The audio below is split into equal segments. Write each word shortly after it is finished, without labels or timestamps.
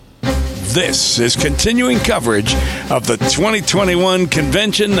This is continuing coverage of the 2021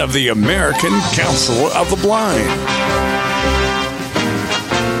 Convention of the American Council of the Blind.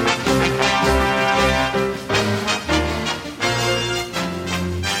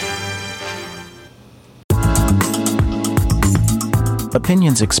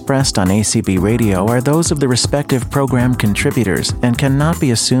 Opinions expressed on ACB Radio are those of the respective program contributors and cannot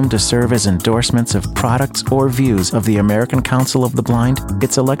be assumed to serve as endorsements of products or views of the American Council of the Blind,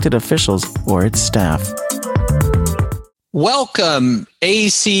 its elected officials, or its staff. Welcome,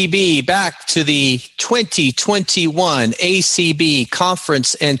 ACB, back to the 2021 ACB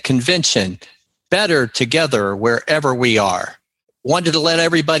Conference and Convention. Better together wherever we are. Wanted to let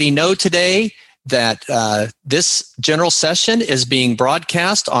everybody know today that this general session is being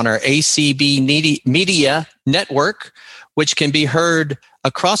broadcast on our ACB Media Network, which can be heard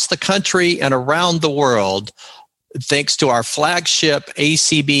across the country and around the world, thanks to our flagship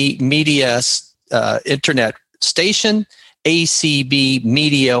ACB Media internet station, ACB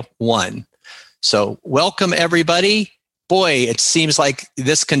Media One. So welcome, everybody. Boy, it seems like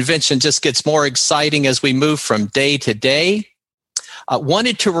this convention just gets more exciting as we move from day to day.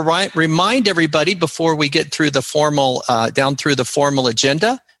 Wanted to remind everybody before we get through the formal, down through the formal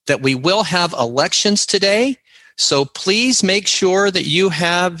agenda, that we will have elections today. So please make sure that you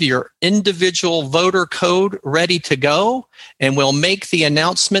have your individual voter code ready to go, and we'll make the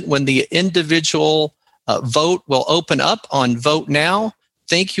announcement when the individual vote will open up on Vote Now.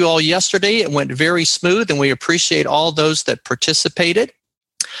 Thank you all yesterday. It went very smooth, and we appreciate all those that participated.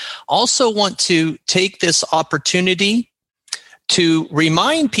 Also want to take this opportunity to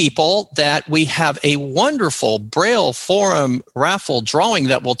remind people that we have a wonderful Braille Forum raffle drawing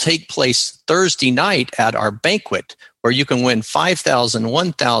that will take place Thursday night at our banquet, where you can win $5,000,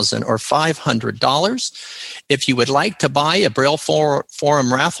 $1,000, or $500. If you would like to buy a Braille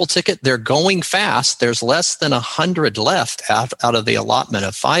Forum raffle ticket, they're going fast. There's less than 100 left out of the allotment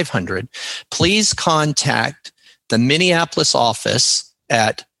of 500. Please contact the Minneapolis office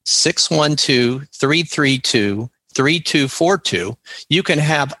at 612-332-3242. You can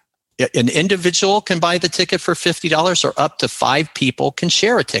have an individual can buy the ticket for $50, or up to 5 people can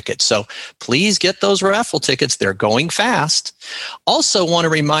share a ticket. So please get those raffle tickets. They're going fast. Also want to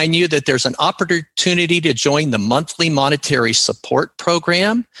remind you that there's an opportunity to join the monthly monetary support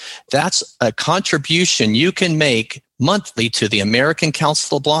program. That's a contribution you can make monthly to the American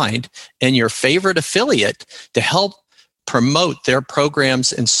Council of the Blind and your favorite affiliate to help promote their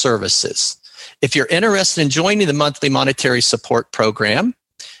programs and services. If you're interested in joining the monthly monetary support program,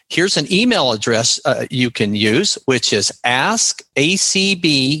 here's an email address you can use, which is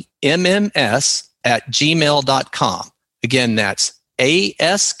askacbmms@gmail.com. Again, that's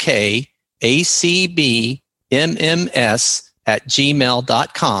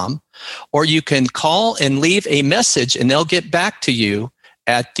askacbmms@gmail.com. Or you can call and leave a message, and they'll get back to you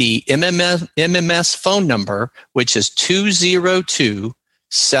at the MMS phone number, which is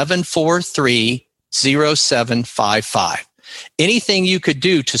 202-743-0755. Anything you could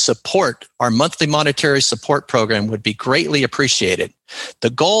do to support our monthly monetary support program would be greatly appreciated. The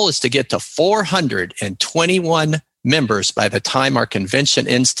goal is to get to 421 members by the time our convention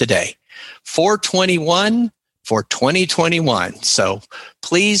ends today. 421 for 2021. So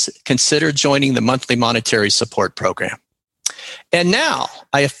please consider joining the monthly monetary support program. And now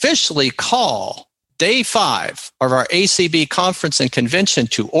I officially call Day 5 of our ACB Conference and Convention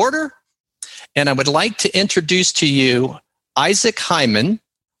to order. And I would like to introduce to you Isaac Hyman,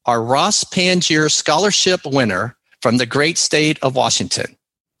 our Ross Pangier Scholarship winner from the great state of Washington.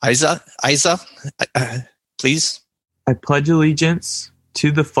 Isa, please. I pledge allegiance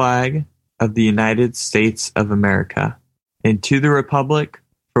to the flag of the United States of America and to the republic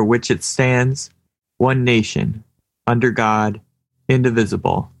for which it stands, one nation, under God,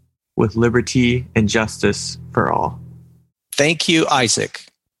 indivisible, with liberty and justice for all. Thank you, Isaac.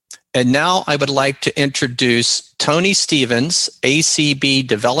 And now I would like to introduce Tony Stevens, ACB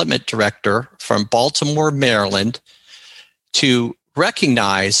Development Director from Baltimore, Maryland, to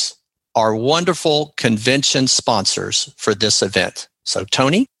recognize our wonderful convention sponsors for this event. So,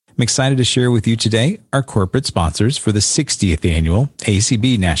 Tony? I'm excited to share with you today our corporate sponsors for the 60th Annual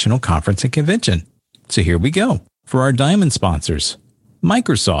ACB National Conference and Convention. So here we go. For our diamond sponsors,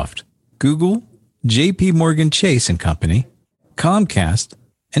 Microsoft, Google, JP Morgan Chase & Company, Comcast,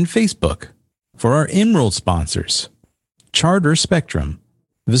 and Facebook. For our Emerald sponsors, Charter Spectrum,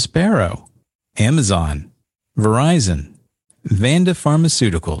 Vispero, Amazon, Verizon, Vanda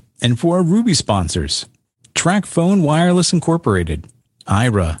Pharmaceutical. And for our Ruby sponsors, TracFone Wireless Incorporated,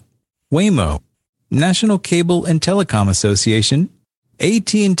 IRA, Waymo, National Cable and Telecom Association,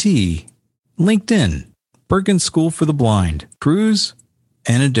 AT&T, LinkedIn, Bergen School for the Blind, Cruise,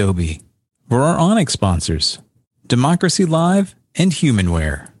 and Adobe. For our Onyx sponsors, Democracy Live and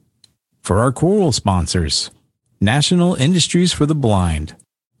Humanware. For our Coral sponsors, National Industries for the Blind,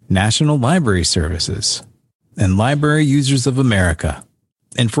 National Library Services, and Library Users of America.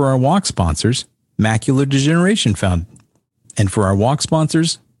 And for our walk sponsors, Macular Degeneration the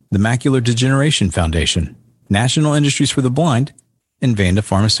Macular Degeneration Foundation, National Industries for the Blind, and Vanda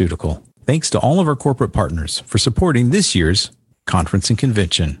Pharmaceutical. Thanks to all of our corporate partners for supporting this year's conference and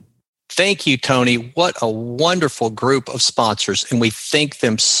convention. Thank you, Tony. What a wonderful group of sponsors, and we thank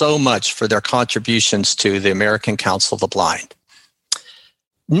them so much for their contributions to the American Council of the Blind.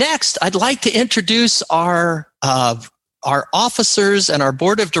 Next, I'd like to introduce our officers and our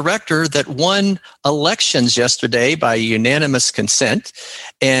board of director that won elections yesterday by unanimous consent.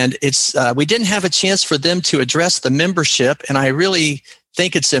 And we didn't have a chance for them to address the membership, and I really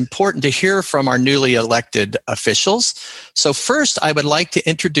think it's important to hear from our newly elected officials. So first, I would like to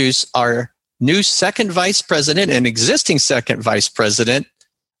introduce our new second vice president and existing second vice president,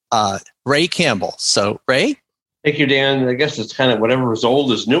 Ray Campbell. So, Ray? Thank you, Dan. I guess it's kind of whatever is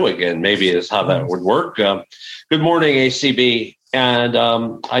old is new again, maybe is how that would work. Good morning, ACB. And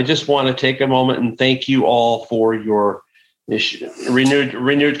I just want to take a moment and thank you all for your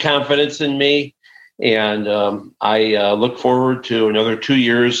renewed confidence in me. And I look forward to another 2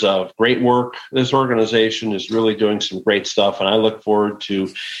 years of great work. This organization is really doing some great stuff, and I look forward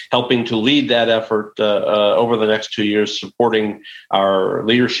to helping to lead that effort over the next 2 years, supporting our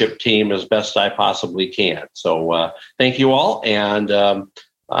leadership team as best I possibly can. So thank you all, and I'm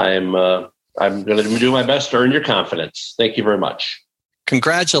going to do my best to earn your confidence. Thank you very much.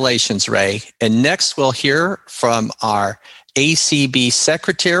 Congratulations, Ray. And next we'll hear from our ACB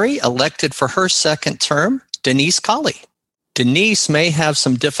secretary, elected for her second term, Denise Colley. Denise may have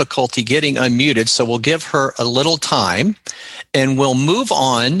some difficulty getting unmuted, so we'll give her a little time, and we'll move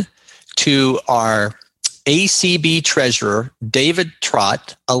on to our ACB treasurer, David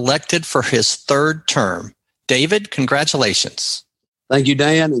Trott, elected for his third term. David, congratulations. Thank you,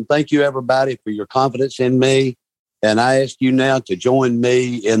 Dan, and thank you, everybody, for your confidence in me. And I ask you now to join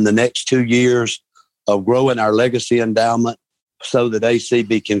me in the next 2 years of growing our legacy endowment so that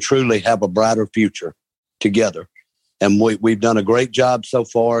ACB can truly have a brighter future together. And we've done a great job so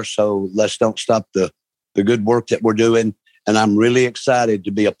far, so let's don't stop the good work that we're doing. And I'm really excited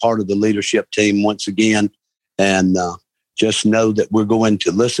to be a part of the leadership team once again. And just know that we're going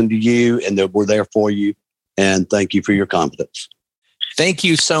to listen to you and that we're there for you. And thank you for your confidence. Thank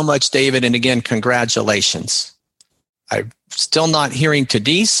you so much, David. And again, congratulations. I'm still not hearing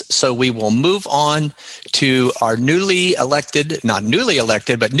Denise, so we will move on to our newly elected,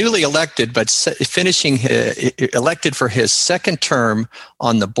 but finishing elected for his second term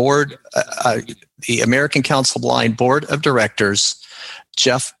on the board, the American Council of Blind Board of Directors,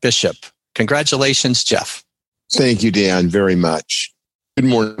 Jeff Bishop. Congratulations, Jeff. Thank you, Dan, very much. Good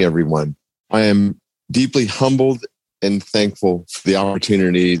morning, everyone. I am deeply humbled and thankful for the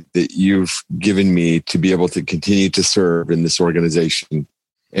opportunity that you've given me to be able to continue to serve in this organization.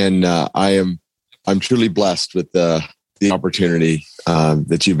 And I'm truly blessed with the opportunity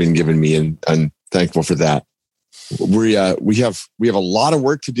that you've been giving me, and I'm thankful for that. We have a lot of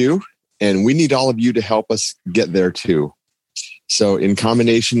work to do, and we need all of you to help us get there too. So in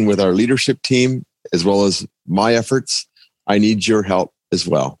combination with our leadership team, as well as my efforts, I need your help as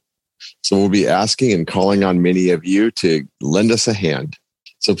well. So we'll be asking and calling on many of you to lend us a hand.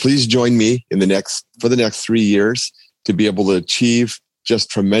 So please join me for the next 3 years to be able to achieve just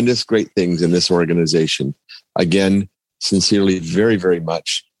tremendous great things in this organization. Again, sincerely, very, very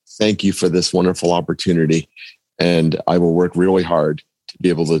much. Thank you for this wonderful opportunity. And I will work really hard to be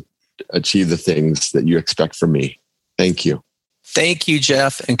able to achieve the things that you expect from me. Thank you. Thank you,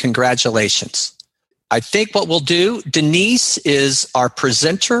 Jeff, and congratulations. I think what we'll do, Denise is our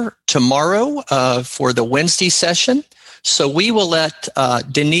presenter tomorrow for the Wednesday session. So we will let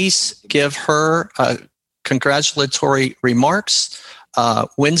Denise give her congratulatory remarks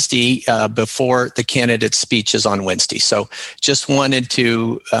Wednesday before the candidate speeches on Wednesday. So just wanted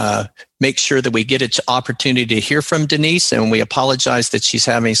to make sure that we get an opportunity to hear from Denise, and we apologize that she's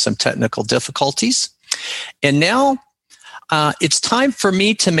having some technical difficulties. And now it's time for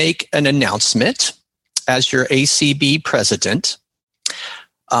me to make an announcement. As your ACB president,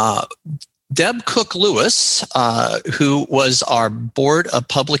 Deb Cook-Lewis, who was our Board of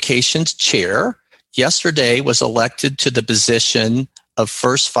Publications chair, yesterday was elected to the position of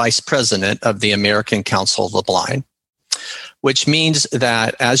first vice president of the American Council of the Blind, which means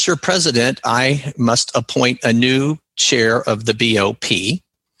that as your president, I must appoint a new chair of the BOP.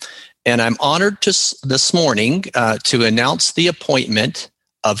 And I'm honored this morning to announce the appointment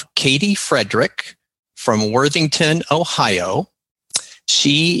of Katie Frederick from Worthington, Ohio.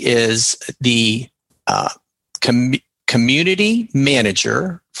 She is the community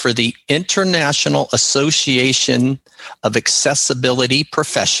manager for the International Association of Accessibility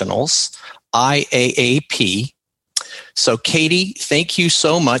Professionals, IAAP. So, Katie, thank you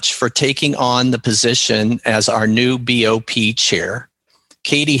so much for taking on the position as our new BOP chair.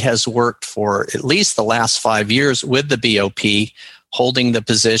 Katie has worked for at least the last 5 years with the BOP, holding the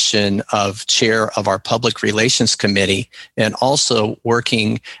position of chair of our Public Relations Committee and also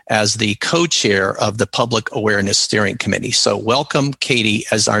working as the co-chair of the Public Awareness Steering Committee. So welcome, Katie,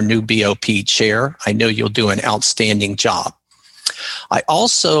 as our new BOP chair. I know you'll do an outstanding job. I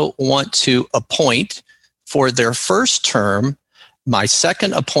also want to appoint for their first term my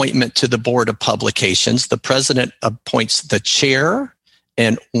second appointment to the Board of Publications. The president appoints the chair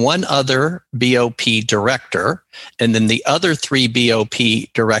and one other BOP director, and then the other 3 BOP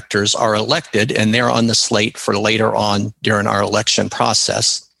directors are elected, and they're on the slate for later on during our election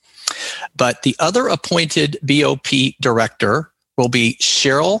process. But the other appointed BOP director will be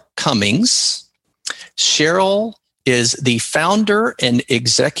Cheryl Cummings. Cheryl is the founder and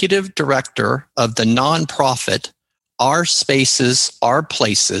executive director of the nonprofit Our Spaces, Our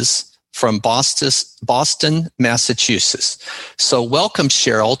Places, from Boston, Massachusetts. So welcome,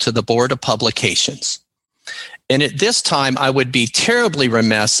 Cheryl, to the Board of Publications. And at this time, I would be terribly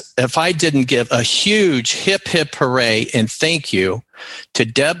remiss if I didn't give a huge hip, hip hooray and thank you to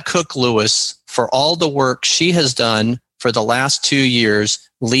Deb Cook-Lewis for all the work she has done for the last 2 years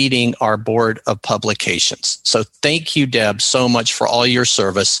leading our Board of Publications. So thank you, Deb, so much for all your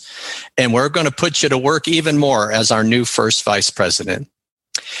service. And we're going to put you to work even more as our new first vice president.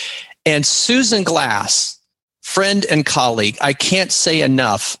 And Susan Glass, friend and colleague, I can't say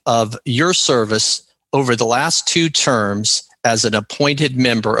enough of your service over the last 2 terms as an appointed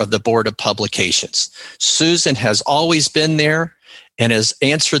member of the Board of Publications. Susan has always been there and has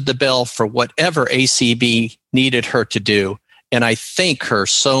answered the bell for whatever ACB needed her to do. And I thank her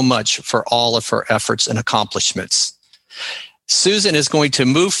so much for all of her efforts and accomplishments. Susan is going to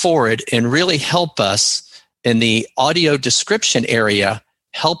move forward and really help us in the audio description area,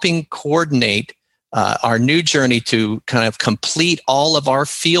 helping coordinate our new journey to kind of complete all of our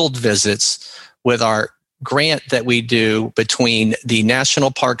field visits with our grant that we do between the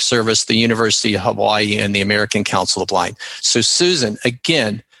National Park Service, the University of Hawaii, and the American Council of the Blind. So Susan,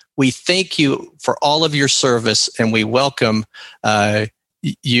 again, we thank you for all of your service, and we welcome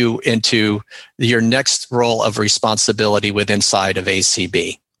you into your next role of responsibility inside of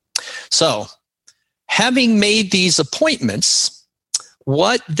ACB. So having made these appointments,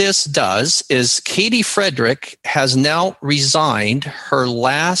 what this does is Katie Frederick has now resigned her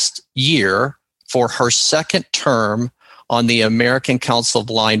last year for her second term on the American Council of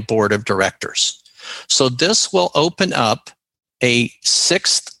Blind Board of Directors. So this will open up a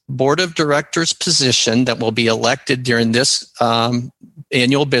 6th Board of Directors position that will be elected during this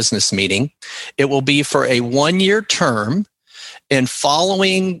annual business meeting. It will be for a 1-year term, and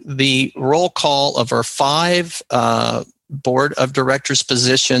following the roll call of our 5 Board of Directors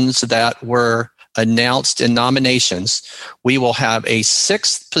positions that were announced in nominations, we will have a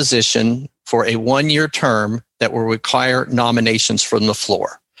 6th position for a 1-year term that will require nominations from the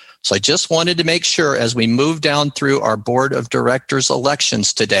floor. So I just wanted to make sure as we move down through our Board of Directors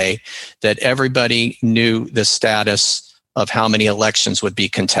elections today that everybody knew the status of how many elections would be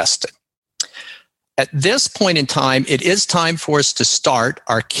contested. At this point in time, it is time for us to start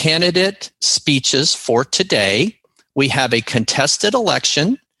our candidate speeches for today. We have a contested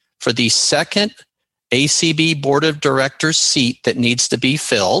election for the 2nd ACB Board of Directors seat that needs to be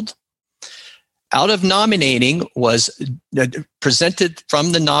filled. Out of nominating was presented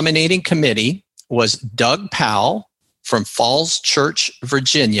from the nominating committee was Doug Powell from Falls Church,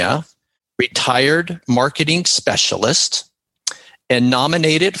 Virginia, retired marketing specialist. And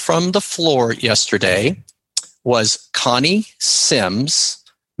nominated from the floor yesterday was Connie Sims,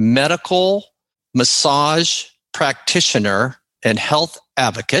 medical massage practitioner and health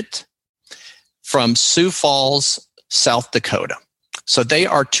advocate from Sioux Falls, South Dakota. So they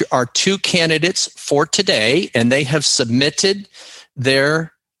are our 2 candidates for today, and they have submitted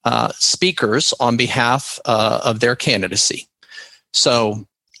their speakers on behalf of their candidacy. So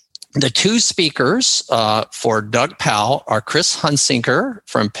the 2 speakers for Doug Powell are Chris Hunsinger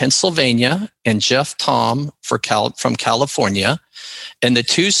from Pennsylvania and Jeff Tom from California. And the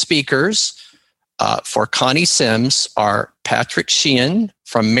 2 speakers for Connie Sims are Patrick Sheehan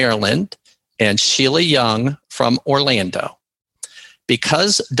from Maryland and Sheila Young from Orlando.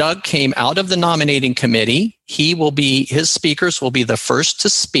 Because Doug came out of the nominating committee, his speakers will be the first to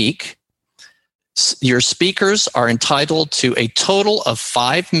speak. Your speakers are entitled to a total of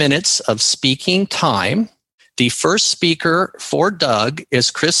 5 minutes of speaking time. The first speaker for Doug is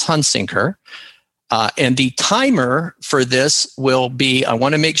Chris Hunsinger. And the timer for this will be, I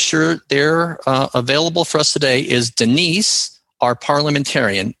want to make sure they're available for us today, is Denise, our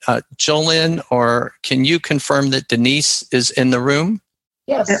parliamentarian. Jolynn, or can you confirm that Denise is in the room?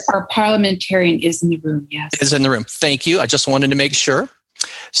 Yes, our parliamentarian is in the room, yes. Is in the room. Thank you. I just wanted to make sure.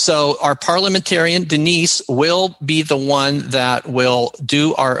 So our parliamentarian, Denise, will be the one that will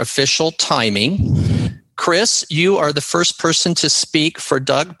do our official timing. Chris, you are the first person to speak for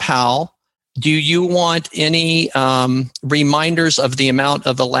Doug Powell. Do you want any reminders of the amount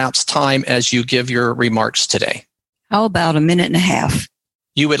of elapsed time as you give your remarks today? How about a minute and a half?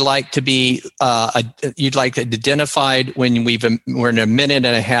 You would like to be, you'd like it identified when we're in a minute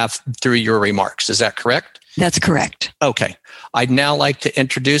and a half through your remarks. Is that correct? That's correct. Okay. I'd now like to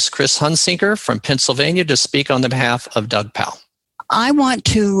introduce Chris Hunsinger from Pennsylvania to speak on the behalf of Doug Powell. I want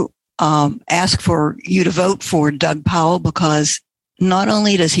to ask for you to vote for Doug Powell because not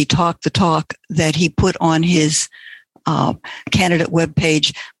only does he talk the talk that he put on his candidate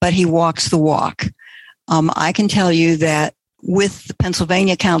webpage, but he walks the walk. I can tell you that with the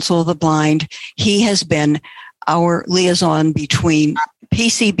Pennsylvania Council of the Blind, he has been our liaison between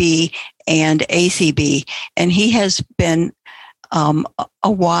PCB and ACB, and he has been a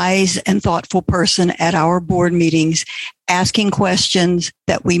wise and thoughtful person at our board meetings, asking questions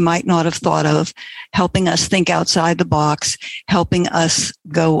that we might not have thought of, helping us think outside the box, helping us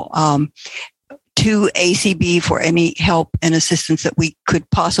go to ACB for any help and assistance that we could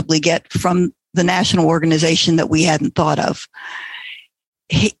possibly get from the national organization that we hadn't thought of.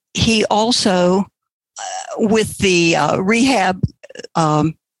 He also, with the rehab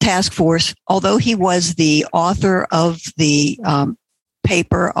task force, although he was the author of the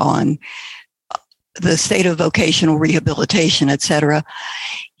paper on the state of vocational rehabilitation, et cetera,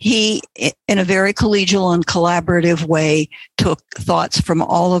 he, in a very collegial and collaborative way, took thoughts from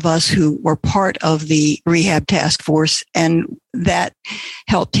all of us who were part of the rehab task force, and that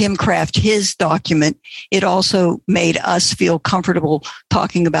helped him craft his document. It also made us feel comfortable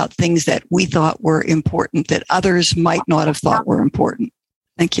talking about things that we thought were important that others might not have thought were important.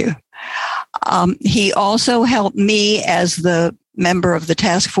 Thank you. He also helped me as the member of the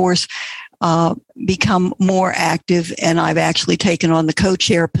task force become more active, and I've actually taken on the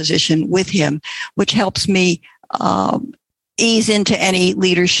co-chair position with him, which helps me ease into any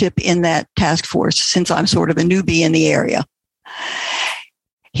leadership in that task force since I'm sort of a newbie in the area.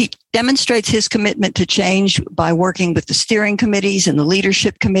 He demonstrates his commitment to change by working with the steering committees and the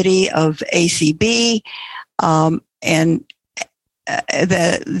leadership committee of ACB, and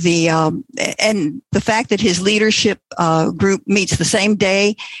the fact that his leadership group meets the same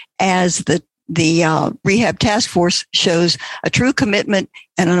day as the rehab task force shows a true commitment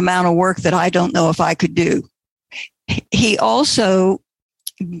and an amount of work that I don't know if I could do. He also,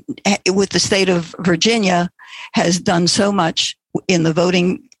 with the state of Virginia, has done so much in the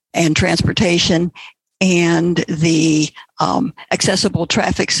voting and transportation and the accessible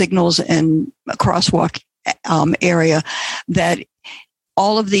traffic signals and crosswalk area that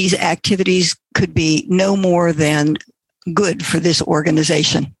all of these activities could be no more than good for this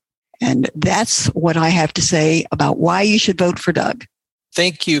organization. And that's what I have to say about why you should vote for Doug.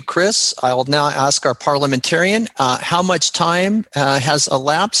 Thank you, Chris. I will now ask our parliamentarian how much time has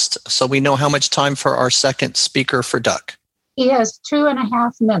elapsed so we know how much time for our second speaker for Doug. He has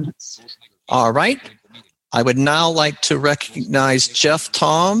 2.5 minutes. All right. I would now like to recognize Jeff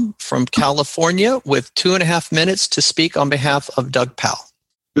Tom from California with 2.5 minutes to speak on behalf of Doug Powell.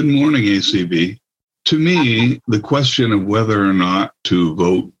 Good morning, ACB. To me, the question of whether or not to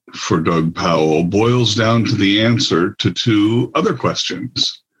vote for Doug Powell boils down to the answer to two other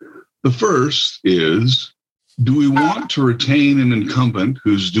questions. The first is, do we want to retain an incumbent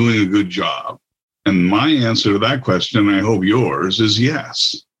who's doing a good job? And my answer to that question, and I hope yours, is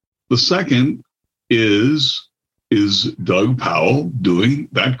yes. The second is Doug Powell doing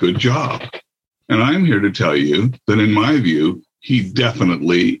that good job? And I'm here to tell you that in my view, he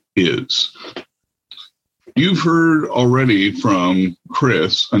definitely is. You've heard already from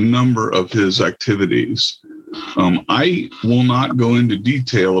Chris a number of his activities. I will not go into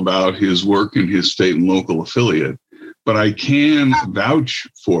detail about his work in his state and local affiliate, but I can vouch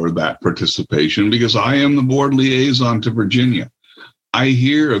for that participation because I am the board liaison to Virginia. I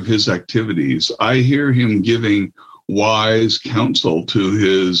hear of his activities. I hear him giving wise counsel to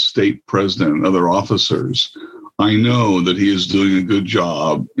his state president and other officers I know that he is doing a good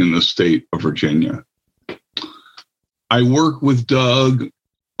job in the state of Virginia. I work with Doug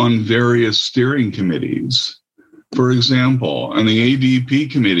on various steering committees. For example, on the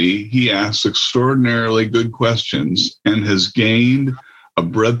ADP committee, he asks extraordinarily good questions and has gained a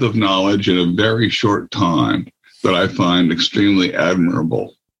breadth of knowledge in a very short time that I find extremely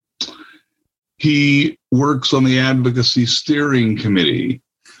admirable. He works on the advocacy steering committee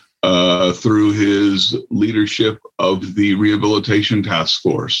through his leadership of the rehabilitation task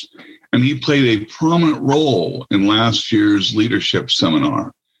force. And he played a prominent role in last year's leadership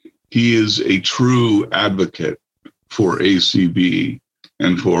seminar. He is a true advocate for ACB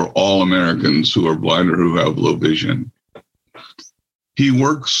and for all Americans who are blind or who have low vision. He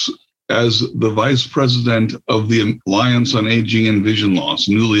works as the vice president of the Alliance on Aging and Vision Loss,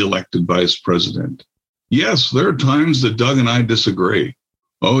 newly elected vice president. Yes, there are times that Doug and I disagree.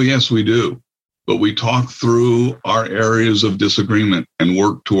 Oh, yes, we do. But we talk through our areas of disagreement and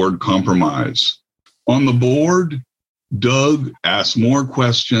work toward compromise. On the board, Doug asks more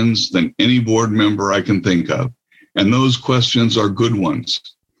questions than any board member I can think of. And those questions are good ones.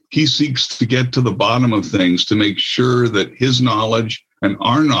 He seeks to get to the bottom of things to make sure that his knowledge and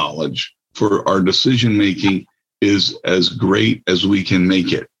our knowledge for our decision-making is as great as we can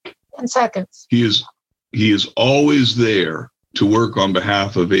make it. 10 seconds. He is always there to work on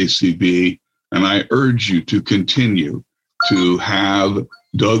behalf of ACB, and I urge you to continue to have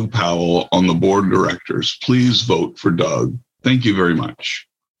Doug Powell on the board of directors. Please vote for Doug. Thank you very much.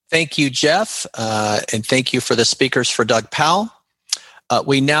 Thank you, Jeff, and thank you for the speakers for Doug Powell.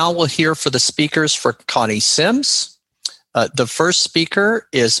 We now will hear for the speakers for Connie Sims. The first speaker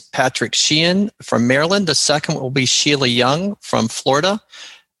is Patrick Sheehan from Maryland. The second will be Sheila Young from Florida.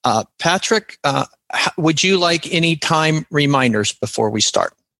 Patrick, would you like any time reminders before we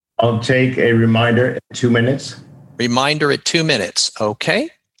start? I'll take a reminder at 2 minutes. Reminder at 2 minutes. Okay.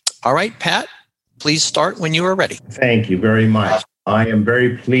 All right, Pat, please start when you are ready. Thank you very much. I am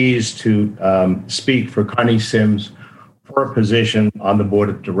very pleased to speak for Connie Sims for a position on the board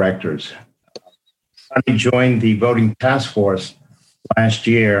of directors. Connie joined the voting task force last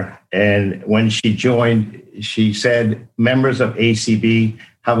year, and when she joined, she said, members of ACB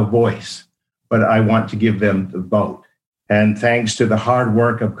have a voice, but I want to give them the vote. And thanks to the hard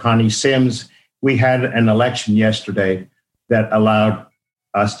work of Connie Sims, we had an election yesterday that allowed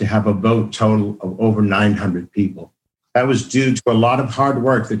us to have a vote total of over 900 people. That was due to a lot of hard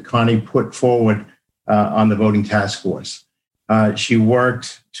work that Connie put forward on the voting task force. She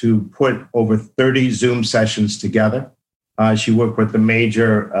worked to put over 30 Zoom sessions together. She worked with the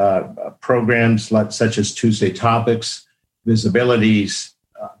major programs such as Tuesday Topics, Visibilities,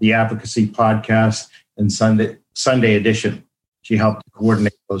 the Advocacy Podcast, and Sunday Edition. She helped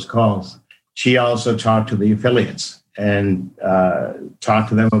coordinate those calls. She also talked to the affiliates and talked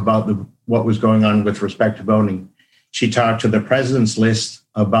to them about what was going on with respect to voting. She talked to the president's list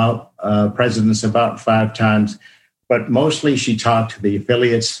about presidents about 5 times, but mostly she talked to the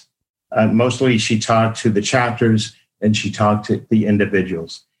affiliates. Mostly she talked to the chapters, and she talked to the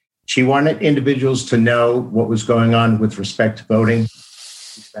individuals. She wanted individuals to know what was going on with respect to voting.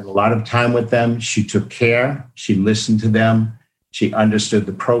 She spent a lot of time with them. She took care. She listened to them. She understood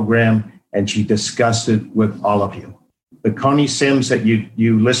the program, and she discussed it with all of you. The Connie Sims that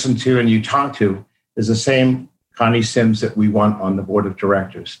you listen to and you talk to is the same Connie Sims that we want on the board of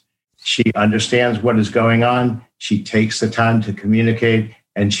directors. She understands what is going on. She takes the time to communicate,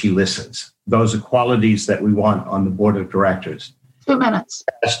 and she listens. Those are qualities that we want on the board of directors. 2 minutes.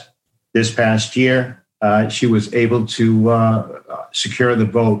 This past year, she was able to secure the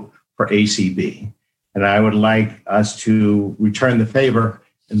vote for ACB. And I would like us to return the favor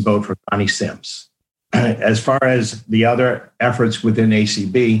and vote for Connie Sims. As far as the other efforts within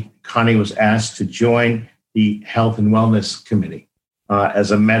ACB, Connie was asked to join the Health and Wellness Committee.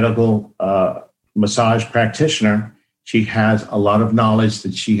 As a medical massage practitioner, she has a lot of knowledge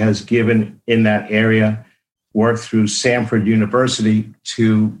that she has given in that area, worked through Samford University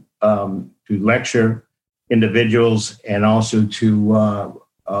to lecture individuals and also to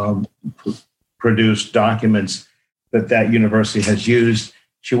produce documents that university has used.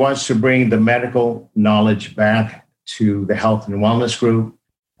 She wants to bring the medical knowledge back to the Health and Wellness Group,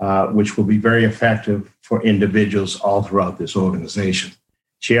 which will be very effective for individuals all throughout this organization.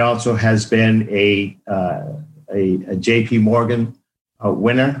 She also has been a J.P. Morgan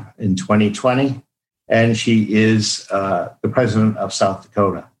winner in 2020, and she is the president of South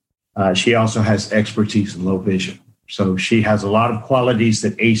Dakota. She also has expertise in low vision. So she has a lot of qualities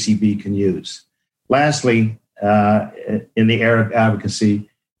that ACB can use. Lastly, in the area of advocacy,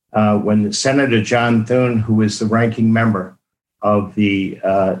 when Senator John Thune, who is the ranking member of the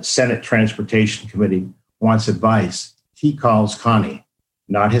Senate Transportation Committee, wants advice, he calls Connie,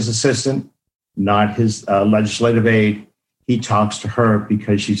 not his assistant, not his legislative aide. He talks to her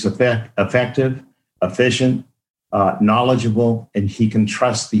because she's effective, efficient, knowledgeable, and he can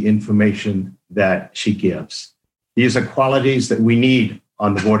trust the information that she gives. These are qualities that we need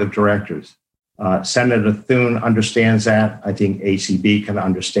on the board of directors. Senator Thune understands that. I think ACB can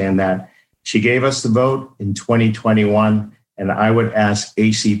understand that. She gave us the vote in 2021, and I would ask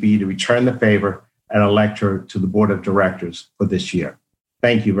ACB to return the favor and elect her to the board of directors for this year.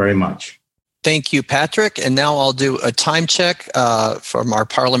 Thank you very much. Thank you, Patrick. And now I'll do a time check from our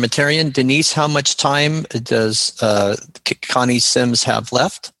parliamentarian. Denise, how much time does Connie Sims have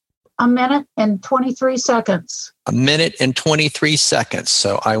left? 1 minute and 23 seconds. 1 minute and 23 seconds.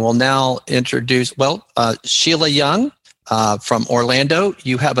 So I will now introduce, Sheila Young from Orlando.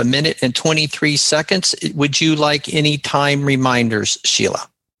 You have 1 minute and 23 seconds. Would you like any time reminders, Sheila?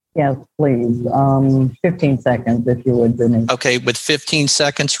 Yes, please. 15 seconds, if you would, Denise. Okay, with 15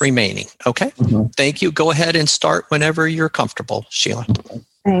 seconds remaining. Okay. Mm-hmm. Thank you. Go ahead and start whenever you're comfortable, Sheila.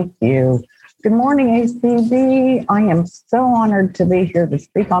 Thank you. Good morning, ACB. I am so honored to be here to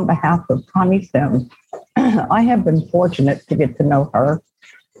speak on behalf of Connie Sims. I have been fortunate to get to know her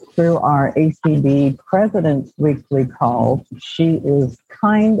through our ACB President's Weekly call. She is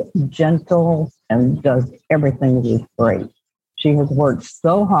kind, gentle, and does everything that is great. She has worked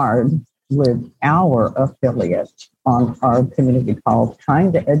so hard with our affiliates on our community calls,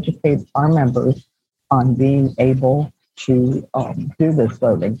 trying to educate our members on being able to do this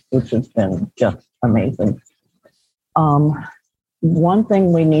voting, which has been just amazing. One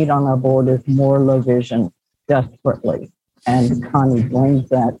thing we need on our board is more low vision, desperately, and Connie brings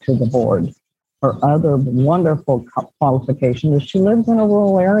that to the board. Her other wonderful qualification is she lives in a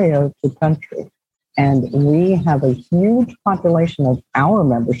rural area of the country, and we have a huge population of our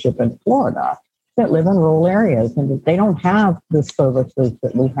membership in Florida that live in rural areas, and they don't have the services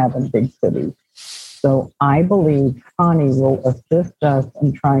that we have in big cities. So I believe Connie will assist us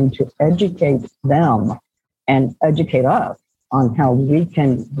in trying to educate them and educate us on how we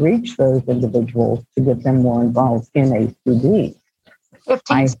can reach those individuals to get them more involved in ACB.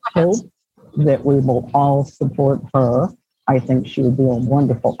 I hope that we will all support her. I think she would be a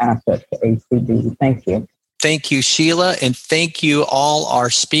wonderful asset to ACB. Thank you. Thank you, Sheila, and thank you all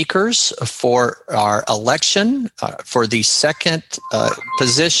our speakers for our election for the second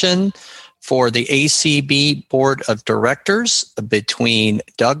position for the ACB Board of Directors between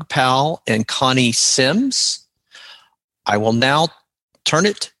Doug Powell and Connie Sims. I will now turn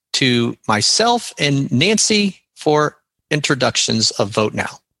it to myself and Nancy for introductions of Vote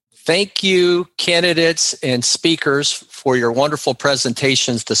Now. Thank you, candidates and speakers, for your wonderful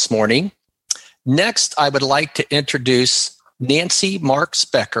presentations this morning. Next, I would like to introduce Nancy Marks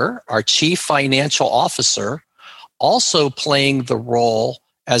Becker, our Chief Financial Officer, also playing the role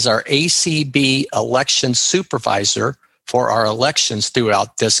as our ACB election supervisor for our elections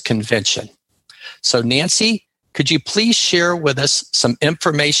throughout this convention. So Nancy, could you please share with us some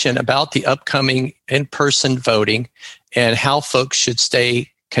information about the upcoming in-person voting and how folks should stay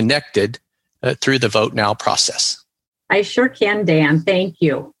connected through the Vote Now process? I sure can, Dan. Thank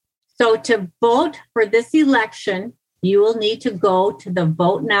you. So to vote for this election, you will need to go to the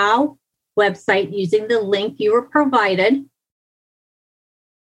Vote Now website using the link you were provided.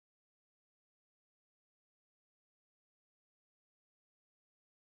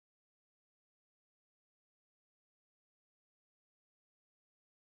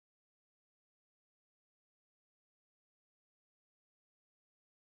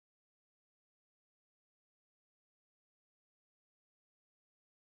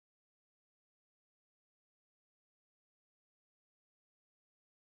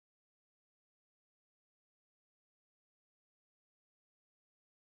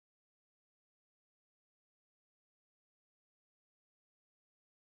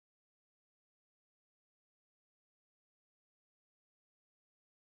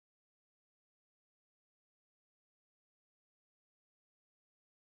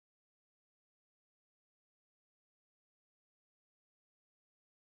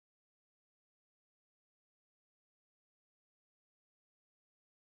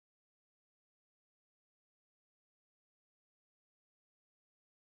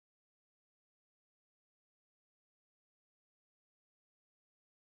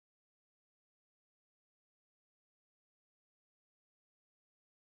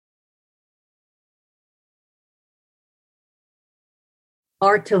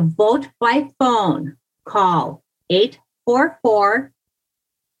 Or to vote by phone, call 844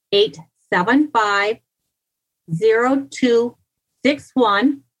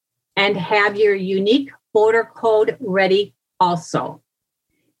 875-0261 and have your unique voter code ready also.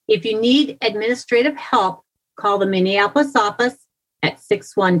 If you need administrative help, call the Minneapolis office at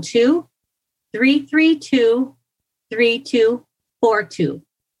 612-332-3242.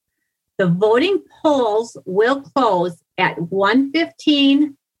 The voting polls will close at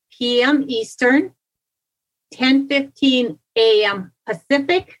 1:15 p.m. Eastern, 10:15 a.m.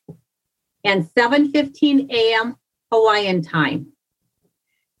 Pacific, and 7:15 a.m. Hawaiian time.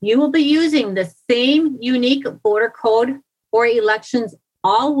 You will be using the same unique voter code for elections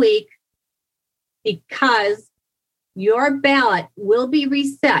all week because your ballot will be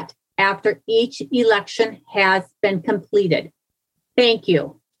reset after each election has been completed. Thank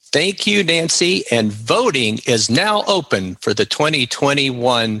you. Thank you, Nancy. And voting is now open for the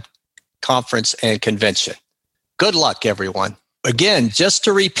 2021 conference and convention. Good luck, everyone. Again, just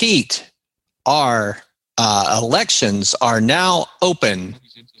to repeat, our elections are now open.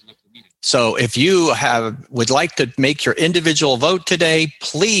 So if you would like to make your individual vote today,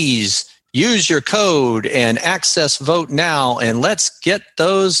 please use your code and access Vote Now, and let's get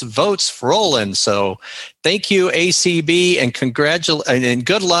those votes rolling. So thank you, ACB, and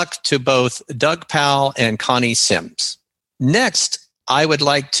good luck to both Doug Powell and Connie Sims. Next, I would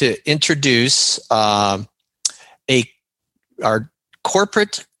like to introduce our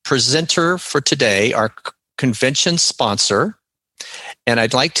corporate presenter for today, our convention sponsor. And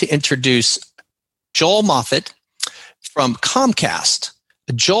I'd like to introduce Joel Moffitt from Comcast.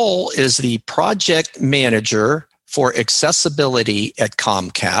 Joel is the project manager for accessibility at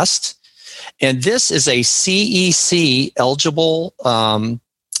Comcast. And this is a CEC eligible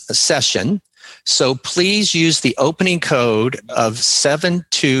session. So please use the opening code of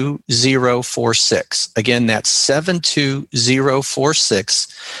 72046. Again, that's 72046.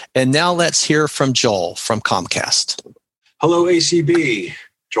 And now let's hear from Joel from Comcast. Hello, ACB.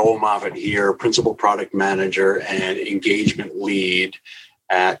 Joel Moffitt here, Principal Product Manager and Engagement Lead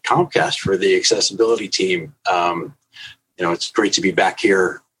at Comcast for the accessibility team. It's great to be back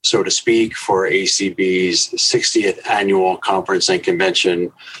here, so to speak, for ACB's 60th annual conference and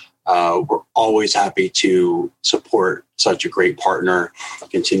convention. We're always happy to support such a great partner,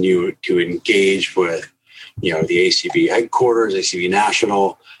 continue to engage with, the ACB headquarters, ACB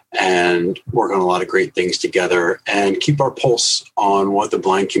National, and work on a lot of great things together and keep our pulse on what the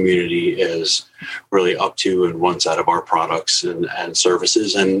blind community is really up to and wants out of our products and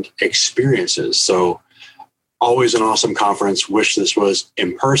services and experiences. So always an awesome conference. Wish this was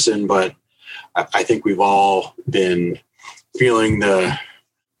in person, but I think we've all been feeling the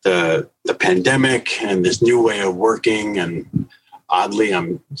pandemic and this new way of working. And oddly,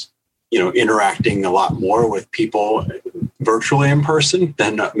 I'm, interacting a lot more with people virtually in person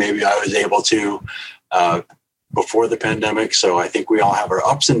than maybe I was able to before the pandemic. So I think we all have our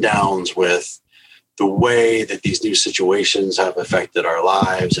ups and downs with the way that these new situations have affected our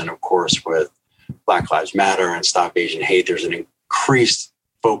lives. And of course, with Black Lives Matter and Stop Asian Hate, there's an increased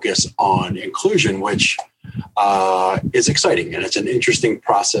focus on inclusion, which is exciting. And it's an interesting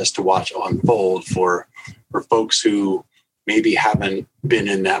process to watch unfold for folks who maybe haven't been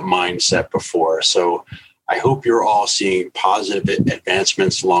in that mindset before. So I hope you're all seeing positive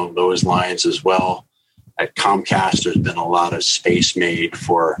advancements along those lines as well. At Comcast, there's been a lot of space made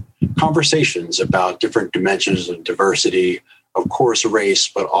for conversations about different dimensions of diversity, of course, race,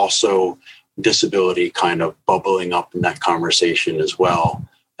 but also disability kind of bubbling up in that conversation as well.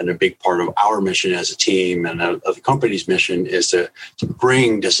 And a big part of our mission as a team and of the company's mission is to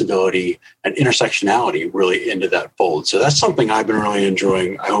bring disability and intersectionality really into that fold. So that's something I've been really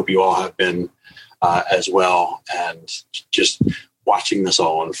enjoying. I hope you all have been as well, and just watching this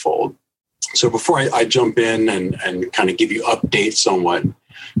all unfold. So before I jump in and kind of give you updates on what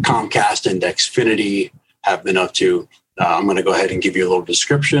Comcast and Xfinity have been up to, I'm going to go ahead and give you a little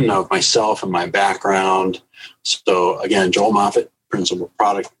description of myself and my background. So again, Joel Moffitt, Principal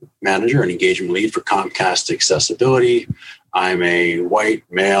Product Manager and Engagement Lead for Comcast Accessibility. I'm a white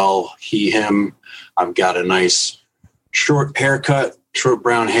male, he, him. I've got a nice short haircut, short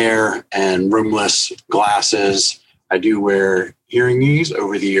brown hair, and rimless glasses. I do wear hearing aids,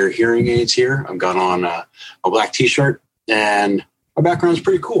 over-the-ear hearing aids here. I've got on a black T-shirt, and my background is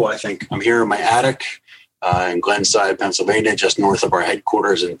pretty cool, I think. I'm here in my attic in Glenside, Pennsylvania, just north of our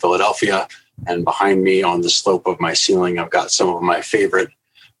headquarters in Philadelphia. And behind me on the slope of my ceiling, I've got some of my favorite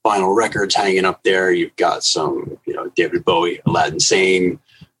vinyl records hanging up there. You've got some, David Bowie, Aladdin Sane,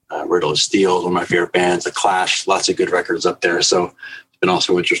 Riddle of Steel, one of my favorite bands, The Clash, lots of good records up there. So been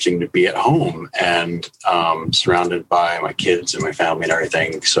also interesting to be at home and surrounded by my kids and my family and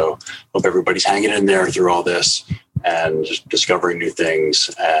everything. So hope everybody's hanging in there through all this and just discovering new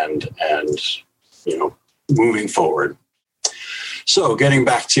things and moving forward. So getting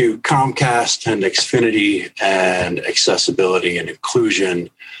back to Comcast and Xfinity and accessibility and inclusion,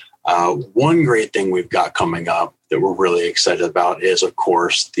 one great thing we've got coming up that we're really excited about is, of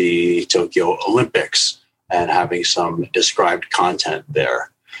course, the Tokyo Olympics and having some described content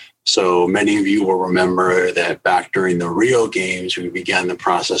there. So many of you will remember that back during the Rio Games, we began the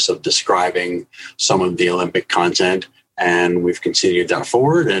process of describing some of the Olympic content, and we've continued that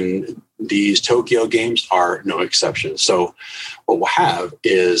forward, and these Tokyo Games are no exception. So what we'll have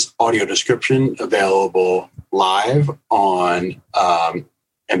is audio description available live on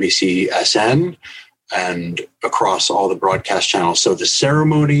NBCSN and across all the broadcast channels. So the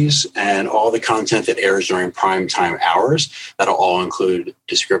ceremonies and all the content that airs during primetime hours, that'll all include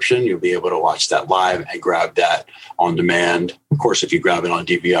description. You'll be able to watch that live and grab that on demand. Of course, if you grab it on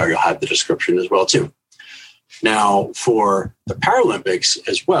DVR, you'll have the description as well, too. Now, for the Paralympics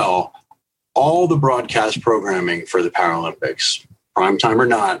as well, all the broadcast programming for the Paralympics, primetime or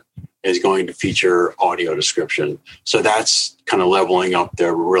not, is going to feature audio description. So that's kind of leveling up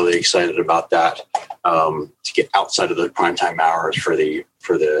there. We're really excited about that, to get outside of the primetime hours for the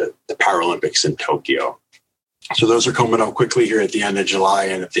Paralympics in Tokyo. So those are coming up quickly here at the end of July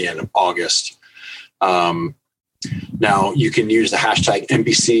and at the end of August. Now you can use the hashtag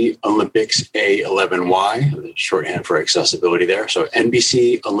NBC Olympics A11Y, shorthand for accessibility there. So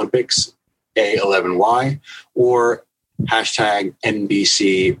NBC Olympics A11Y, or hashtag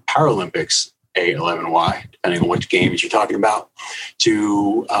NBC Paralympics A11Y, depending on which games you're talking about,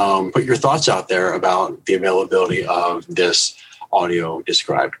 to put your thoughts out there about the availability of this audio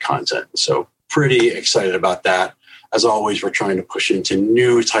described content. So pretty excited about that. As always, we're trying to push into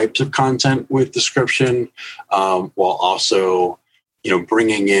new types of content with description, while also,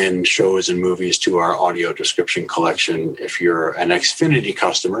 bringing in shows and movies to our audio description collection. If you're an Xfinity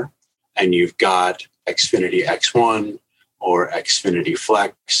customer and you've got Xfinity X1 or Xfinity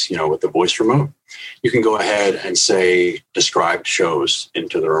Flex, with the voice remote, you can go ahead and say described shows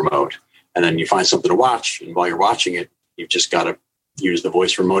into the remote. And then you find something to watch. And while you're watching it, you've just got to use the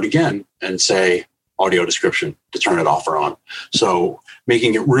voice remote again and say audio description to turn it off or on. So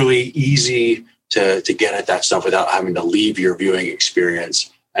making it really easy to get at that stuff without having to leave your viewing experience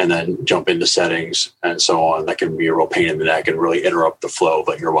and then jump into settings and so on. That can be a real pain in the neck and really interrupt the flow of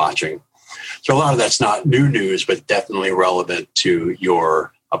what you're watching. So a lot of that's not new news, but definitely relevant to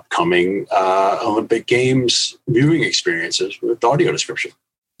your upcoming Olympic Games viewing experiences with audio description.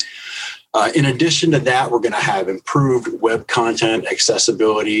 In addition to that, we're going to have improved web content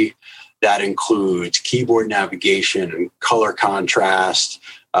accessibility. That includes keyboard navigation and color contrast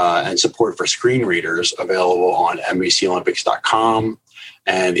and support for screen readers available on NBCOlympics.com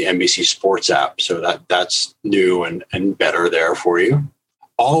and the NBC Sports app. So that's new and better there for you.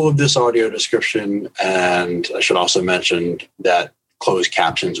 All of this audio description, and I should also mention that closed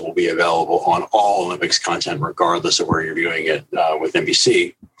captions will be available on all Olympics content, regardless of where you're viewing it with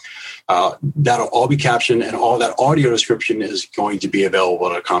NBC. That'll all be captioned, and all that audio description is going to be available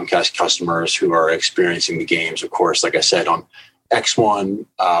to Comcast customers who are experiencing the games, of course, like I said, on X1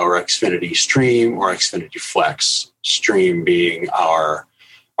 or Xfinity Stream or Xfinity Flex. Stream being our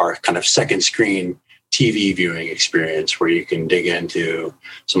kind of second screen TV viewing experience, where you can dig into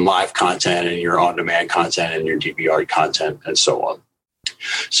some live content and your on-demand content and your DVR content and so on.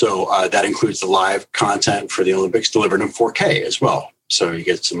 So that includes the live content for the Olympics delivered in 4K as well. So you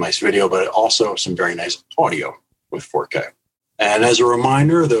get some nice video, but also some very nice audio with 4K. And as a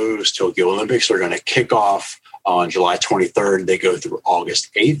reminder, those Tokyo Olympics are going to kick off on July 23rd. They go through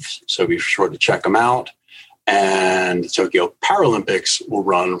August 8th, so be sure to check them out. And the Tokyo Paralympics will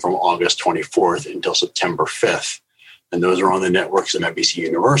run from August 24th until September 5th. And those are on the networks of NBC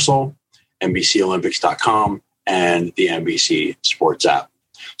Universal, NBCOlympics.com, and the NBC Sports app.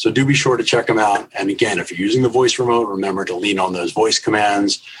 So do be sure to check them out. And again, if you're using the voice remote, remember to lean on those voice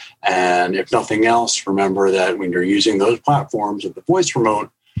commands. And if nothing else, remember that when you're using those platforms with the voice remote,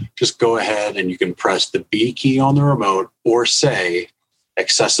 just go ahead and you can press the B key on the remote or say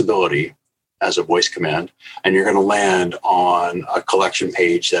accessibility as a voice command. And you're going to land on a collection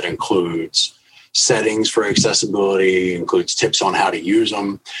page that includes settings for accessibility, includes tips on how to use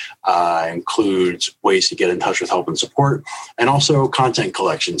them, includes ways to get in touch with help and support, and also content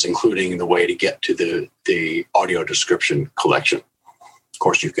collections, including the way to get to the audio description collection. Of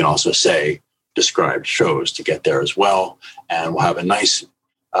course, you can also say described shows to get there as well. And we'll have a nice,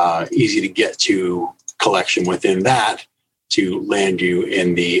 easy to get to collection within that to land you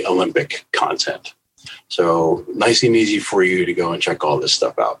in the Olympic content. So nice and easy for you to go and check all this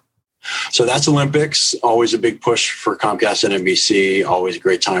stuff out. So that's Olympics, always a big push for Comcast and NBC, always a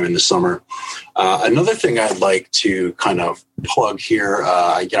great time in the summer. Another thing I'd like to kind of plug here,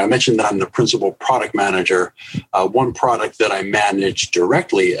 I mentioned that I'm the principal product manager. One product that I manage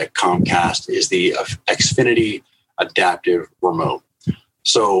directly at Comcast is the Xfinity Adaptive Remote.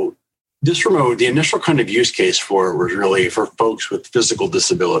 So this remote, the initial kind of use case for it was really for folks with physical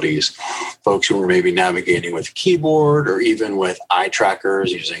disabilities, folks who were maybe navigating with a keyboard or even with eye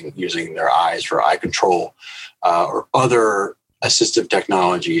trackers, using their eyes for eye control, or other assistive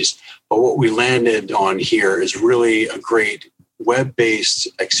technologies. But what we landed on here is really a great web-based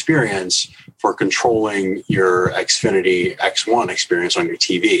experience for controlling your Xfinity X1 experience on your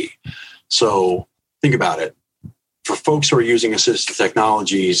TV. So think about it. For folks who are using assistive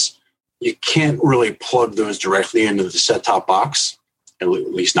technologies, you can't really plug those directly into the set-top box, at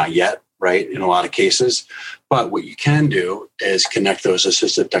least not yet, right, in a lot of cases. But what you can do is connect those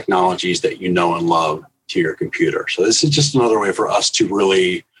assistive technologies that you know and love to your computer. So this is just another way for us to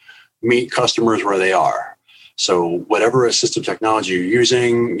really meet customers where they are. So whatever assistive technology you're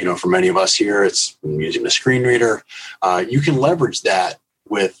using, for many of us here, it's using a screen reader. You can leverage that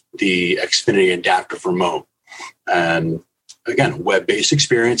with the Xfinity Adaptive Remote. And again, web-based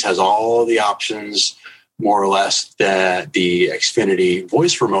experience has all the options, more or less, that the Xfinity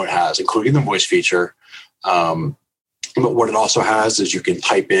voice remote has, including the voice feature. But what it also has is you can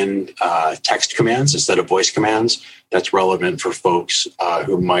type in text commands instead of voice commands. That's relevant for folks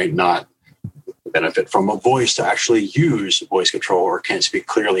who might not benefit from a voice to actually use voice control or can't speak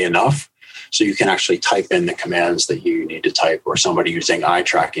clearly enough. So you can actually type in the commands that you need to type, or somebody using eye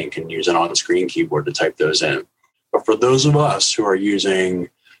tracking can use an on-screen keyboard to type those in. But for those of us who are using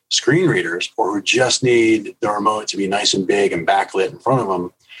screen readers or who just need the remote to be nice and big and backlit in front of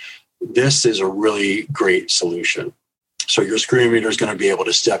them, this is a really great solution. So your screen reader is going to be able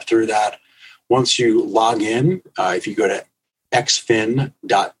to step through that. Once you log in, if you go to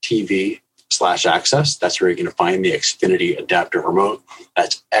xfin.tv/access, that's where you're going to find the Xfinity Adaptive Remote.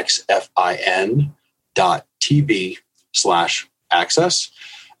 That's xfin.tv/access.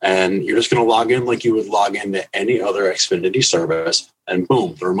 And you're just going to log in like you would log into any other Xfinity service. And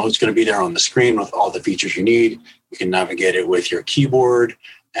boom, the remote's going to be there on the screen with all the features you need. You can navigate it with your keyboard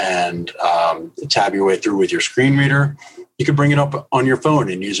and tab your way through with your screen reader. You can bring it up on your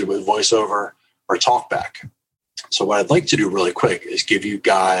phone and use it with VoiceOver or TalkBack. So what I'd like to do really quick is give you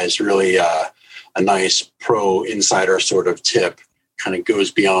guys really a nice pro insider sort of tip. Kind of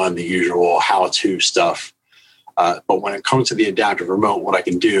goes beyond the usual how-to stuff. But when it comes to the adaptive remote, what I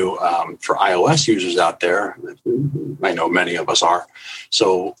can do for iOS users out there, I know many of us are.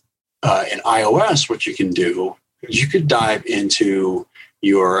 So in iOS, what you can do is you could dive into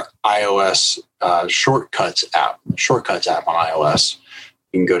your iOS shortcuts app on iOS.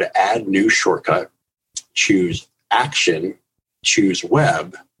 You can go to Add New Shortcut, choose Action, choose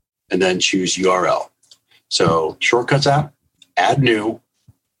Web, and then choose URL. So Shortcuts app, Add New,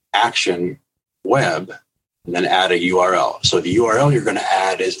 Action, Web, and then add a URL. So the URL you're going to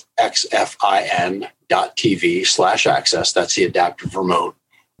add is xfin.tv/access. That's the adaptive remote,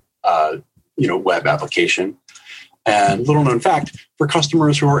 web application. And little known fact, for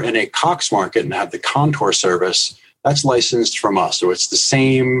customers who are in a Cox market and have the Contour service, that's licensed from us. So it's the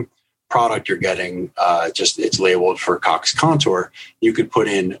same product you're getting, just it's labeled for Cox Contour. You could put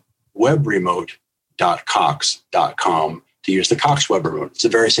in webremote.cox.com to use the Cox web remote. It's the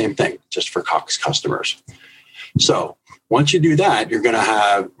very same thing, just for Cox customers. So once you do that, you're going to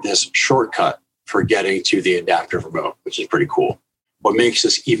have this shortcut for getting to the adaptive remote, which is pretty cool. What makes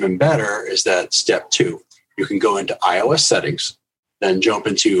this even better is that step 2, you can go into iOS settings, then jump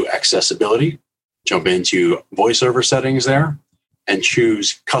into accessibility, jump into VoiceOver settings there, and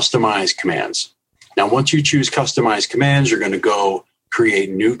choose customize commands. Now, once you choose customize commands, you're going to go create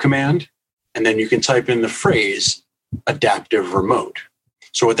new command, and then you can type in the phrase adaptive remote.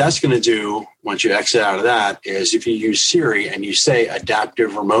 So what that's going to do once you exit out of that is if you use Siri and you say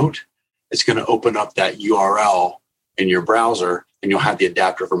adaptive remote, it's going to open up that URL in your browser and you'll have the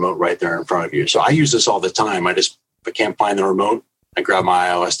adaptive remote right there in front of you. So I use this all the time. If I can't find the remote, I grab my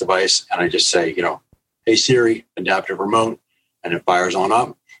iOS device and I just say, hey Siri, adaptive remote, and it fires on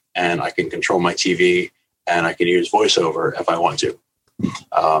up and I can control my TV and I can use VoiceOver if I want to.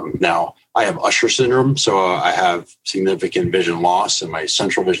 Now, I have Usher syndrome, so I have significant vision loss, and my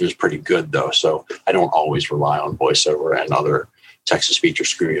central vision is pretty good, though, so I don't always rely on VoiceOver and other text-to-speech or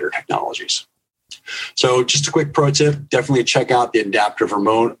screen reader technologies. So just a quick pro tip, definitely check out the adaptive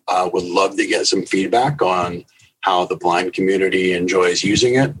remote. Would love to get some feedback on how the blind community enjoys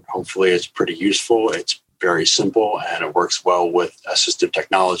using it. Hopefully it's pretty useful. It's very simple and it works well with assistive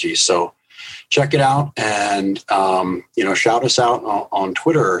technology. So check it out and, shout us out on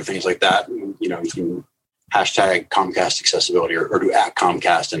Twitter or things like that. You can hashtag Comcast accessibility or do at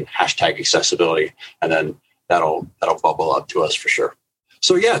Comcast and hashtag accessibility. And then that'll bubble up to us for sure.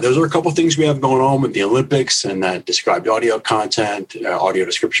 So yeah, those are a couple of things we have going on with the Olympics and that described audio content, audio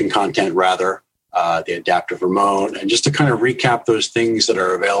description content rather, the adaptive remote. And just to kind of recap those things that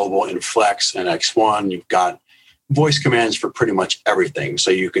are available in Flex and X1, you've got voice commands for pretty much everything.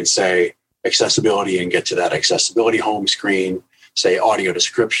 So you can say accessibility and get to that accessibility home screen, say audio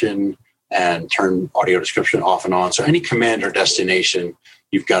description and turn audio description off and on. So any command or destination,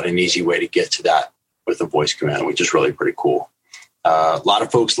 you've got an easy way to get to that with a voice command, which is really pretty cool. A lot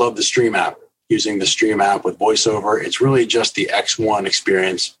of folks love the Stream app. Using the Stream app with VoiceOver, it's really just the X1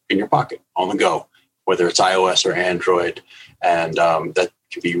 experience in your pocket on the go, whether it's iOS or Android, and that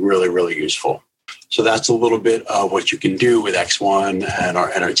can be really, really useful. So that's a little bit of what you can do with X1 and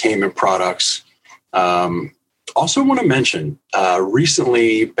our entertainment products. Also want to mention,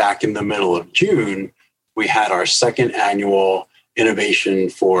 recently, back in the middle of June, we had our second annual Innovation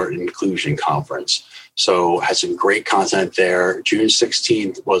for Inclusion Conference. So had some great content there. June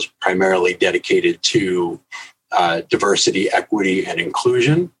 16th was primarily dedicated to diversity, equity, and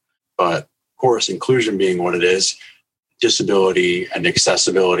inclusion. But of course, inclusion being what it is, disability and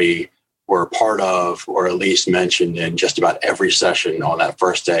accessibility were part of, or at least mentioned in just about every session on that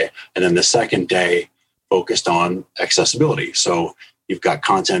first day. And then the second day focused on accessibility. So you've got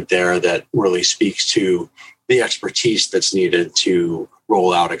content there that really speaks to the expertise that's needed to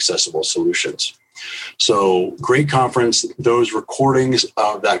roll out accessible solutions. So great conference. Those recordings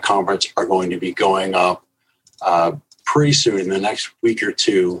of that conference are going to be going up pretty soon in the next week or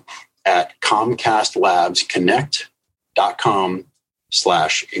two at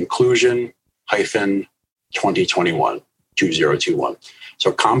ComcastLabsConnect.com/inclusion-2021.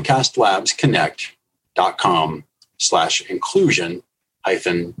 So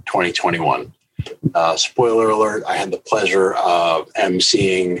ComcastLabsConnect.com/inclusion-2021. Spoiler alert, I had the pleasure of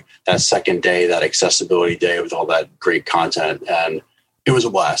emceeing that second day, that accessibility day with all that great content. And it was a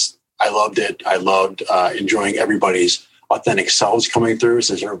blast. I loved it. I loved enjoying everybody's authentic selves coming through,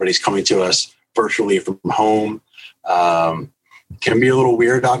 since everybody's coming to us virtually from home. Can be a little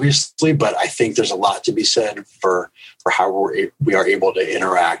weird, obviously, but I think there's a lot to be said for how we are able to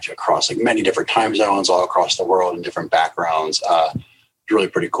interact across many different time zones all across the world and different backgrounds. Really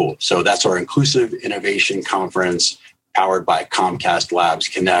pretty cool. So that's our Inclusive Innovation Conference powered by Comcast Labs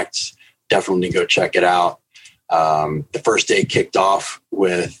Connect. Definitely go check it out. The first day kicked off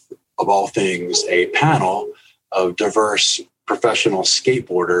with, of all things, a panel of diverse professional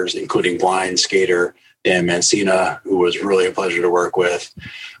skateboarders, including blind skater Dan Mancina, who was really a pleasure to work with.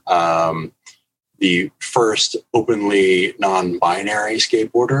 The first openly non-binary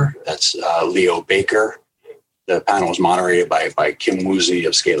skateboarder, that's Leo Baker. The panel was moderated by Kim Woozy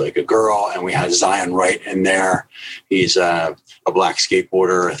of Skate Like a Girl, and we had Zion Wright in there. He's a black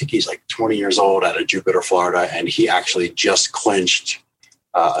skateboarder. I think he's like 20 years old out of Jupiter, Florida, and he actually just clinched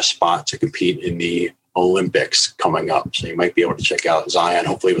a spot to compete in the Olympics coming up. So you might be able to check out Zion,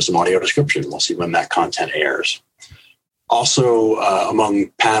 hopefully with some audio description. We'll see when that content airs. Also,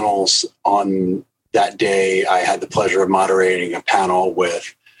 among panels on that day, I had the pleasure of moderating a panel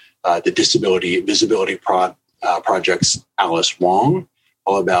with the Disability Visibility Project's Alice Wong,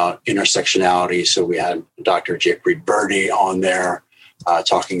 all about intersectionality. So we had Dr. Japreet Birdy on there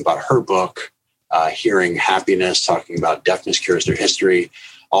talking about her book, Hearing Happiness, talking about deafness cures through history.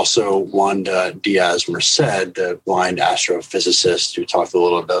 Also, Wanda Diaz-Merced, the blind astrophysicist, who talked a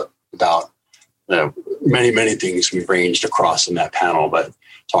little bit about many, many things we've ranged across in that panel, but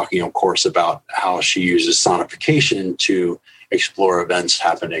talking, of course, about how she uses sonification to explore events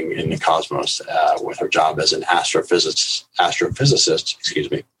happening in the cosmos with her job as an astrophysicist,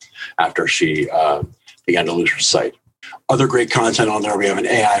 after she began to lose her sight. Other great content on there. We have an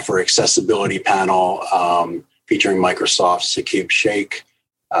AI for accessibility panel featuring Microsoft's Saqib Sheikh,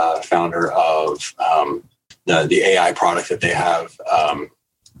 founder of the AI product that they have.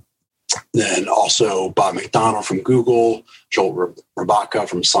 Then also Bob McDonald from Google, Joel Rabaka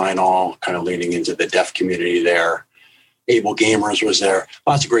from Signal, kind of leaning into the deaf community there. Able Gamers was there.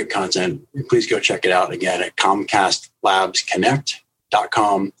 Lots of great content. Please go check it out again at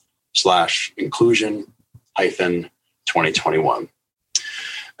ComcastLabsConnect.com/inclusion-2021.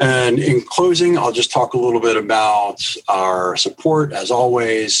 And in closing, I'll just talk a little bit about our support as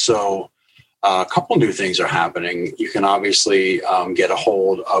always. So a couple new things are happening. You can obviously get a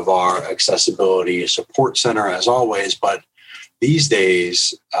hold of our Accessibility Support Center as always, but these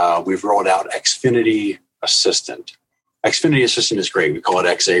days we've rolled out Xfinity Assistant. Xfinity Assistant is great. We call it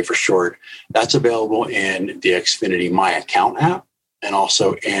XA for short. That's available in the Xfinity My Account app and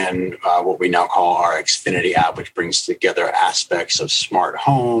also in what we now call our Xfinity app, which brings together aspects of smart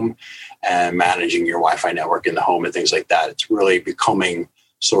home and managing your Wi-Fi network in the home and things like that. It's really becoming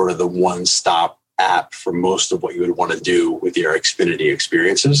sort of the one-stop app for most of what you would want to do with your Xfinity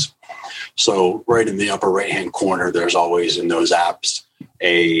experiences. So right in the upper right-hand corner, there's always in those apps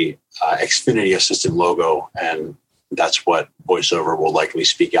a Xfinity Assistant logo, and that's what VoiceOver will likely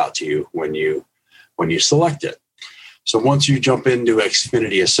speak out to you when you select it. So once you jump into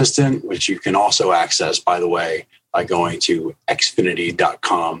Xfinity Assistant, which you can also access, by the way, by going to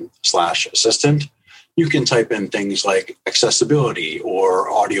xfinity.com/assistant, you can type in things like accessibility or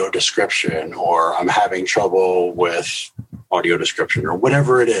audio description, or I'm having trouble with audio description, or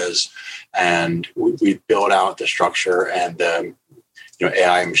whatever it is. And we build out the structure and the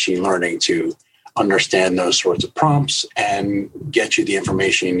AI and machine learning to understand those sorts of prompts and get you the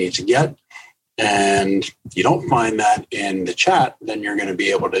information you need to get. And if you don't find that in the chat, then you're going to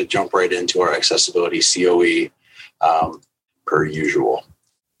be able to jump right into our accessibility COE per usual.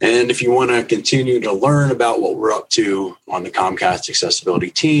 And if you want to continue to learn about what we're up to on the Comcast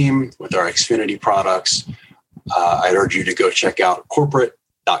accessibility team with our Xfinity products, I'd urge you to go check out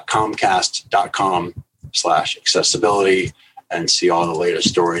corporate.comcast.com/accessibility and see all the latest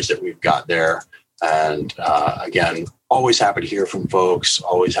stories that we've got there. And again, always happy to hear from folks,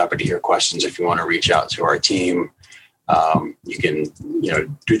 always happy to hear questions. If you want to reach out to our team, you can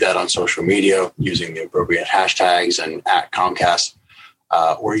do that on social media using the appropriate hashtags and @Comcast.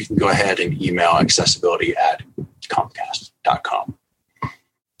 Or you can go ahead and email accessibility@comcast.com.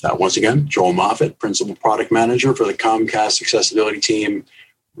 Once again, Joel Moffitt, Principal Product Manager for the Comcast Accessibility Team.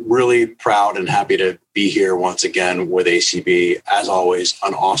 Really proud and happy to be here once again with ACB. As always,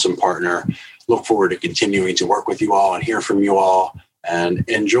 an awesome partner. Look forward to continuing to work with you all and hear from you all, and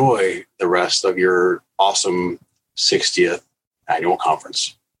enjoy the rest of your awesome 60th annual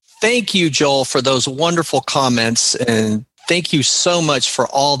conference. Thank you, Joel, for those wonderful comments, and thank you so much for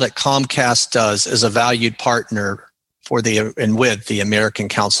all that Comcast does as a valued partner with the American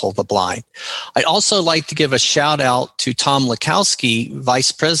Council of the Blind. I'd also like to give a shout out to Tom Lukowski,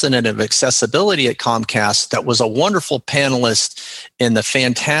 Vice President of Accessibility at Comcast, that was a wonderful panelist in the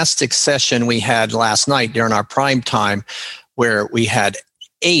fantastic session we had last night during our prime time, where we had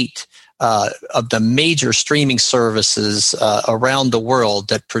 8 of the major streaming services around the world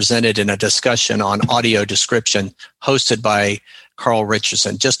that presented in a discussion on audio description, hosted by Carl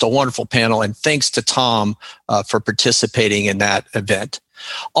Richardson. Just a wonderful panel, and thanks to Tom for participating in that event.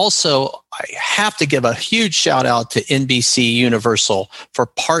 Also, I have to give a huge shout out to NBC Universal for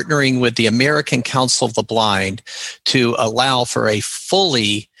partnering with the American Council of the Blind to allow for a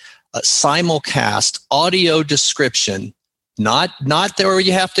fully simulcast audio description. Not there where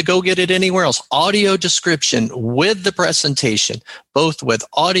you have to go get it anywhere else. Audio description with the presentation, both with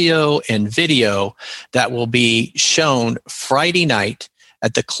audio and video, that will be shown Friday night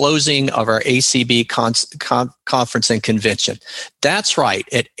at the closing of our ACB conference and convention. That's right,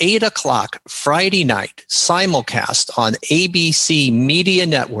 at 8 o'clock Friday night, simulcast on ABC Media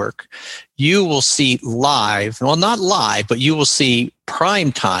Network, you will see live, well, not live, but you will see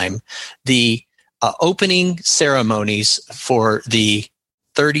prime time, the opening ceremonies for the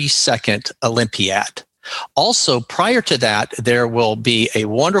 32nd Olympiad. Also, prior to that, there will be a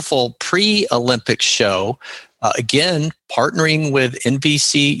wonderful pre-Olympic show, again, partnering with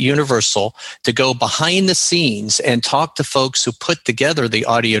NBC Universal to go behind the scenes and talk to folks who put together the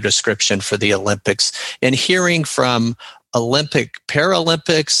audio description for the Olympics, and hearing from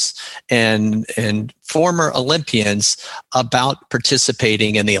Paralympics and former Olympians about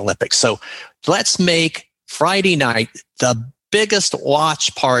participating in the Olympics. So let's make Friday night the biggest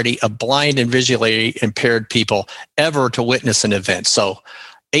watch party of blind and visually impaired people ever to witness an event. So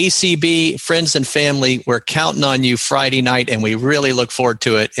ACB, friends and family, we're counting on you Friday night, and we really look forward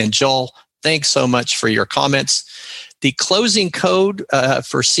to it. And Joel, thanks so much for your comments. The closing code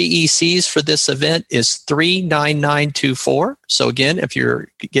for CECs for this event is 39924. So again, if you're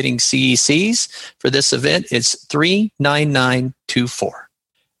getting CECs for this event, it's 39924.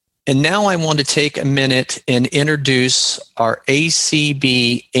 And now I want to take a minute and introduce our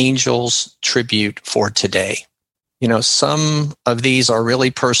ACB Angels tribute for today. You know, some of these are really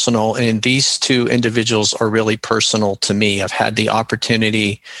personal, and these 2 individuals are really personal to me. I've had the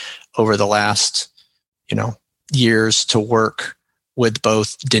opportunity over the last, years to work with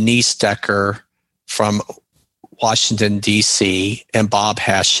both Denise Decker from Washington, D.C., and Bob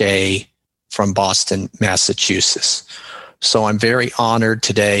Hache from Boston, Massachusetts. So I'm very honored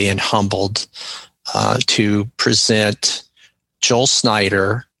today and humbled to present Joel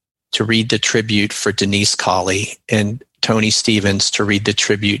Snyder to read the tribute for Denise Colley and Tony Stevens to read the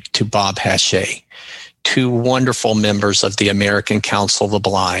tribute to Bob Hache, two wonderful members of the American Council of the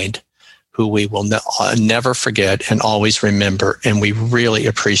Blind, who we will never forget and always remember, and we really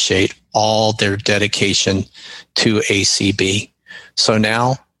appreciate all their dedication to ACB. So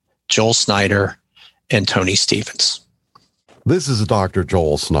now, Joel Snyder and Tony Stevens. This is Dr.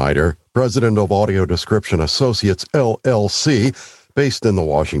 Joel Snyder, president of Audio Description Associates, LLC, based in the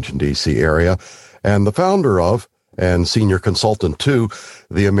Washington, D.C. area, and the founder of and senior consultant to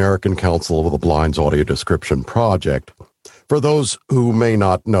the American Council of the Blind's Audio Description Project. For those who may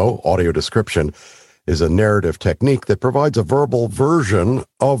not know, audio description is a narrative technique that provides a verbal version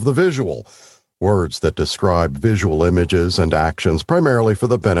of the visual, words that describe visual images and actions primarily for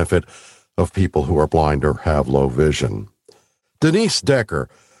the benefit of people who are blind or have low vision. Denise Decker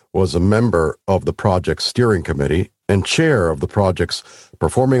was a member of the project's steering committee and chair of the project's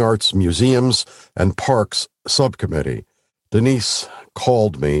Performing Arts Museums and Parks subcommittee. Denise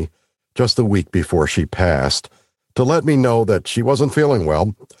called me just a week before she passed to let me know that she wasn't feeling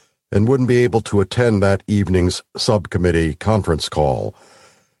well and wouldn't be able to attend that evening's subcommittee conference call.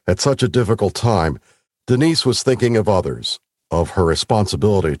 At such a difficult time, Denise was thinking of others, of her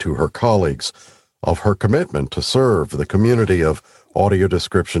responsibility to her colleagues, of her commitment to serve the community of audio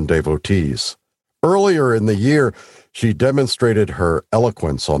description devotees. Earlier in the year, she demonstrated her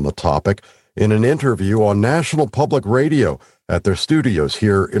eloquence on the topic in an interview on National Public Radio at their studios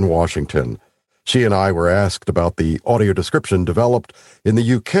here in Washington. She and I were asked about the audio description developed in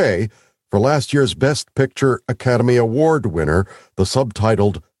the UK for last year's Best Picture Academy Award winner, the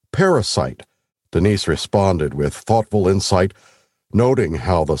subtitled Parasite. Denise responded with thoughtful insight, noting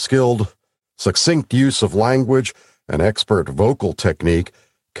how the skilled, succinct use of language and expert vocal technique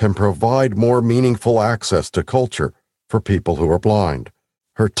can provide more meaningful access to culture for people who are blind.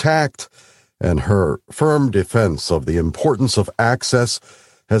 Her tact and her firm defense of the importance of access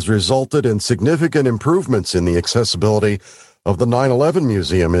has resulted in significant improvements in the accessibility of the 9/11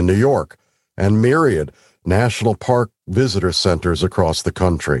 Museum in New York and myriad national park visitor centers across the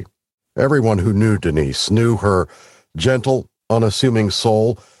country. Everyone who knew Denise knew her gentle, unassuming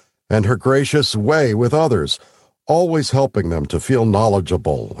soul and her gracious way with others, always helping them to feel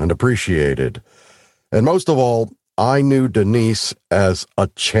knowledgeable and appreciated. And most of all, I knew Denise as a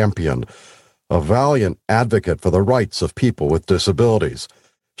champion, a valiant advocate for the rights of people with disabilities.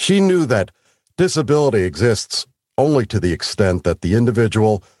 She knew that disability exists only to the extent that the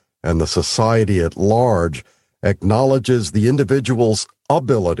individual and the society at large acknowledges the individual's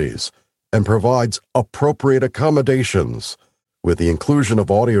abilities and provides appropriate accommodations. With the inclusion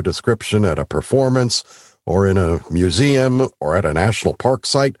of audio description at a performance or in a museum or at a national park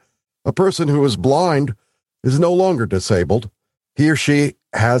site, a person who is blind is no longer disabled. He or she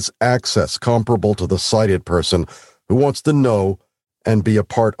has access comparable to the sighted person who wants to know and be a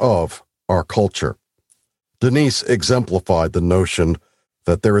part of our culture. Denise exemplified the notion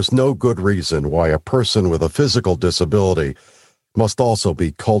that there is no good reason why a person with a physical disability must also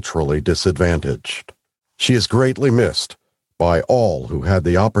be culturally disadvantaged. She is greatly missed by all who had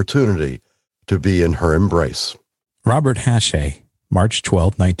the opportunity to be in her embrace. Robert Hache, March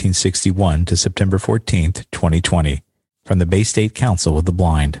 12, 1961 to September 14, 2020, from the Bay State Council of the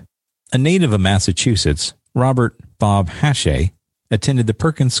Blind. A native of Massachusetts, Robert Bob Hache attended the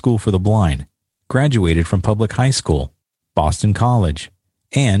Perkins School for the Blind, graduated from Public High School, Boston College,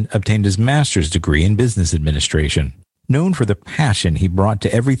 and obtained his master's degree in business administration. Known for the passion he brought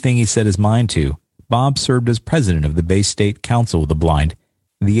to everything he set his mind to, Bob served as president of the Bay State Council of the Blind,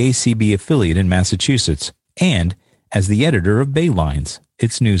 the ACB affiliate in Massachusetts, and as the editor of Baylines,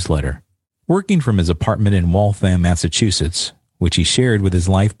 its newsletter. Working from his apartment in Waltham, Massachusetts, which he shared with his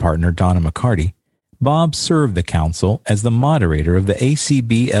life partner Donna McCarty, Bob served the council as the moderator of the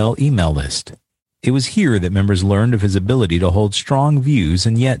ACBL email list. It was here that members learned of his ability to hold strong views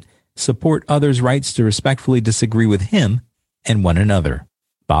and yet support others' rights to respectfully disagree with him and one another.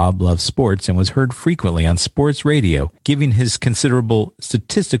 Bob loved sports and was heard frequently on sports radio, giving his considerable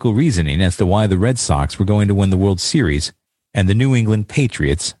statistical reasoning as to why the Red Sox were going to win the World Series and the New England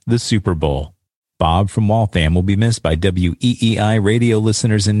Patriots the Super Bowl. Bob from Waltham will be missed by WEEI radio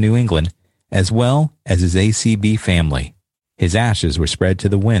listeners in New England, as well as his ACB family. His ashes were spread to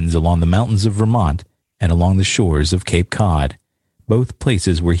the winds along the mountains of Vermont and along the shores of Cape Cod, both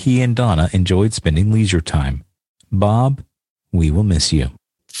places where he and Donna enjoyed spending leisure time. Bob We will miss you.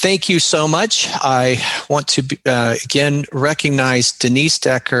 Thank you so much. I want to again recognize Denise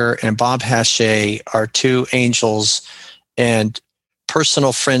Decker and Bob Hache, our two angels and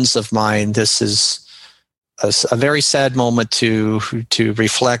personal friends of mine. This is a very sad moment to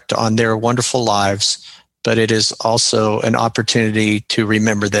reflect on their wonderful lives, but it is also an opportunity to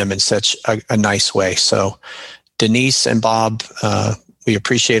remember them in such a nice way. So Denise and Bob, we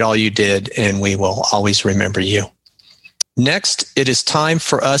appreciate all you did, and we will always remember you. Next, it is time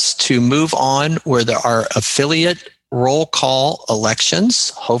for us to move on where there are affiliate roll call elections.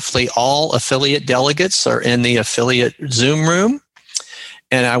 Hopefully all affiliate delegates are in the affiliate Zoom room.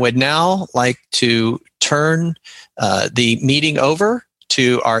 And I would now like to turn the meeting over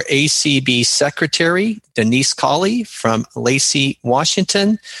to our ACB secretary, Denise Colley from Lacey,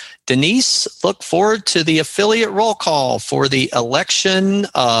 Washington. Denise, look forward to the affiliate roll call for the election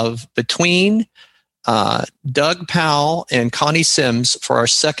of between Doug Powell and Connie Sims for our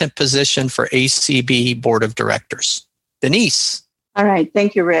second position for ACB Board of Directors. Denise. All right.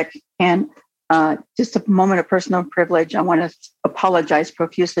 Thank you, Rick. And just a moment of personal privilege. I want to apologize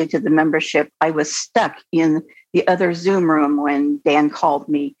profusely to the membership. I was stuck in the other Zoom room when Dan called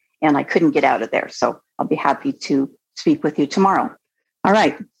me and I couldn't get out of there. So I'll be happy to speak with you tomorrow. All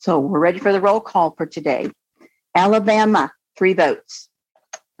right. So we're ready for the roll call for today. Alabama, 3 votes.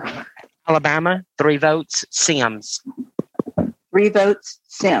 Alabama, 3 votes. Sims. 3 votes.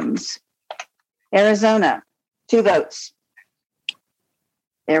 Sims. Arizona, 2 votes.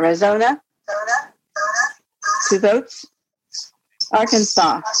 Arizona, 2 votes.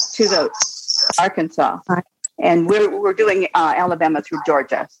 Arkansas, 2 votes. Arkansas. And we're doing Alabama through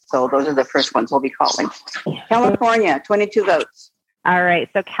Georgia. So those are the first ones we'll be calling. California, 22 votes. All right.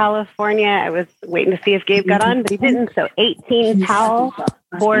 So California, I was waiting to see if Gabe got on, but he didn't. So 18 Powell,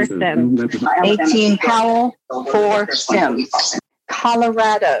 4 Sims. 18 Powell, 4 Sims.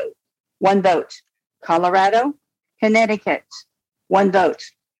 Colorado, 1 vote. Colorado. Connecticut, 1 vote.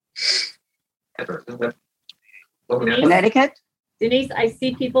 Connecticut. Denise, I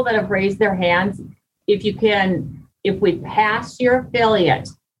see people that have raised their hands. If we pass your affiliate,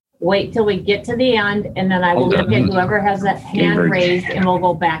 wait till we get to the end, and then I will look at whoever has that hand raised, and we'll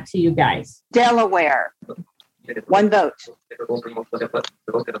go back to you guys. Delaware, 1 vote.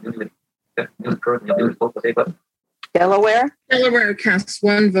 Delaware. Delaware casts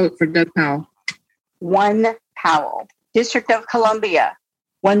 1 vote for Doug Powell. 1 Powell. District of Columbia,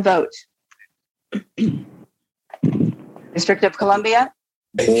 1 vote. District of Columbia.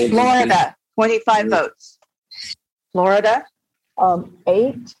 Florida, 25 votes. Florida.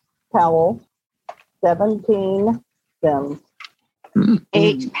 8 Powell, 17 Sims.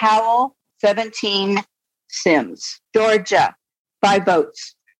 8 Powell, 17 Sims. Georgia, 5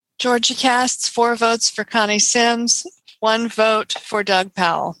 votes. Georgia casts 4 votes for Connie Sims, 1 vote for Doug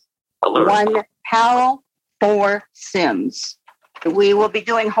Powell. 1 Powell, 4 Sims. We will be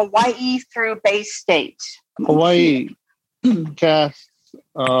doing Hawaii through Bay State. Hawaii casts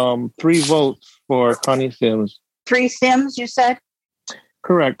 3 votes for Connie Sims. 3 Sims, you said?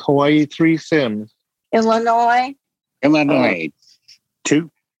 Correct. Hawaii, 3 Sims. Illinois.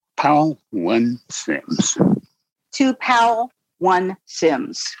 2 Powell, 1 Sims. 2 Powell, 1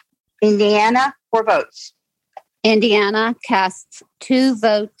 Sims. Indiana, 4 votes. Indiana casts 2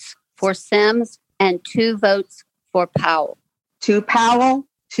 votes for Sims and 2 votes for Powell. 2 Powell,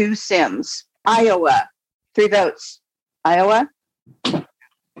 2 Sims. Iowa, 3 votes. Iowa.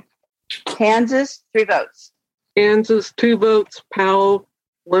 Kansas, 3 votes. Kansas, 2 votes. Powell,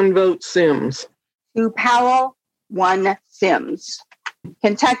 1 vote. Sims. 2 Powell, 1 Sims.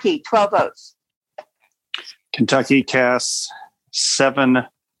 Kentucky, 12 votes. Kentucky casts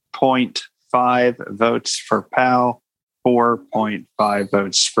 7.5 votes for Powell, 4.5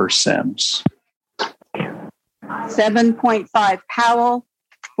 votes for Sims. 7.5 Powell,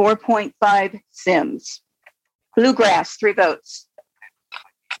 4.5 Sims. Bluegrass, 3 votes.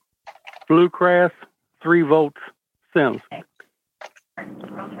 Bluegrass, 3 votes. Sims.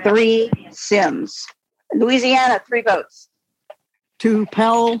 3 Sims. Louisiana, 3 votes. 2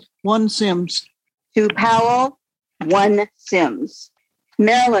 Powell, 1 Sims. 2 Powell, 1 Sims.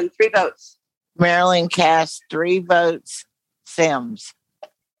 Maryland, 3 votes. Maryland casts 3 votes. Sims.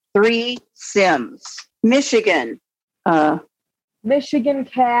 3 Sims. Michigan. Michigan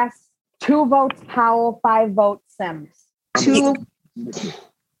casts 2 votes Powell, 5 votes Sims.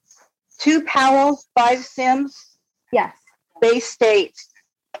 2 Powell, 5 Sims. Yes. Bay State.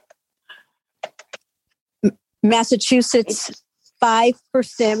 Massachusetts, 5 for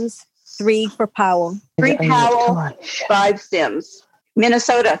Sims, 3 for Powell. 3 Powell, 5 Sims.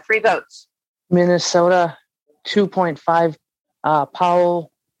 Minnesota, 3 votes. Minnesota, 2.5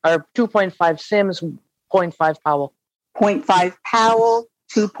 Powell, or 2.5 Sims, 0.5 Powell. 0.5 Powell,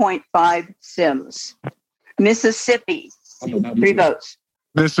 2.5 Sims. Mississippi, 3 votes.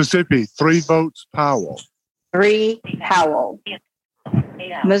 Mississippi, 3 votes Powell. 3 Powell.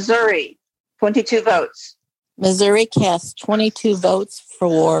 Missouri, 22 votes. Missouri casts 22 votes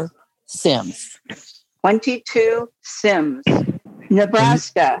for Sims. 22 Sims.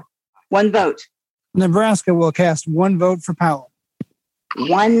 Nebraska, 1 vote. Nebraska will cast 1 vote for Powell.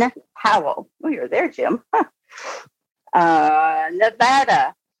 1 Powell. Oh, you're there, Jim.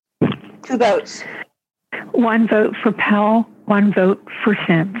 Nevada, 2 votes. 1 vote for Powell, 1 vote for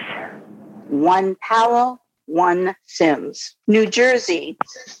Sims. 1 Powell, 1 Sims. New Jersey,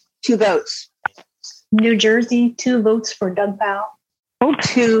 2 votes. New Jersey, 2 votes for Doug Powell.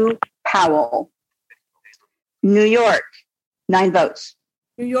 2 Powell. New York, 9 votes.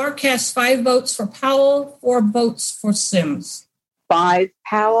 New York has 5 votes for Powell, 4 votes for Sims. 5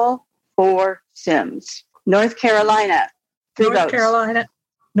 Powell, 4 Sims. North Carolina, 3 votes.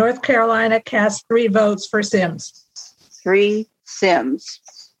 North Carolina casts 3 votes for Sims. 3 Sims.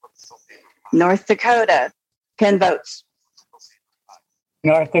 North Dakota, 10 votes.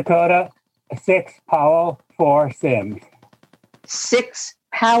 North Dakota, 6 Powell, 4 Sims. 6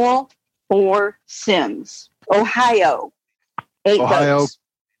 Powell, 4 Sims. Ohio, 8 votes.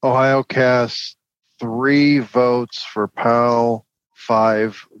 Ohio casts 3 votes for Powell,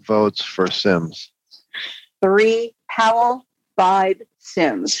 5 votes for Sims. 3 Powell, 5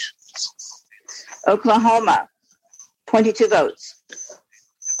 Sims. Oklahoma, 22 votes.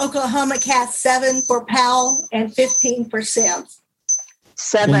 Oklahoma casts 7 for Powell and 15 for Sims.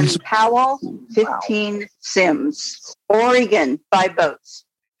 7 Powell, 15 Sims. Oregon, 5 votes.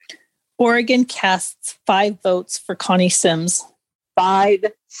 Oregon casts 5 votes for Connie Sims. 5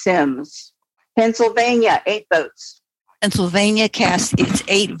 Sims. Pennsylvania, 8 votes. Pennsylvania casts its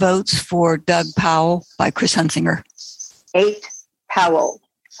 8 votes for Doug Powell by Chris Hunsinger. 8 Powell.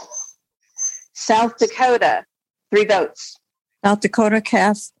 South Dakota, 3 votes. South Dakota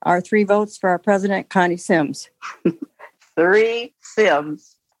casts our 3 votes for our president, Connie Sims. 3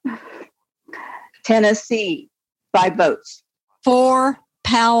 Sims. Tennessee, 5 votes. 4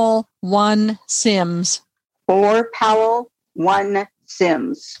 Powell, 1 Sims. 4 Powell, 1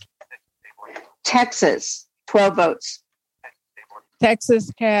 Sims. Texas, 12 votes.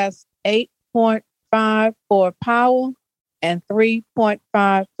 Texas casts 8.5 for Powell and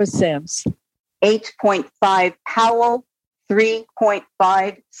 3.5 for Sims. 8.5 Powell,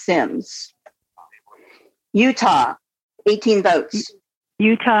 3.5 Sims. Utah, 18 votes.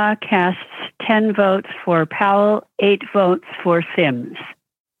 Utah casts 10 votes for Powell, 8 votes for Sims.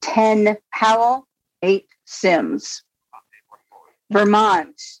 10 Powell, 8 Sims.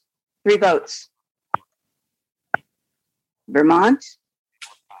 Vermont, 3 votes. Vermont.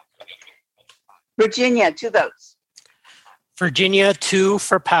 Virginia, 2 votes. Virginia, 2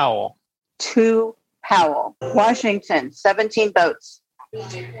 for Powell. 2 Powell. Washington, 17 votes.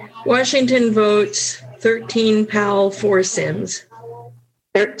 Washington votes 13 Powell, 4 Sims.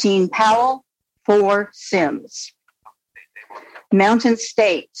 13 Powell, 4 Sims. Mountain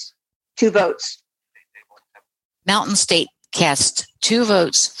State, 2 votes. Mountain State casts 2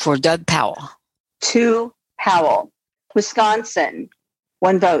 votes for Doug Powell. 2 Powell. Wisconsin,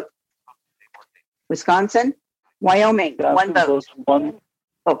 1 vote. Wisconsin. Wyoming, 1 vote.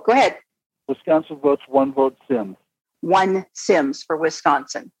 Oh, go ahead. Wisconsin votes 1 vote Sims. 1 Sims for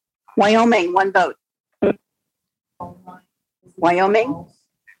Wisconsin. Wyoming, 1 vote. Wyoming.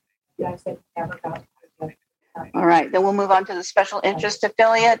 All right, then we'll move on to the special interest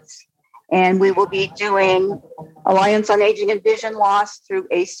affiliates, and we will be doing Alliance on Aging and Vision Loss through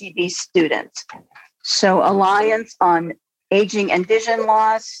ACB students. So Alliance on Aging and Vision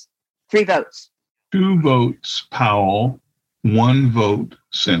Loss, 3 votes. 2 votes Powell, 1 vote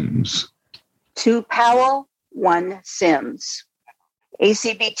Sims. 2 Powell, 1 Sims.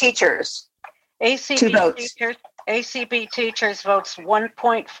 ACB teachers, 2 votes. ACB teachers votes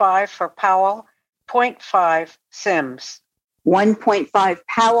 1.5 for Powell, 0.5 Sims. 1.5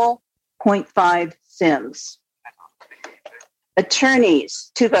 Powell, 0.5 Sims.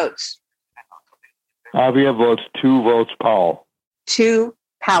 Attorneys, 2 votes. Avia votes 2 votes Powell. 2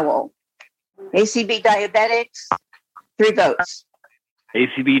 Powell. ACB diabetics, 3 votes.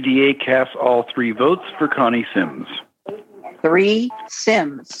 ACBDA casts all 3 votes for Connie Sims. 3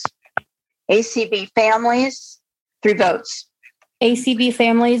 Sims. ACB families, 3 votes. ACB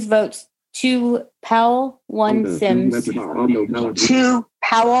families votes 2 Powell, 1 Sims. 2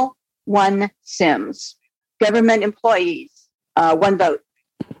 Powell, 1 Sims. Government employees, 1 vote.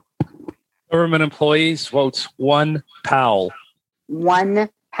 Government employees votes 1 Powell. 1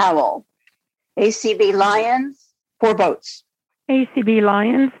 Powell. ACB Lions, 4 votes. ACB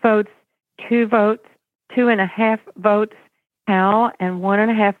Lions votes 2 votes, 2.5 votes Powell, and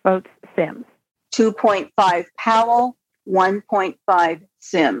 1.5 votes Sims. 2.5 Powell, 1.5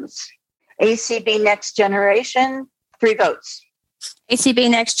 Sims. ACB Next Generation, 3 votes. ACB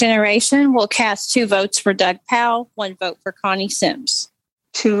Next Generation will cast 2 votes for Doug Powell, 1 vote for Connie Sims.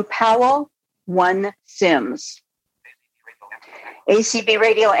 2 Powell, 1 Sims. ACB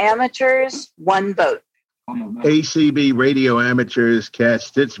Radio Amateurs, 1 vote. ACB Radio Amateurs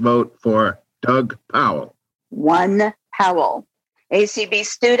cast its vote for Doug Powell. 1 Powell. ACB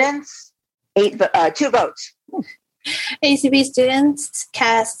Students, 2 votes. ACB Students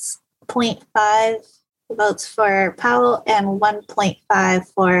casts 0.5 votes for Powell and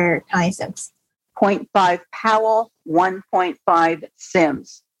 1.5 for Connie Sims. 0.5 Powell, 1.5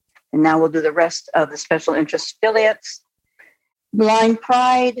 Sims. And now we'll do the rest of the special interest affiliates. Blind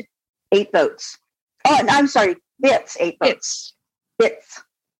Pride, 8 votes. Oh, and I'm sorry, Bits, 8 votes. Bits.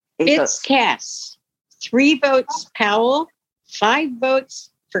 8 Bits votes. casts 3 votes Powell, 5 votes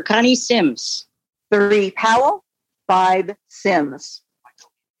for Connie Sims. 3 Powell, 5 Sims.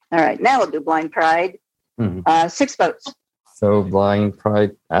 All right, now we'll do Blind Pride. 6 votes. So Blind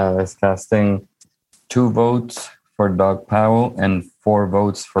Pride is casting 2 votes for Doug Powell and 4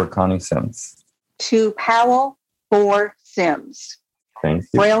 votes for Connie Sims. 2 Powell, 4 Sims. Thank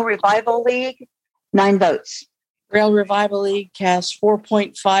you. Braille Revival League, 9 votes. Braille Revival League casts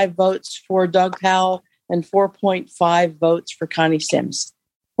 4.5 votes for Doug Powell and 4.5 votes for Connie Sims.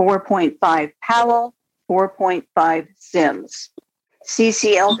 4.5 Powell, 4.5 Sims.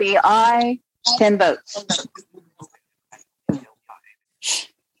 CCLBI, 10 votes.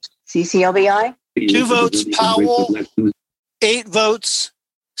 CCLBI? 2 votes Powell, 8 votes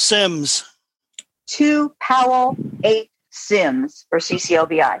Sims. 2 Powell, 8 Sims for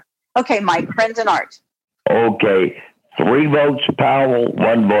CCLBI. Okay, Mike, Friends and Art. Okay. 3 votes Powell,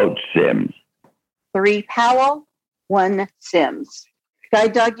 1 vote Sims. 3 Powell, 1 Sims.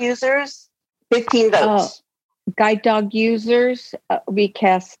 Guide Dog Users, 15 votes. Guide Dog Users, we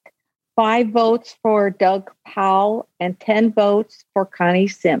cast 5 votes for Doug Powell and 10 votes for Connie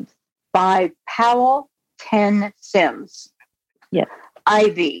Sims. 5 Powell, 10 Sims. Yes.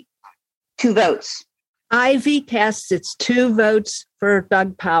 Ivy, 2 votes. Ivy casts its 2 votes for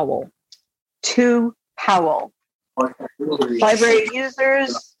Doug Powell. 2 Powell. Library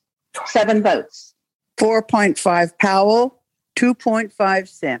Users, 7 votes. 4.5 Powell, 2.5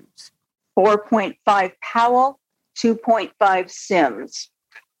 Sims. 4.5 Powell, 2.5 Sims.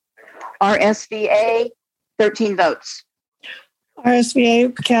 RSVA, 13 votes.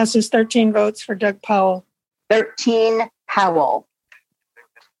 RSVA casts 13 votes for Doug Powell. 13 Powell.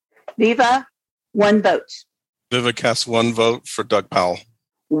 Viva, 1 vote. Viva casts 1 vote for Doug Powell.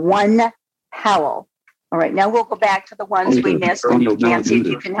 1 Powell. All right, now we'll go back to the ones we missed. Nancy, if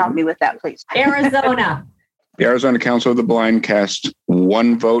you can help me with that, please. Arizona. The Arizona Council of the Blind cast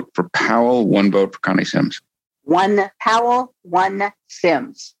 1 vote for Powell, 1 vote for Connie Sims. 1 Powell, 1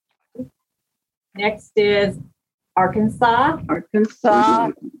 Sims. Next is Arkansas.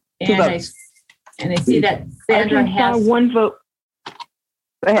 Arkansas. 2 votes. And I see that Sandra Arkansas, has 1 vote.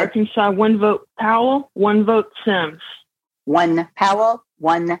 Arkansas, 1 vote Powell, 1 vote Sims. 1 Powell,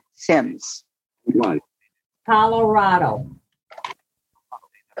 1 Sims. Colorado.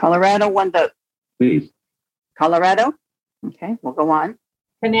 Colorado, 1 vote. Please. Colorado. Okay, we'll go on.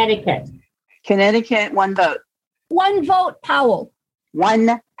 Connecticut. Connecticut, 1 vote. 1 vote Powell.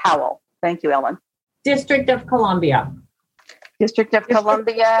 1 Powell. Thank you, Ellen. District of Columbia. District of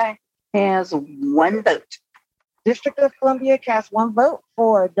Columbia has 1 vote. District of Columbia casts 1 vote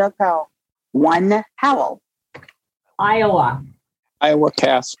for Doug Powell. 1 Powell. Iowa. Iowa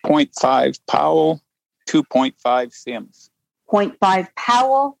casts 0.5 Powell, 2.5 Sims. 0.5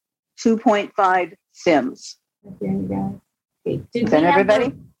 Powell, 2.5 Sims. Is that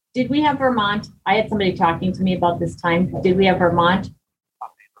everybody? Did we have Vermont? I had somebody talking to me about this time. Did we have Vermont?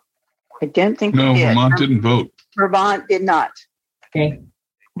 I don't think No, we did. Vermont didn't vote. Vermont did not. Okay.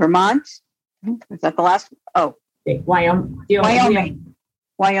 Vermont? Is that the last? Oh. Okay. Wyoming.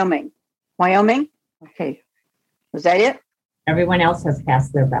 Wyoming. Wyoming? Okay. Was that it? Everyone else has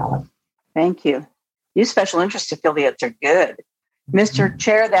cast their ballot. Thank you. You special interest affiliates are good. Mr.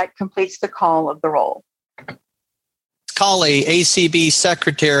 Chair, that completes the call of the roll. Colley, ACB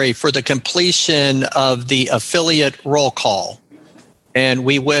Secretary, for the completion of the affiliate roll call. And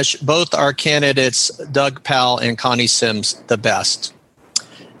we wish both our candidates, Doug Powell and Connie Sims, the best.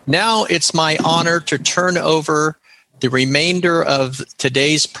 Now it's my honor to turn over the remainder of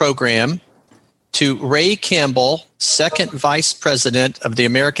today's program to Ray Campbell, Second Vice President of the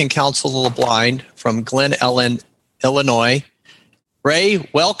American Council of the Blind from Glen Ellen, Illinois. Ray,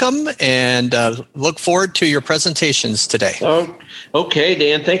 welcome, and look forward to your presentations today. Oh, okay,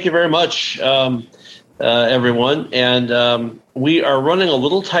 Dan. Thank you very much, everyone. And we are running a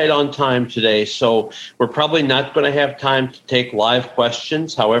little tight on time today, so we're probably not going to have time to take live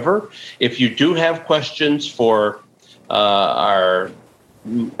questions. However, if you do have questions for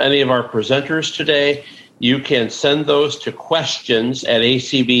any of our presenters today, you can send those to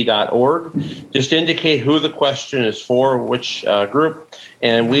questions@acb.org. Just indicate who the question is for, which group,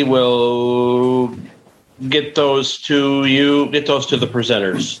 and we will get those to you, get those to the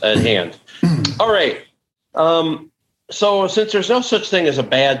presenters at hand. All right. So since there's no such thing as a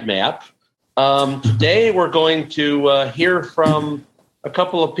bad map, today we're going to hear from a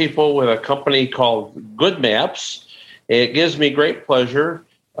couple of people with a company called Good Maps. It gives me great pleasure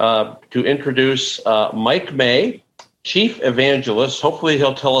to introduce Mike May, Chief Evangelist. Hopefully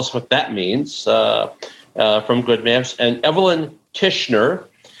he'll tell us what that means from Good Maps, and Evelyn Tishner,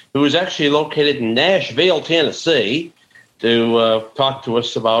 who is actually located in Nashville, Tennessee, to talk to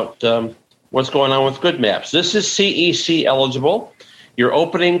us about what's going on with Good Maps. This is CEC eligible. Your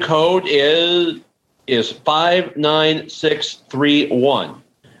opening code is 59631.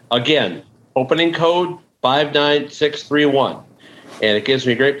 Again, opening code 59631. And it gives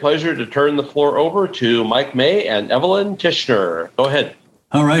me great pleasure to turn the floor over to Mike May and Evelyn Tishner. Go ahead.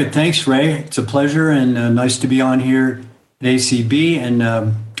 All right. Thanks, Ray. It's a pleasure and nice to be on here at ACB. And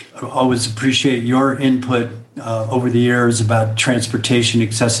I always appreciate your input over the years about transportation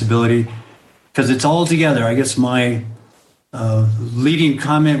accessibility, because it's all together. I guess my leading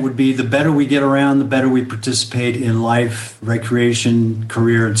comment would be the better we get around, the better we participate in life, recreation,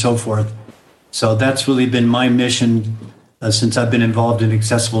 career, and so forth. So that's really been my mission since I've been involved in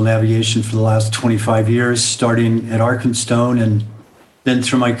accessible navigation for the last 25 years, starting at Arkenstone and then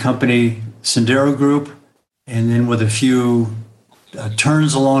through my company, Sendero Group, and then with a few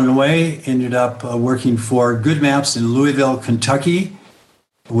turns along the way, ended up working for Good Maps in Louisville, Kentucky,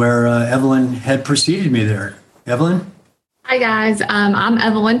 where Evelyn had preceded me there. Evelyn? Hi, guys. I'm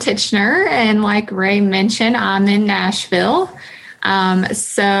Evelyn Titchener, and like Ray mentioned, I'm in Nashville.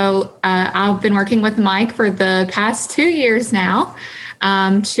 So I've been working with Mike for the past 2 years now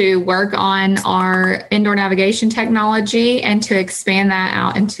to work on our indoor navigation technology and to expand that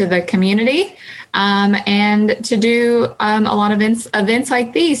out into the community, and to do a lot of events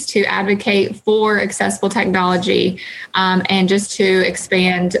like these to advocate for accessible technology, and just to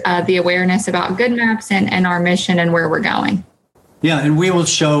expand the awareness about Good Maps and our mission and where we're going. Yeah, and we will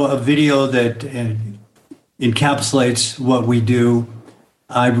show a video that encapsulates what we do.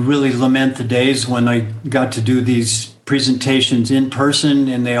 I really lament the days when I got to do these presentations in person,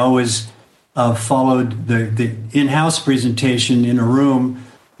 and they always followed the in-house presentation in a room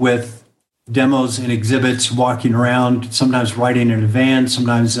with demos and exhibits, walking around, sometimes riding in a van,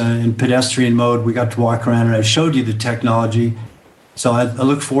 sometimes in pedestrian mode. We got to walk around and I showed you the technology. So I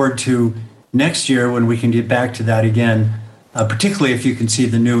look forward to next year when we can get back to that again, particularly if you can see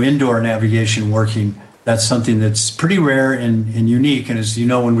the new indoor navigation working. That's something that's pretty rare and unique. And as you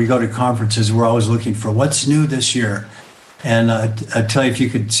know, when we go to conferences, we're always looking for what's new this year. And I tell you, if you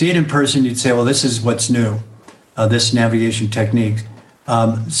could see it in person, you'd say, well, this is what's new, this navigation technique.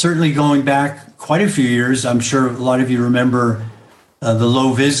 Certainly going back quite a few years, I'm sure a lot of you remember the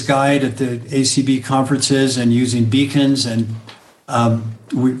low vis guide at the ACB conferences and using beacons. And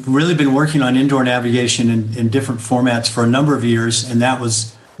we've really been working on indoor navigation in different formats for a number of years. And that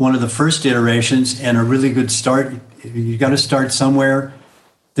was one of the first iterations and a really good start. You got to start somewhere.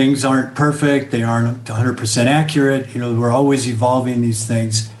 Things aren't perfect. They aren't 100% accurate. You know, we're always evolving these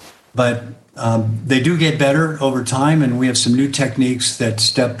things, but they do get better over time. And we have some new techniques that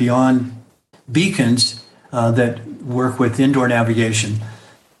step beyond beacons that work with indoor navigation.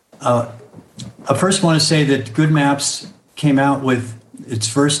 I first want to say that Good Maps came out with its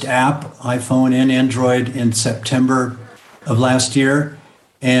first app, iPhone and Android, in September of last year.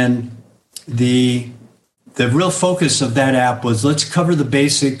 And the real focus of that app was let's cover the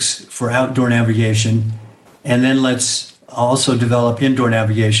basics for outdoor navigation, and then let's also develop indoor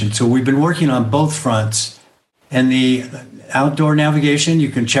navigation. So we've been working on both fronts. And the outdoor navigation, you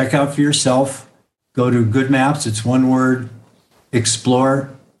can check out for yourself. Go to Good Maps, it's one word,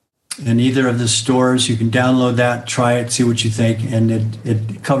 explore, in either of the stores. You can download that, try it, see what you think, and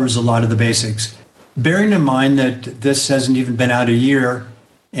it covers a lot of the basics. Bearing in mind that this hasn't even been out a year,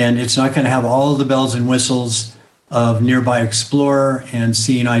 and it's not going to have all of the bells and whistles of Nearby Explorer and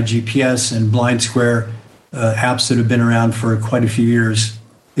Seeing Eye GPS and Blind Square apps that have been around for quite a few years.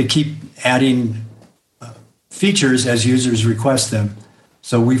 they keep adding features as users request them.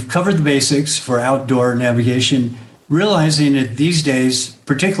 So we've covered the basics for outdoor navigation, realizing that these days,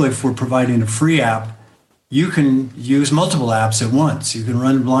 particularly if we're providing a free app, you can use multiple apps at once. You can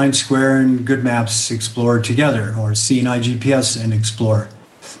run Blind Square and Good Maps Explorer together, or CNI GPS and Explorer.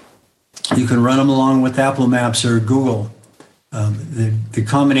 You can run them along with Apple Maps or Google. The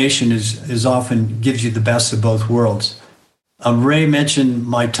combination is often gives you the best of both worlds. Ray mentioned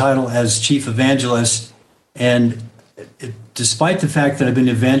my title as Chief Evangelist, and despite the fact that I've been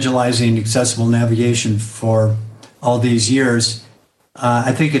evangelizing accessible navigation for all these years,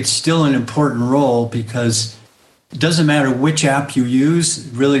 I think it's still an important role because it doesn't matter which app you use.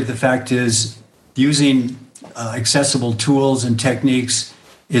 Really, the fact is using accessible tools and techniques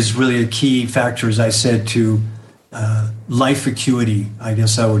is really a key factor, as I said, to life acuity, I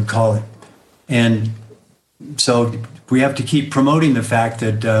guess I would call it. And so we have to keep promoting the fact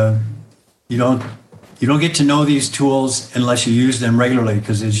that you don't get to know these tools unless you use them regularly,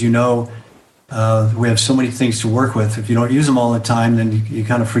 because as you know, we have so many things to work with. If you don't use them all the time, then you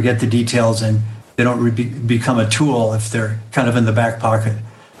kind of forget the details and they don't become a tool if they're kind of in the back pocket.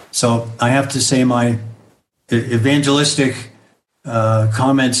 So I have to say my evangelistic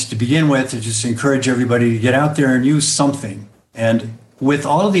comments to begin with to just encourage everybody to get out there and use something. And with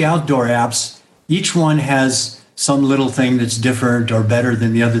all of the outdoor apps, each one has some little thing that's different or better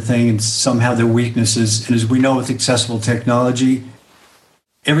than the other thing, and some have their weaknesses. And as we know with accessible technology,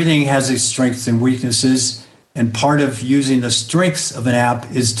 everything has its strengths and weaknesses, and part of using the strengths of an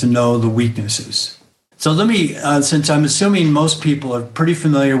app is to know the weaknesses. So let me, since I'm assuming most people are pretty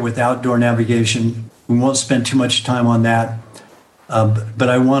familiar with outdoor navigation, we won't spend too much time on that, but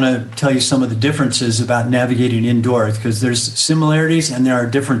I want to tell you some of the differences about navigating indoors, because there's similarities and there are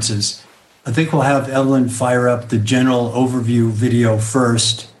differences. I think we'll have Evelyn fire up the general overview video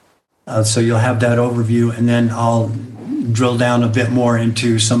first, so you'll have that overview, and then I'll drill down a bit more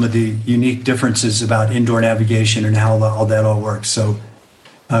into some of the unique differences about indoor navigation and how all that all works. So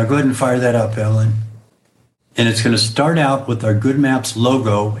go ahead and fire that up, Evelyn. And it's going to start out with our Good Maps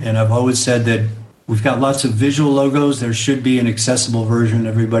logo. And I've always said that we've got lots of visual logos. There should be an accessible version of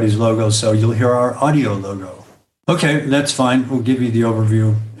everybody's logo. So you'll hear our audio logo. Okay, that's fine. We'll give you the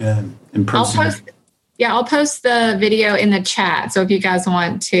overview in person. I'll post the video in the chat. So if you guys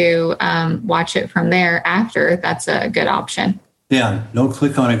want to watch it from there after, that's a good option. Yeah, don't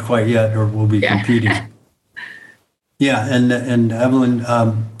click on it quite yet or we'll be competing. Yeah, and Evelyn,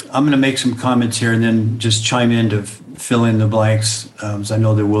 I'm going to make some comments here and then just chime in to fill in the blanks, as I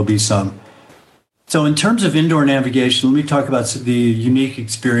know there will be some. So in terms of indoor navigation, let me talk about the unique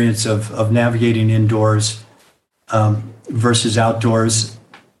experience of navigating indoors versus outdoors.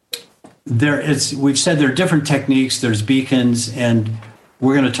 We've said there are different techniques. There's beacons, and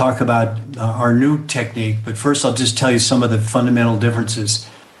we're going to talk about our new technique. But first, I'll just tell you some of the fundamental differences.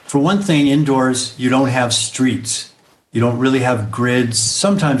 For one thing, indoors, you don't have streets. You don't really have grids.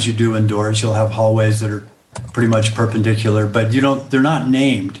 Sometimes you do indoors. You'll have hallways that are pretty much perpendicular, but they're not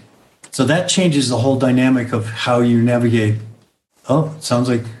named. So that changes the whole dynamic of how you navigate. Oh, it sounds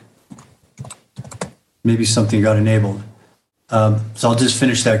like maybe something got enabled. So I'll just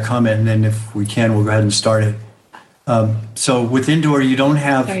finish that comment, and then if we can, we'll go ahead and start it. So with indoor, you don't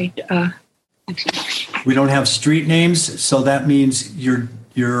have we don't have street names, so that means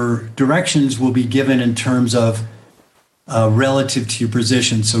your directions will be given in terms of relative to your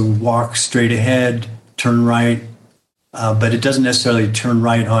position. So walk straight ahead, turn right, but it doesn't necessarily turn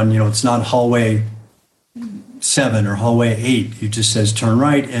right on. It's not hallway 7 or hallway 8. It just says turn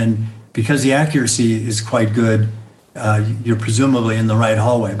right, and because the accuracy is quite good, you're presumably in the right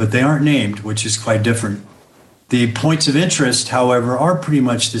hallway, but they aren't named, which is quite different. The points of interest, however, are pretty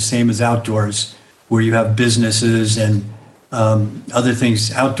much the same as outdoors, where you have businesses and other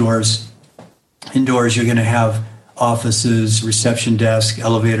things outdoors. Indoors, you're going to have offices, reception desk,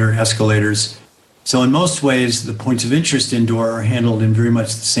 elevator, escalators. So in most ways, the points of interest indoor are handled in very much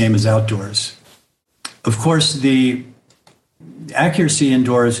the same as outdoors. Of course, the accuracy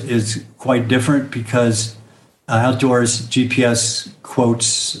indoors is quite different because outdoors, GPS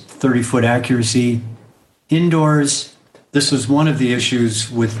quotes 30-foot accuracy. Indoors, this was one of the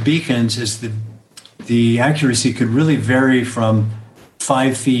issues with beacons, is that the accuracy could really vary from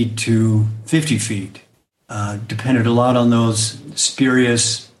 5 feet to 50 feet. Depended a lot on those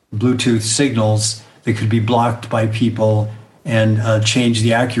spurious Bluetooth signals that could be blocked by people and change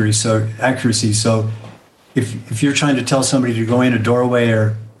the accuracy. So if you're trying to tell somebody to go in a doorway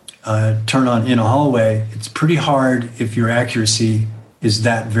or turn on in a hallway, it's pretty hard if your accuracy is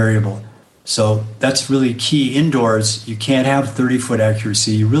that variable. So that's really key indoors. You can't have 30-foot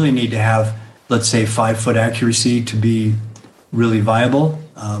accuracy. You really need to have, let's say, 5-foot accuracy to be really viable.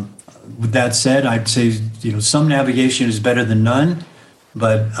 With that said, I'd say some navigation is better than none,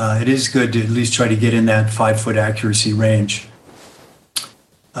 but it is good to at least try to get in that 5-foot accuracy range.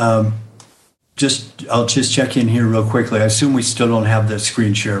 I'll just check in here real quickly. I assume we still don't have the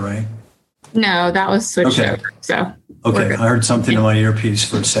screen share, right? No, that was switched over. So okay, I heard something in my earpiece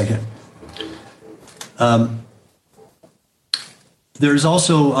for a second. There's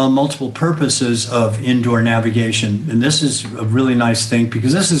also multiple purposes of indoor navigation, and this is a really nice thing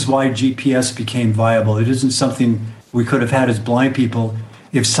because this is why GPS became viable. It isn't something we could have had as blind people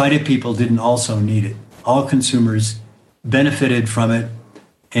if sighted people didn't also need it. All consumers benefited from it,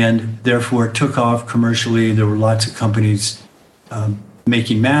 and therefore it took off commercially. There were lots of companies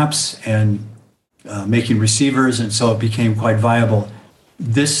making maps and making receivers, and so it became quite viable.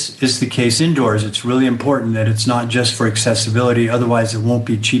 This is the case indoors. It's really important that it's not just for accessibility, otherwise it won't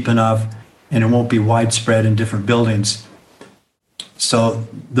be cheap enough and it won't be widespread in different buildings. So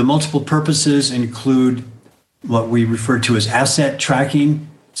the multiple purposes include what we refer to as asset tracking.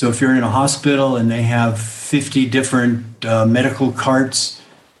 So if you're in a hospital and they have 50 different medical carts,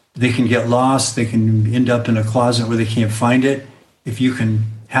 they can get lost. They can end up in a closet where they can't find it. If you can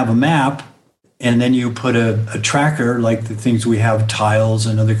have a map and then you put a tracker, like the things we have, tiles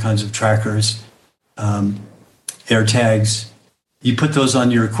and other kinds of trackers, air tags, you put those on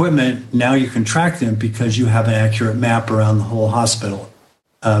your equipment, now you can track them because you have an accurate map around the whole hospital.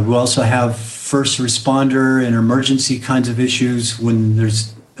 We also have first responder and emergency kinds of issues when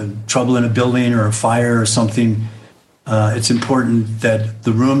there's trouble in a building or a fire or something. It's important that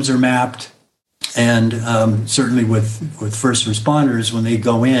the rooms are mapped, and certainly with first responders, when they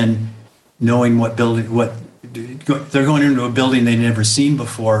go in, knowing they're going into a building they've never seen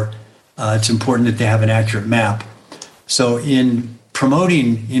before, it's important that they have an accurate map. So in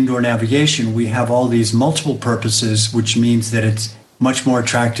promoting indoor navigation, we have all these multiple purposes, which means that it's much more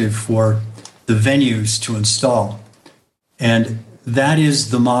attractive for the venues to install. And that is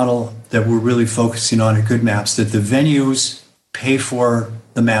the model that we're really focusing on at Good Maps, that the venues pay for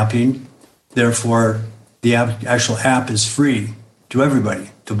the mapping, therefore the actual app is free to everybody,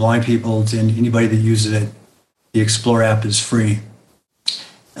 to blind people, to anybody that uses it. The Explore app is free.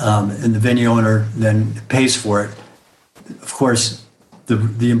 And the venue owner then pays for it. Of course,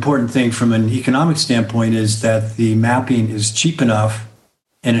 the important thing from an economic standpoint is that the mapping is cheap enough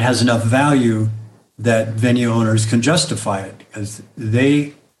and it has enough value that venue owners can justify it, because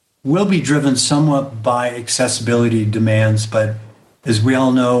they will be driven somewhat by accessibility demands. But as we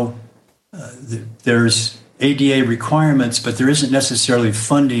all know, there's ADA requirements, but there isn't necessarily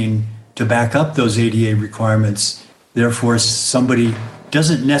funding to back up those ADA requirements. Therefore, somebody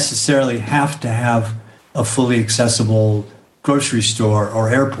doesn't necessarily have to have a fully accessible grocery store or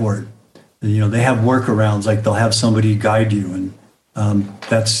airport. They have workarounds, like they'll have somebody guide you, and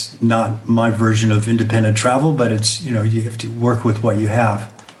that's not my version of independent travel, but it's, you have to work with what you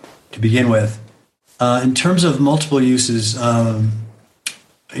have to begin with. In terms of multiple uses, I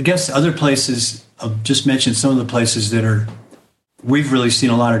guess other places, I'll just mention some of the places that we've really seen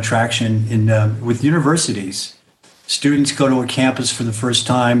a lot of traction in with universities. Students go to a campus for the first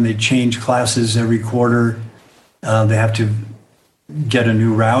time. They change classes every quarter. They have to get a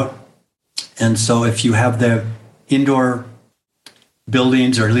new route. And so if you have the indoor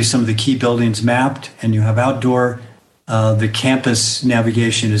buildings, or at least some of the key buildings, mapped, and you have outdoor, the campus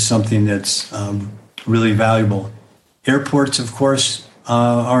navigation is something that's really valuable. Airports, of course,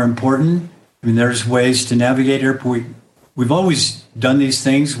 are important. I mean, there's ways to navigate airport. We've always done these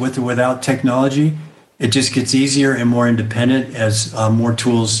things with or without technology. It just gets easier and more independent as more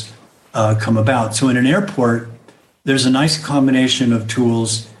tools come about. So in an airport, there's a nice combination of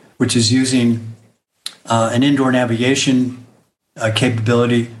tools, which is using an indoor navigation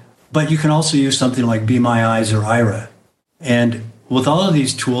capability, but you can also use something like Be My Eyes or Aira. And with all of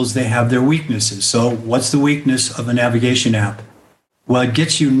these tools, they have their weaknesses. So what's the weakness of a navigation app? Well, it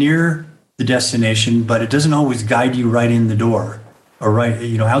gets you near the destination, but it doesn't always guide you right in the door. Or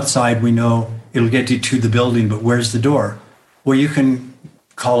right, outside we know it'll get you to the building, but where's the door? Well, you can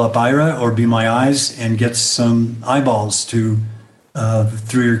call up Aira or Be My Eyes and get some eyeballs to,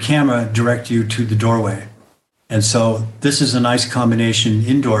 through your camera, direct you to the doorway. And so this is a nice combination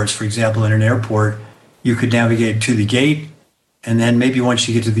indoors. For example, in an airport, you could navigate to the gate, and then maybe once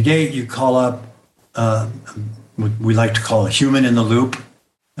you get to the gate, you call up what we like to call a human in the loop,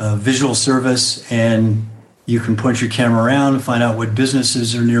 visual service, and you can point your camera around and find out what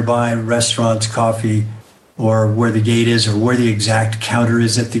businesses are nearby, restaurants, coffee, or where the gate is, or where the exact counter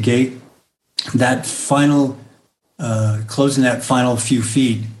is at the gate. that final, closing that final few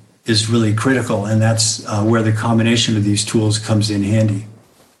feet is really critical. And that's where the combination of these tools comes in handy.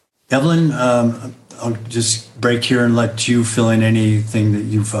 Evelyn, I'll just break here and let you fill in anything that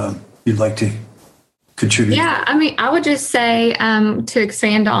you'd like to contribute. Yeah, I mean, I would just say to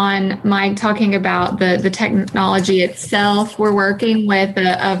expand on Mike talking about the technology itself, we're working with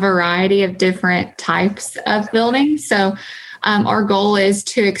a variety of different types of buildings. So our goal is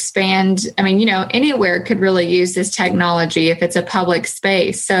to expand. I mean, anywhere could really use this technology if it's a public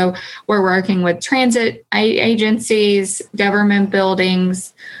space. So we're working with transit agencies, government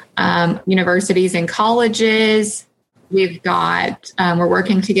buildings, universities and colleges. We've got, we're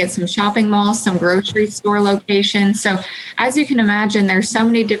working to get some shopping malls, some grocery store locations. So as you can imagine, there's so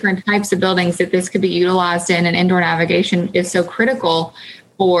many different types of buildings that this could be utilized in, and indoor navigation is so critical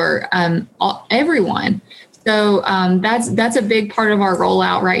for everyone. So that's a big part of our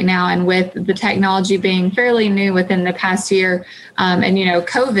rollout right now. And with the technology being fairly new within the past year, and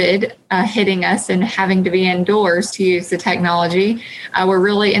COVID hitting us and having to be indoors to use the technology, we're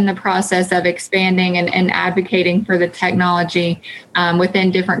really in the process of expanding and advocating for the technology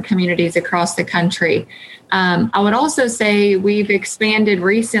within different communities across the country. I would also say we've expanded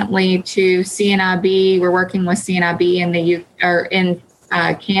recently to CNIB. We're working with CNIB in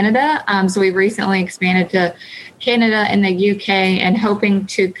Canada. So we've recently expanded to Canada and the UK and hoping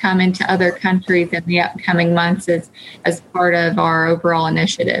to come into other countries in the upcoming months as part of our overall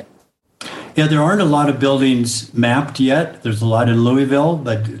initiative. Yeah, there aren't a lot of buildings mapped yet. There's a lot in Louisville,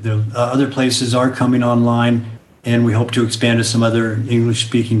 but the other places are coming online, and we hope to expand to some other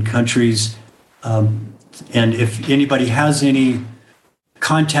English-speaking countries. And if anybody has any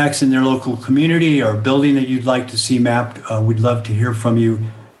contacts in their local community or building that you'd like to see mapped, we'd love to hear from you,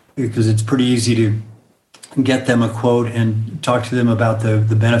 because it's pretty easy to get them a quote and talk to them about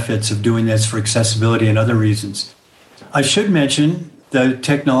the benefits of doing this for accessibility and other reasons. I should mention the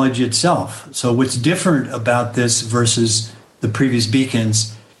technology itself. So what's different about this versus the previous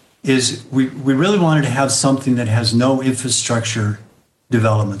beacons is we really wanted to have something that has no infrastructure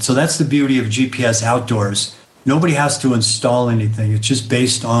development. So that's the beauty of GPS outdoors. Nobody has to install anything. It's just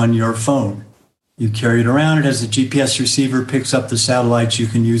based on your phone. You carry it around. It has a GPS receiver, picks up the satellites. You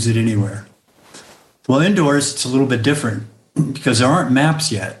can use it anywhere. Well, indoors, it's a little bit different because there aren't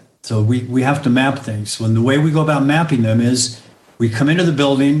maps yet. So we have to map things. When the way we go about mapping them is we come into the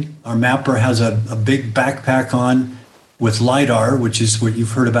building. Our mapper has a big backpack on with LiDAR, which is what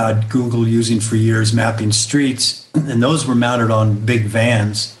you've heard about Google using for years, mapping streets. And those were mounted on big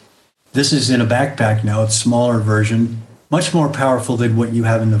vans. This is in a backpack now. It's a smaller version, much more powerful than what you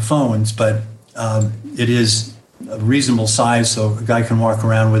have in the phones, but it is a reasonable size, so a guy can walk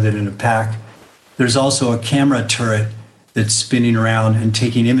around with it in a pack. There's also a camera turret that's spinning around and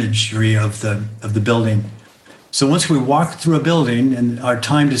taking imagery of the building. So once we walk through a building, and our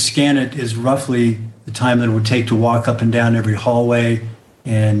time to scan it is roughly the time that it would take to walk up and down every hallway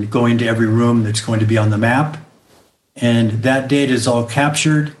and go into every room that's going to be on the map. And that data is all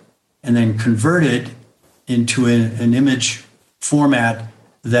captured and then converted into an image format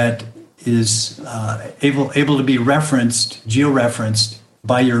that is able to be georeferenced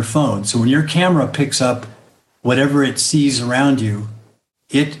by your phone. So when your camera picks up whatever it sees around you,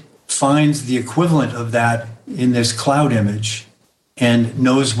 it finds the equivalent of that in this cloud image and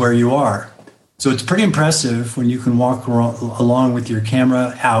knows where you are. So it's pretty impressive when you can walk along with your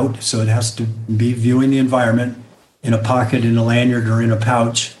camera out. So it has to be viewing the environment in a pocket, in a lanyard, or in a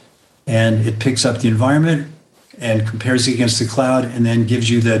pouch. And it picks up the environment and compares it against the cloud and then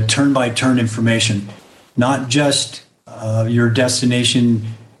gives you the turn-by-turn information. Not just your destination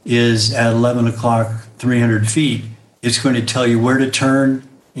is at 11 o'clock, 300 feet. It's going to tell you where to turn,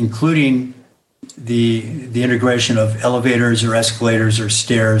 including the integration of elevators or escalators or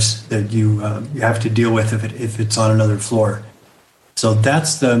stairs that you have to deal with if it's on another floor. So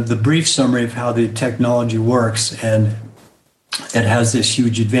that's the brief summary of how the technology works, and it has this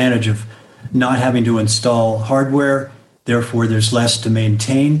huge advantage of not having to install hardware. Therefore, there's less to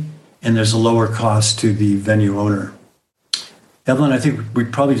maintain, and there's a lower cost to the venue owner. Evelyn, I think we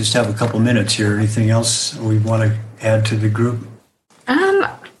probably just have a couple minutes here. Anything else we want to add to the group?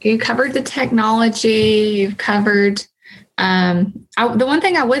 You covered the technology. You've covered. The one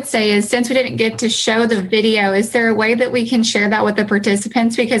thing I would say is, since we didn't get to show the video, is there a way that we can share that with the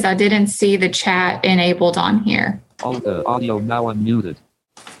participants? Because I didn't see the chat enabled on here. All the audio now unmuted.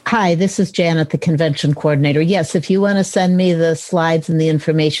 Hi, this is Janet, the convention coordinator. Yes, if you want to send me the slides and the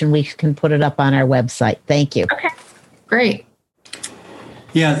information, we can put it up on our website. Thank you. Okay, great.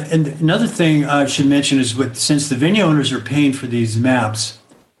 Yeah, and another thing I should mention is since the venue owners are paying for these maps,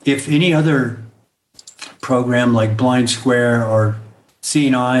 if any other program like Blind Square or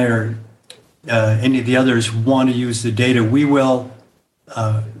CNI or any of the others want to use the data, we will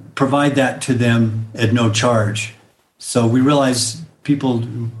provide that to them at no charge. So we realize people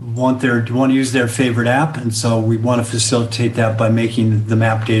want to use their favorite app, and so we want to facilitate that by making the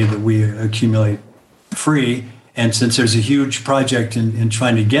map data that we accumulate free. And since there's a huge project in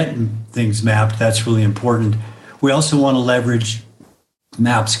trying to get things mapped, that's really important. We also want to leverage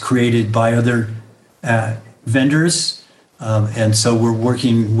maps created by other vendors. And so we're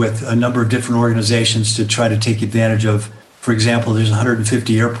working with a number of different organizations to try to take advantage of, for example, there's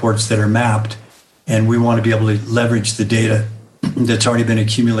 150 airports that are mapped, and we want to be able to leverage the data that's already been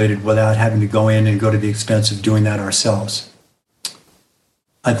accumulated without having to go in and go to the expense of doing that ourselves.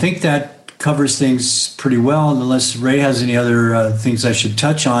 I think that covers things pretty well, unless Ray has any other things I should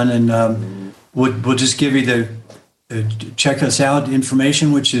touch on. And we'll just give you the check us out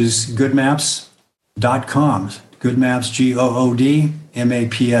information, which is goodmaps.com. Goodmaps,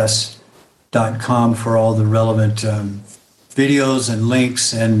 GOODMAPS.com for all the relevant videos and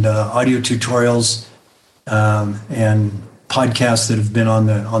links and audio tutorials and podcasts that have been on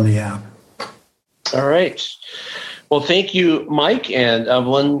the app. All right. Well, thank you, Mike and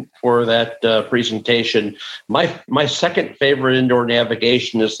Evelyn, for that presentation. My second favorite indoor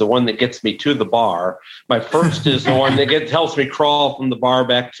navigation is the one that gets me to the bar. My first is the one that helps me crawl from the bar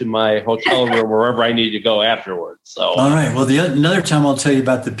back to my hotel room, wherever I need to go afterwards. So, all right. Well, another time I'll tell you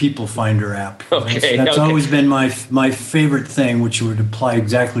about the People Finder app. Okay. That's always been my favorite thing, which would apply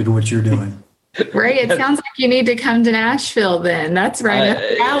exactly to what you're doing. Ray, it sounds like you need to come to Nashville then. That's right up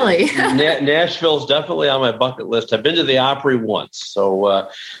the alley. Nashville's definitely on my bucket list. I've been to the Opry once, so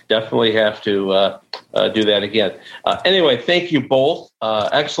definitely have to do that again. Anyway, thank you both.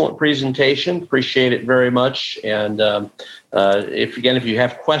 Excellent presentation. Appreciate it very much. And if you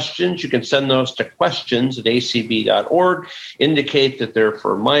have questions, you can send those to questions@acb.org. Indicate that they're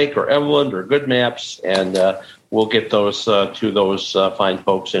for Mike or Evelyn or Good Maps, and we'll get those to those fine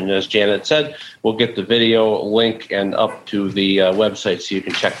folks. And as Janet said, we'll get the video link and up to the website so you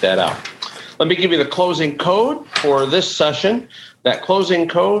can check that out. Let me give you the closing code for this session. That closing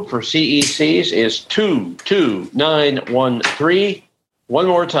code for CECs is 22913. One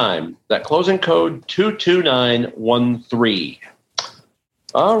more time. That closing code, 22913.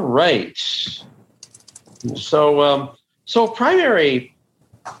 All right. So a primary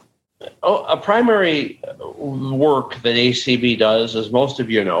work that ACB does, as most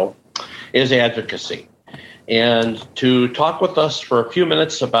of you know, is advocacy. And to talk with us for a few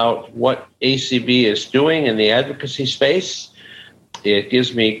minutes about what ACB is doing in the advocacy space, it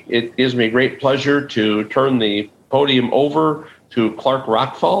gives me great pleasure to turn the podium over to Clark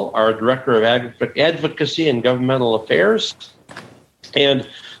Rockfall, our Director of Advocacy and Governmental Affairs, and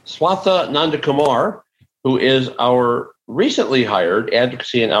Swatha Nandakumar, who is our recently hired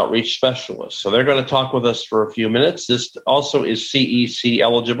Advocacy and Outreach Specialist. So they're going to talk with us for a few minutes. This also is CEC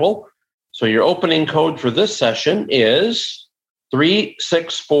eligible. So your opening code for this session is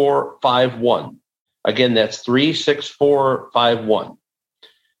 36451. Again, that's 36451.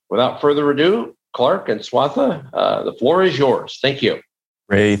 Without further ado, Clark and Swatha, the floor is yours. Thank you.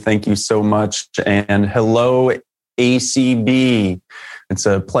 Ray, thank you so much. And hello, ACB. It's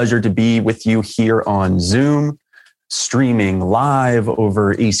a pleasure to be with you here on Zoom, streaming live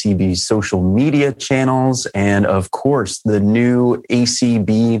over ACB's social media channels, and of course, the new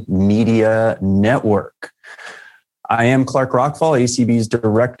ACB Media Network. I am Clark Rockfall, ACB's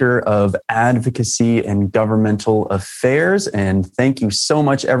Director of Advocacy and Governmental Affairs, and thank you so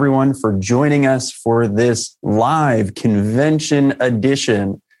much, everyone, for joining us for this live convention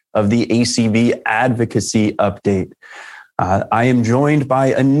edition of the ACB Advocacy Update. I am joined by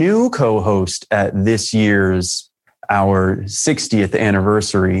a new co-host at this year's our 60th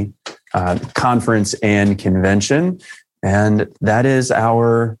anniversary conference and convention. And that is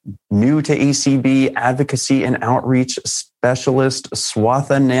our new to ACB Advocacy and Outreach Specialist,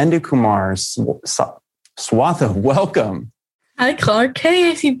 Swatha Nandakumar. Swatha, welcome. Hi, Clark.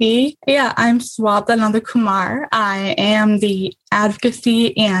 Hey, ACB. Yeah, I'm Swatha Nandakumar. I am the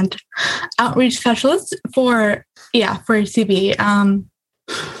Advocacy and Outreach Specialist for ACB.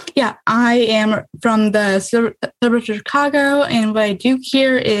 I am from the suburbs of Chicago, and what I do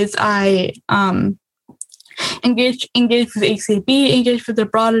here is I engage with ACB, engage with the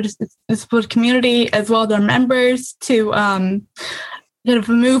broader disability community, as well as our members to kind of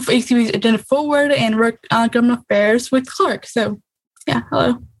move ACB's agenda forward and work on government affairs with Clark. So,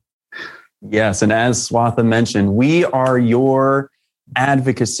 hello. Yes, and as Swatha mentioned, we are your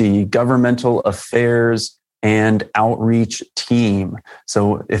advocacy, governmental affairs and outreach team.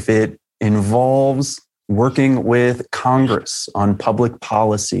 So if it involves working with Congress on public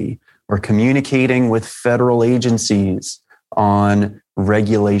policy or communicating with federal agencies on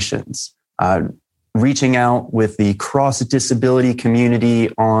regulations, reaching out with the cross-disability community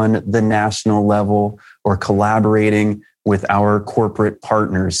on the national level, or collaborating with our corporate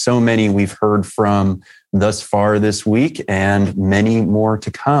partners. So many we've heard from thus far this week, and many more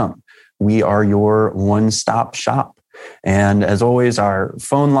to come. We are your one-stop shop. And as always, our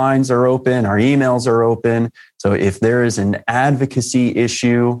phone lines are open, our emails are open. So if there is an advocacy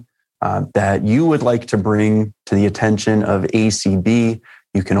issue that you would like to bring to the attention of ACB,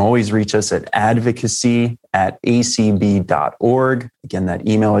 you can always reach us at advocacy@acb.org. Again, that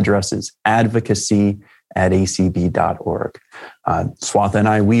email address is advocacy@acb.org. Swatha and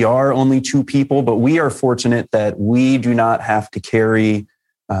I, we are only two people, but we are fortunate that we do not have to carry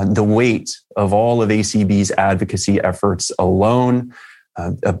the weight of all of ACB's advocacy efforts alone.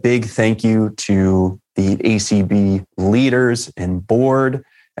 A big thank you to the ACB leaders and board,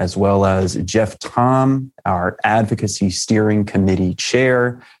 as well as Jeff Tom, our advocacy steering committee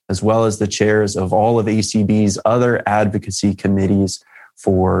chair, as well as the chairs of all of ACB's other advocacy committees,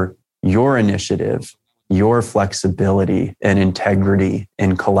 for your initiative, your flexibility and integrity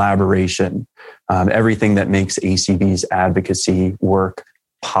and collaboration, everything that makes ACB's advocacy work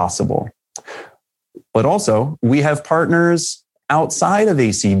possible. But also, we have partners outside of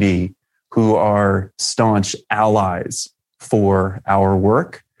ACB who are staunch allies for our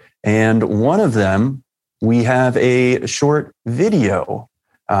work. And one of them, we have a short video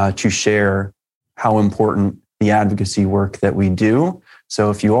to share how important the advocacy work that we do.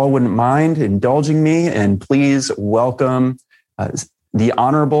 So if you all wouldn't mind indulging me, and please welcome the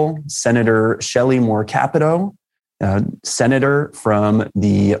Honorable Senator Shelley Moore Capito, Senator from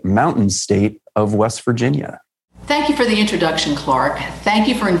the Mountain State of West Virginia. Thank you for the introduction, Clark. Thank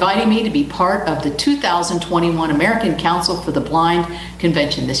you for inviting me to be part of the 2021 American Council for the Blind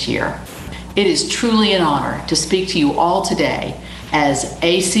convention this year. It is truly an honor to speak to you all today as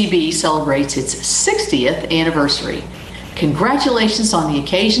ACB celebrates its 60th anniversary. Congratulations on the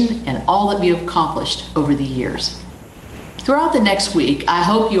occasion and all that you have accomplished over the years. Throughout the next week, I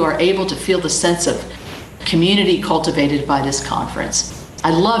hope you are able to feel the sense of community cultivated by this conference.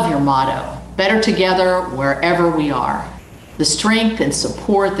 I love your motto, better together wherever we are. The strength and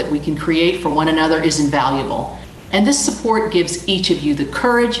support that we can create for one another is invaluable, and this support gives each of you the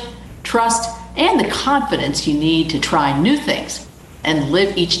courage, trust, and the confidence you need to try new things and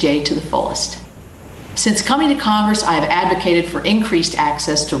live each day to the fullest. Since coming to Congress, I have advocated for increased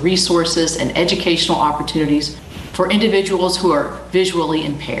access to resources and educational opportunities for individuals who are visually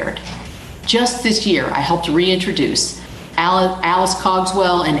impaired. Just this year, I helped reintroduce Alice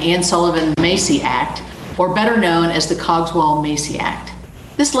Cogswell and Ann Sullivan Macy Act, or better known as the Cogswell-Macy Act.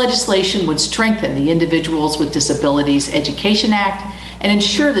 This legislation would strengthen the Individuals with Disabilities Education Act and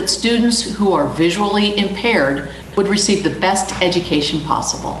ensure that students who are visually impaired would receive the best education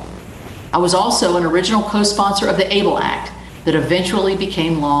possible. I was also an original co-sponsor of the ABLE Act that eventually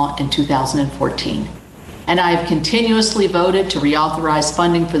became law in 2014. And I have continuously voted to reauthorize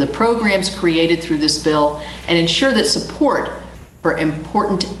funding for the programs created through this bill and ensure that support for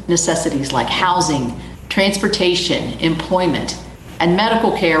important necessities like housing, transportation, employment, and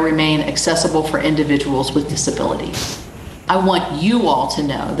medical care remain accessible for individuals with disabilities. I want you all to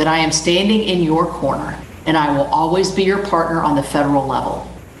know that I am standing in your corner, and I will always be your partner on the federal level.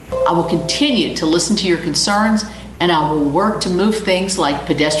 I will continue to listen to your concerns, and I will work to move things like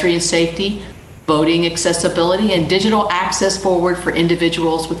pedestrian safety, voting accessibility, and digital access forward for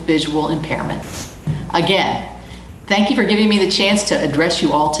individuals with visual impairment. Again, thank you for giving me the chance to address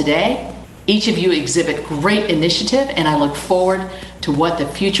you all today. Each of you exhibit great initiative, and I look forward to what the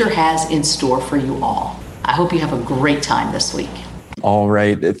future has in store for you all. I hope you have a great time this week. All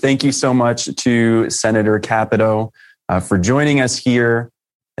right. Thank you so much to Senator Capito for joining us here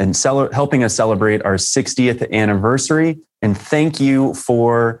and helping us celebrate our 60th anniversary. And thank you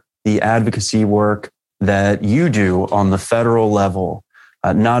for the advocacy work that you do on the federal level,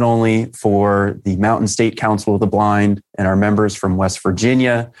 not only for the Mountain State Council of the Blind and our members from West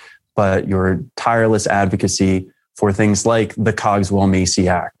Virginia, but your tireless advocacy for things like the Cogswell-Macy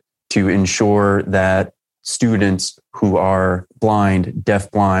Act to ensure that students who are blind,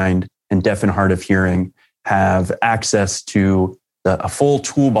 deafblind, and deaf and hard of hearing have access to a full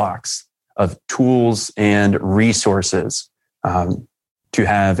toolbox of tools and resources to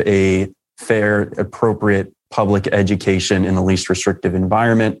have a fair, appropriate public education in the least restrictive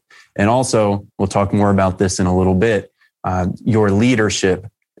environment. And also, we'll talk more about this in a little bit, your leadership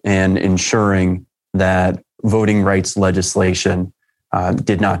and ensuring that voting rights legislation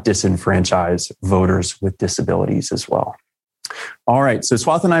did not disenfranchise voters with disabilities as well. All right, so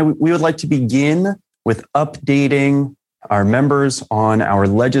Swatha and I, we would like to begin with updating our members on our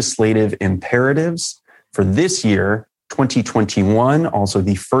legislative imperatives for this year, 2021, also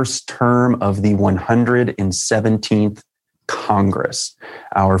the first term of the 117th Congress.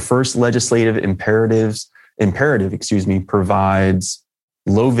 Our first legislative imperative, provides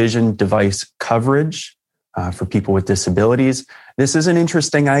low vision device coverage for people with disabilities. This is an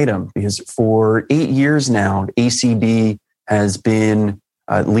interesting item because for 8 years now, ACB has been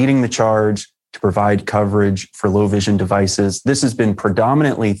leading the charge to provide coverage for low vision devices. This has been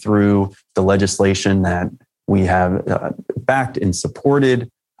predominantly through the legislation that we have backed and supported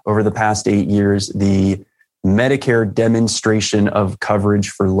over the past 8 years, the Medicare Demonstration of Coverage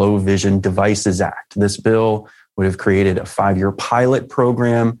for Low Vision Devices Act. This bill would have created a 5-year pilot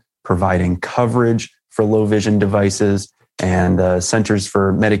program providing coverage for low vision devices, and the Centers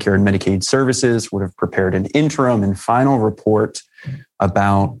for Medicare and Medicaid Services would have prepared an interim and final report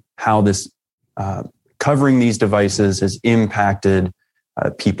about how this covering these devices has impacted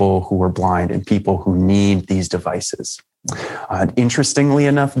people who are blind and people who need these devices. Interestingly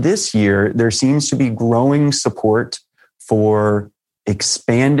enough, this year, there seems to be growing support for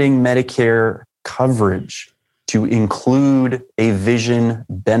expanding Medicare coverage to include a vision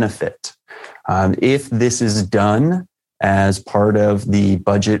benefit. If this is done as part of the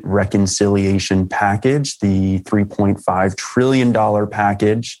budget reconciliation package, the $3.5 trillion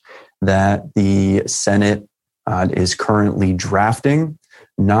package that the Senate is currently drafting,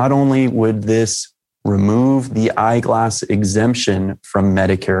 not only would this remove the eyeglass exemption from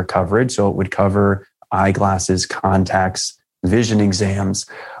Medicare coverage, so it would cover eyeglasses, contacts, vision exams,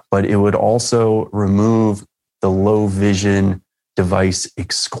 but it would also remove the low vision device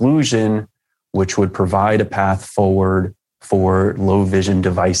exclusion, which would provide a path forward for low vision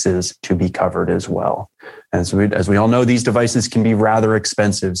devices to be covered as well. As we all know, these devices can be rather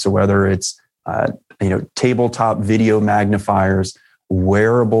expensive. So whether it's tabletop video magnifiers,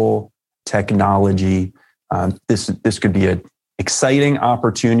 wearable technology, this could be an exciting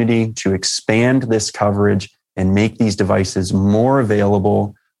opportunity to expand this coverage and make these devices more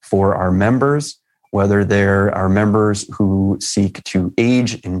available for our members, whether they're our members who seek to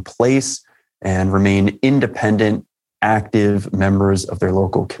age in place and remain independent, active members of their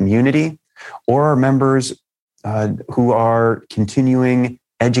local community, or our members who are continuing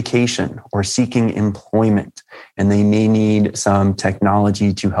education or seeking employment, and they may need some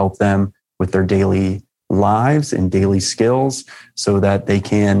technology to help them with their daily lives and daily skills so that they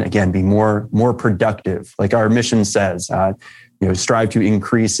can, again, be more productive. Like our mission says, strive to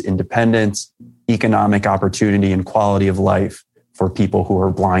increase independence, economic opportunity, and quality of life for people who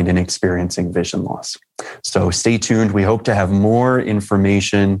are blind and experiencing vision loss. So stay tuned. We hope to have more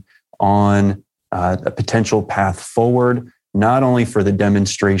information on a potential path forward, not only for the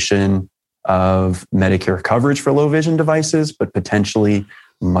demonstration of Medicare coverage for low vision devices, but potentially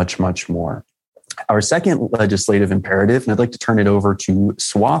much, much more. Our second legislative imperative, and I'd like to turn it over to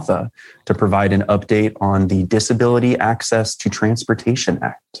Swatha to provide an update on the Disability Access to Transportation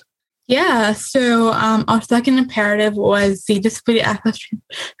Act. Yeah, so our second imperative was the Disability Access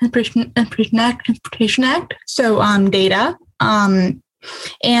to Transportation Act, so DATA.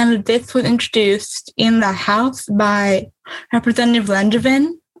 And this was introduced in the House by Representative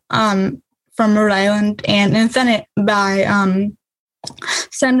Langevin from Rhode Island, and in the Senate by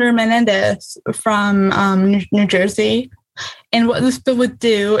Senator Menendez from New Jersey. And what this bill would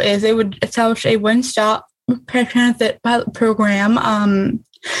do is it would establish a one-stop paratransit pilot program,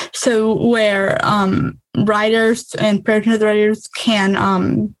 so where riders and paratransit riders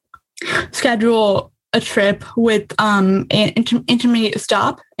can schedule a trip with an intermediate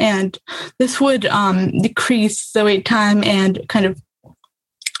stop, and this would decrease the wait time and kind of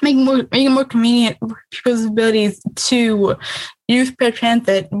make it more convenient for people with disabilities to use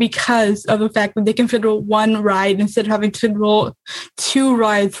paratransit because of the fact that they can schedule one ride instead of having to schedule two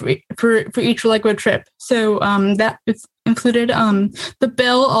rides for each leg of a trip. So that is included. The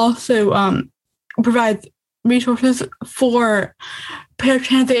bill also provides resources for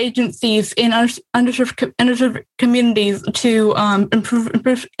paratransit agencies in underserved communities to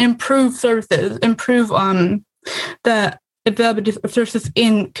improve services, improve the availability of services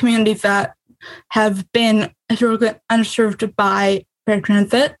in communities that have been historically underserved by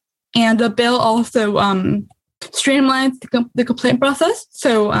paratransit. And the bill also streamlines the complaint process.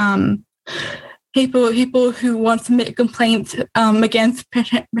 So people who want to make complaints against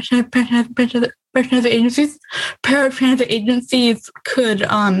paratransit agencies could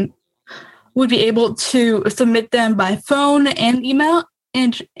would be able to submit them by phone and email,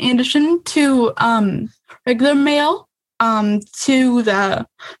 in addition to regular mail to the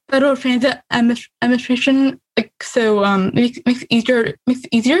Federal Transit Administration. So makes it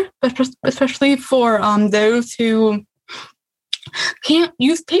easier, especially for those who can't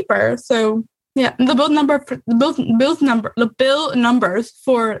use paper. So yeah, the bill numbers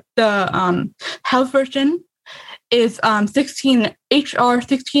for the House version is HR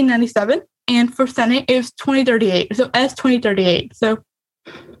 1697, and for Senate is 2038. So S 2038. So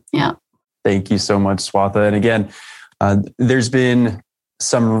yeah. Thank you so much, Swatha. And again, there's been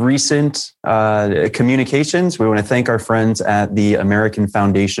some recent communications. We want to thank our friends at the American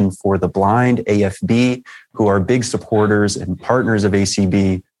Foundation for the Blind, AFB, who are big supporters and partners of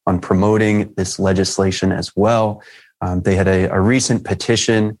ACB on promoting this legislation as well. They had a recent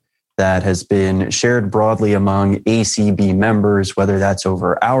petition that has been shared broadly among ACB members, whether that's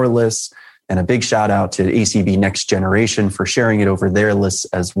over our lists, and a big shout out to ACB Next Generation for sharing it over their lists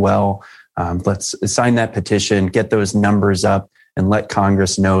as well. Let's sign that petition, get those numbers up, and let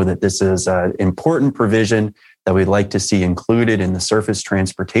Congress know that this is an important provision that we'd like to see included in the surface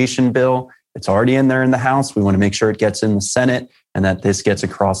transportation bill. It's already in there in the House. We want to make sure it gets in the Senate and that this gets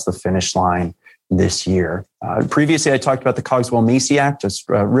across the finish line this year. Previously, I talked about the Cogswell-Macy Act. Just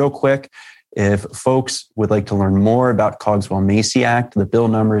real quick, if folks would like to learn more about Cogswell-Macy Act, the bill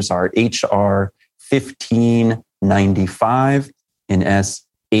numbers are HR 1595 and S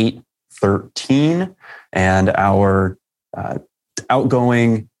 813, and our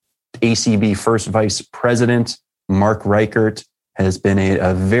outgoing ACB First Vice President, Mark Reichert, has been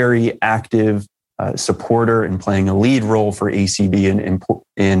a very active supporter and playing a lead role for ACB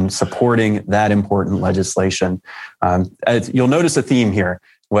in supporting that important legislation. You'll notice a theme here,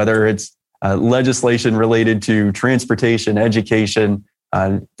 whether it's legislation related to transportation, education,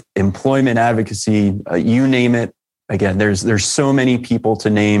 employment advocacy, you name it. Again, there's so many people to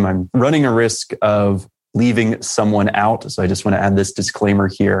name. I'm running a risk of leaving someone out. So I just want to add this disclaimer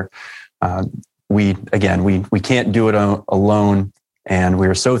here. We can't do it alone. And we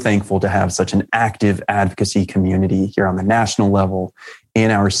are so thankful to have such an active advocacy community here on the national level,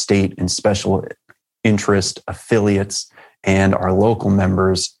 in our state and special interest affiliates, and our local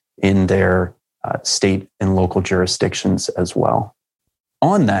members in their state and local jurisdictions as well.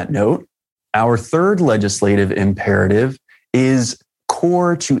 On that note, our third legislative imperative is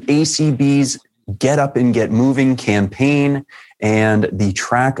core to ACB's Get Up and Get Moving campaign and the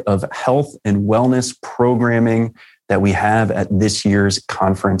track of health and wellness programming that we have at this year's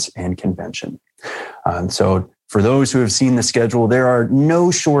conference and convention. So for those who have seen the schedule, there are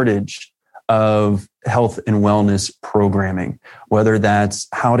no shortage of health and wellness programming, whether that's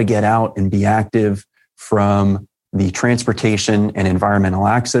how to get out and be active from the Transportation and Environmental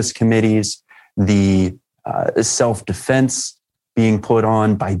Access Committees, the self-defense being put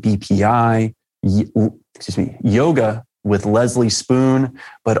on by BPI, yoga with Leslie Spoon,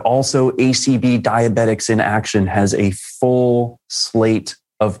 but also ACB Diabetics in Action has a full slate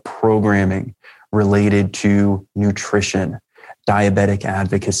of programming related to nutrition, diabetic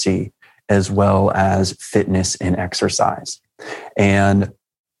advocacy, as well as fitness and exercise. And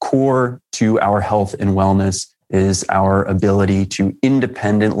core to our health and wellness is our ability to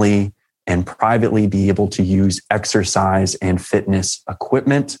independently and privately be able to use exercise and fitness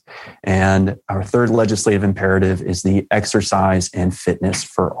equipment. And our third legislative imperative is the Exercise and Fitness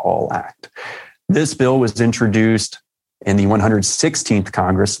for All Act. This bill was introduced in the 116th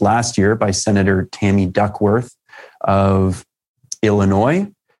Congress last year by Senator Tammy Duckworth of Illinois.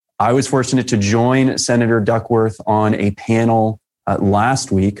 I was fortunate to join Senator Duckworth on a panel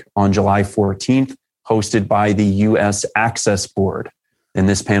last week on July 14th, hosted by the U.S. Access Board. And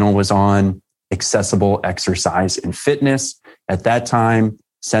this panel was on accessible exercise and fitness. At that time,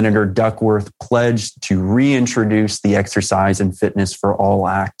 Senator Duckworth pledged to reintroduce the Exercise and Fitness for All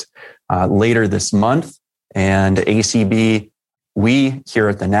Act later this month. And ACB, we here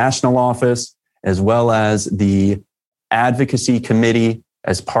at the national office, as well as the advocacy committee,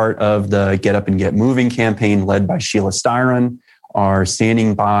 as part of the Get Up and Get Moving campaign led by Sheila Styron, are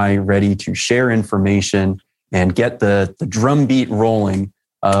standing by ready to share information and get the drumbeat rolling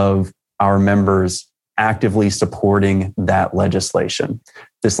of our members actively supporting that legislation.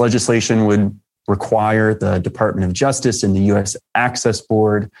 This legislation would require the Department of Justice and the U.S. Access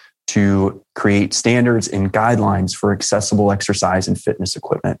Board to create standards and guidelines for accessible exercise and fitness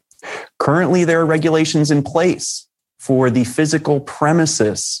equipment. Currently, there are regulations in place for the physical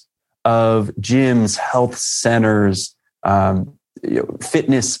premises of gyms, health centers,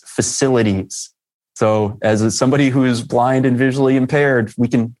 fitness facilities. So as somebody who is blind and visually impaired, we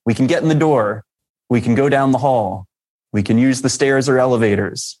can get in the door. We can go down the hall. We can use the stairs or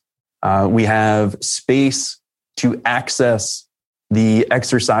elevators. We have space to access the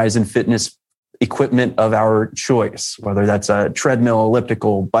exercise and fitness equipment of our choice, whether that's a treadmill,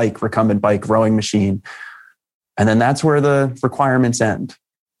 elliptical, bike, recumbent bike, rowing machine. And then that's where the requirements end.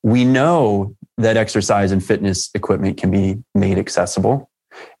 We know that exercise and fitness equipment can be made accessible.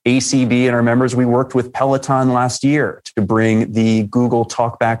 ACB and our members, we worked with Peloton last year to bring the Google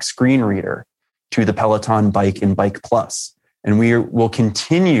TalkBack screen reader to the Peloton Bike and Bike Plus. And we will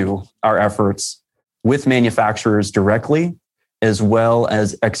continue our efforts with manufacturers directly, as well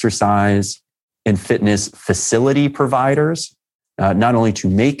as exercise and fitness facility providers, not only to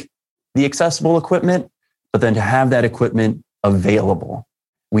make the accessible equipment, but then to have that equipment available.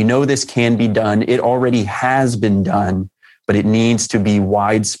 We know this can be done. It already has been done, but it needs to be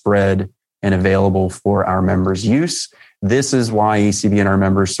widespread and available for our members' use. This is why ACB and our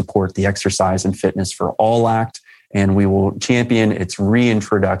members support the Exercise and Fitness for All Act, and we will champion its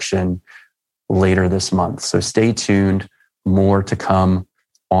reintroduction later this month. So stay tuned, more to come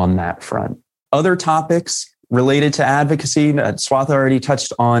on that front. Other topics related to advocacy, Swatha already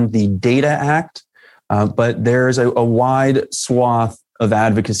touched on the DATA Act, but there's a wide swath of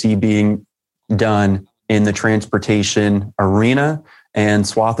advocacy being done in the transportation arena. And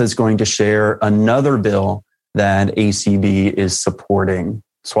Swatha is going to share another bill that ACB is supporting.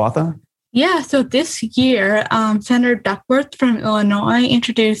 Swatha? Yeah, so this year, Senator Duckworth from Illinois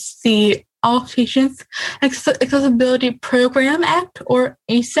introduced the All Patients Accessibility Program Act, or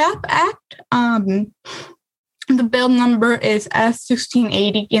ASAP Act. The bill number is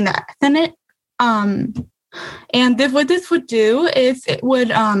S1680 in the Senate. And what this would do is it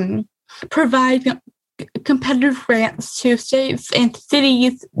would provide competitive grants to states and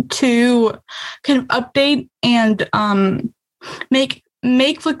cities to kind of update and make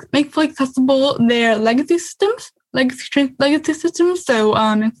accessible their legacy systems. So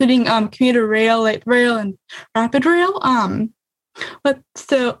including commuter rail, light rail, and rapid rail.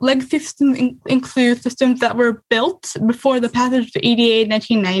 So legacy systems include systems that were built before the passage of ADA in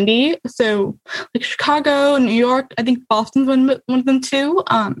 1990. So like Chicago, New York, I think Boston's one of them too.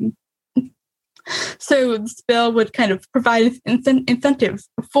 So this bill would kind of provide incentives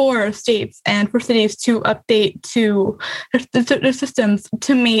for states and for cities to update to their systems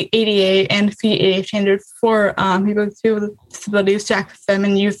to meet ADA and CADA standards for people with disabilities to access them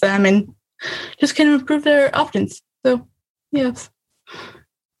and use them and just kind of improve their options. So, yes.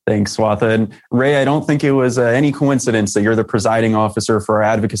 Thanks, Swatha. And Ray, I don't think it was any coincidence that you're the presiding officer for our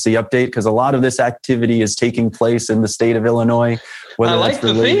advocacy update, because a lot of this activity is taking place in the state of Illinois. I like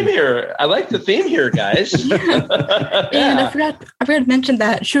the theme here. I like the theme here, guys. And I forgot to mention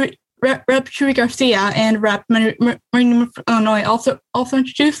that Rep. Shuey Garcia and Rep. Marine Illinois also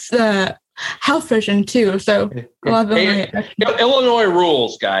introduced the House version too. So Illinois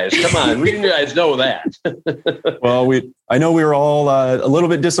rules, guys. Come on, we guys know that. Well, I know we were all a little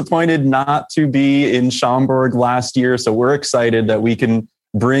bit disappointed not to be in Schaumburg last year, so we're excited that we can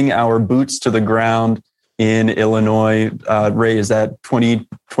bring our boots to the ground in Illinois. Ray, is that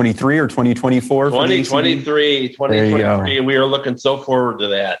 2023 or 2024? 2023. We are looking so forward to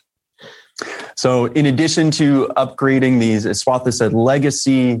that. So in addition to upgrading these, as Swatha said,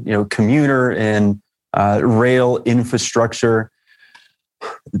 legacy, commuter and rail infrastructure,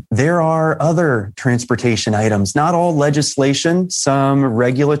 there are other transportation items, not all legislation, some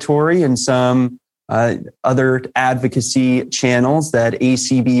regulatory and some other advocacy channels that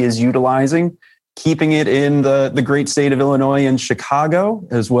ACB is utilizing, keeping it in the great state of Illinois and Chicago,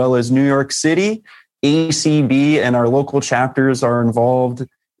 as well as New York City. ACB and our local chapters are involved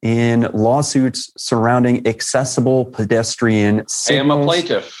in lawsuits surrounding accessible pedestrian signals. I am a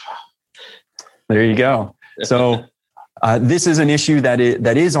plaintiff. There you go. So this is an issue that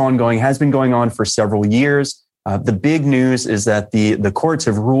is ongoing, has been going on for several years. The big news is that the courts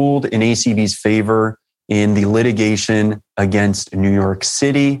have ruled in ACB's favor in the litigation against New York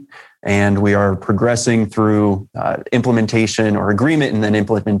City. And we are progressing through implementation or agreement and then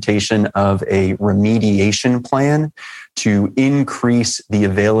implementation of a remediation plan to increase the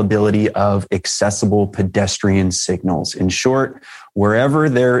availability of accessible pedestrian signals. In short, wherever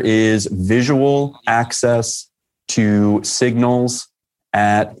there is visual access to signals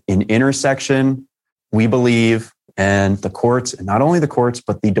at an intersection, we believe, and the courts, and not only the courts,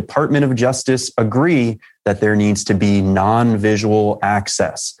 but the Department of Justice agree that there needs to be non-visual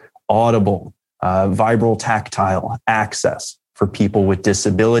access, audible, vibral, tactile access for people with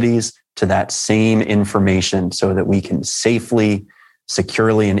disabilities to that same information so that we can safely,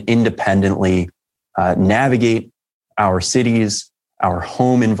 securely, and independently navigate our cities, our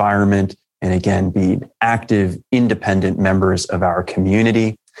home environment, and again, be active, independent members of our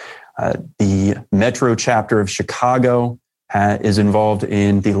community. The Metro chapter of Chicago is involved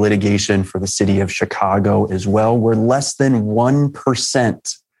in the litigation for the city of Chicago as well, where less than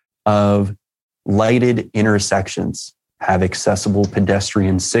 1% of lighted intersections have accessible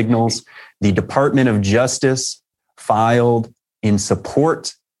pedestrian signals. The Department of Justice filed in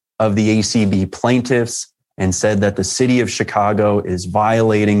support of the ACB plaintiffs and said that the city of Chicago is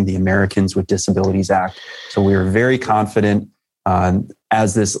violating the Americans with Disabilities Act. So we are very confident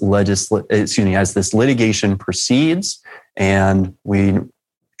as this litigation proceeds, and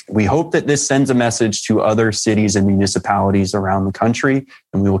we hope that this sends a message to other cities and municipalities around the country,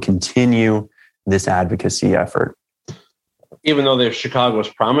 and we will continue this advocacy effort. Even though Chicago has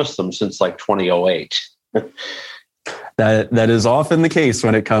promised them since like 2008. That is often the case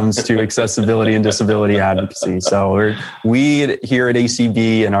when it comes to accessibility and disability advocacy. So we here at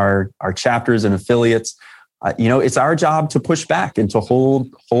ACB and our chapters and affiliates, it's our job to push back and to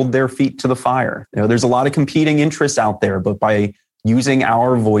hold their feet to the fire. There's a lot of competing interests out there, but by using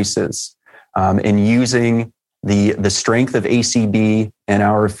our voices and using the strength of ACB and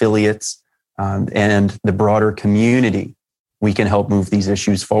our affiliates and the broader community, we can help move these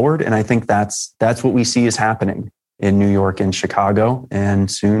issues forward. And I think that's what we see is happening in New York and Chicago and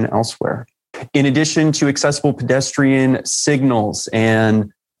soon elsewhere. In addition to accessible pedestrian signals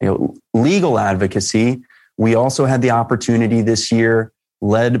and legal advocacy, we also had the opportunity this year,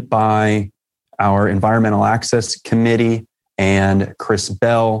 led by our Environmental Access Committee and Chris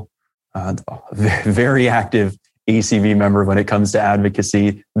Bell, a very active ACB member when it comes to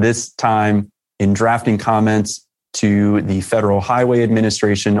advocacy, this time in drafting comments to the Federal Highway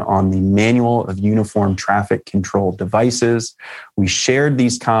Administration on the Manual of Uniform Traffic Control Devices. We shared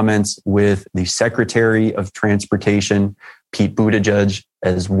these comments with the Secretary of Transportation, Pete Buttigieg,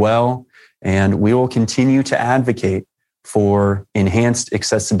 as well. And we will continue to advocate for enhanced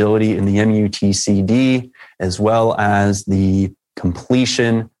accessibility in the MUTCD, as well as the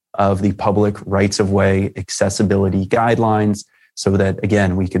completion of the public rights-of-way accessibility guidelines, so that,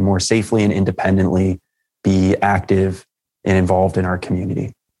 again, we can more safely and independently be active and involved in our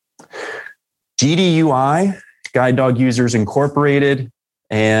community. GDUI, Guide Dog Users Incorporated,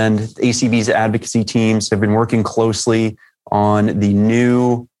 and ACB's advocacy teams have been working closely on the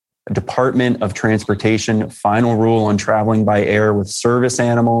new Department of Transportation final rule on traveling by air with service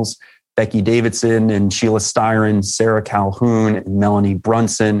animals. Becky Davidson and Sheila Styron, Sarah Calhoun, and Melanie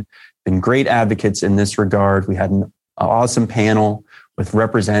Brunson been great advocates in this regard. We had an awesome panel with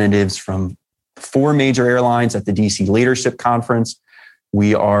representatives from 4 major airlines at the DC Leadership Conference.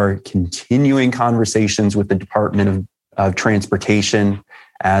 We are continuing conversations with the Department of Transportation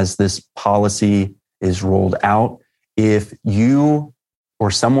as this policy is rolled out. If you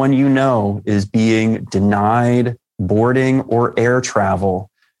or someone you know is being denied boarding or air travel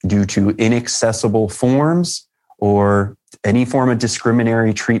due to inaccessible forms or any form of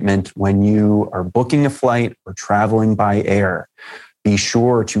discriminatory treatment when you are booking a flight or traveling by air, be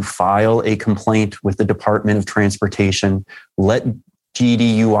sure to file a complaint with the Department of Transportation. Let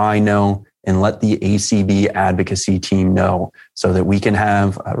GDUI know and let the ACB advocacy team know so that we can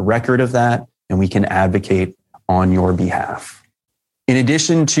have a record of that and we can advocate on your behalf. In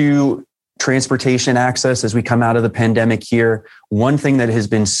addition to transportation access as we come out of the pandemic here, one thing that has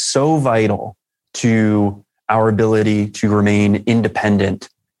been so vital to our ability to remain independent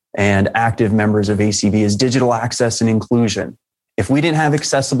and active members of ACB is digital access and inclusion. If we didn't have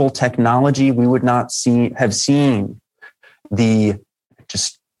accessible technology, we would not have seen the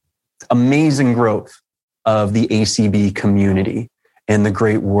just amazing growth of the ACB community and the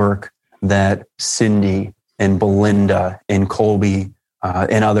great work that Cindy and Belinda and Colby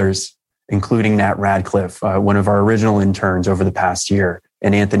and others, including Nat Radcliffe, one of our original interns over the past year,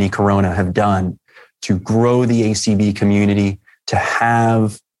 and Anthony Corona have done to grow the ACB community, to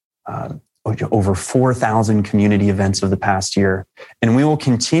have over 4,000 community events of the past year. And we will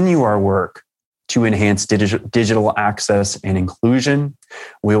continue our work to enhance digital access and inclusion.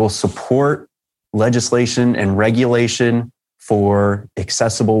 We will support legislation and regulation for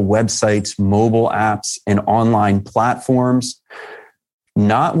accessible websites, mobile apps, and online platforms.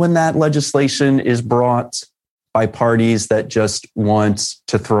 Not when that legislation is brought by parties that just want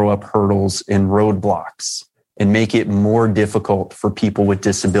to throw up hurdles and roadblocks and make it more difficult for people with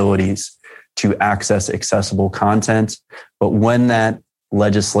disabilities to access accessible content, but when that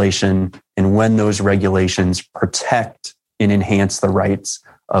legislation and when those regulations protect and enhance the rights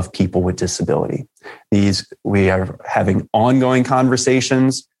of people with disability. We are having ongoing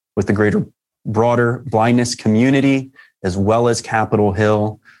conversations with the greater broader blindness community, as well as Capitol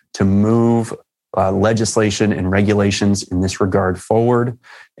Hill, to move legislation and regulations in this regard forward.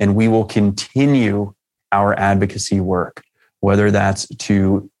 And we will continue our advocacy work, whether that's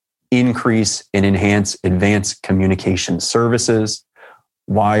to increase and enhance advanced communication services,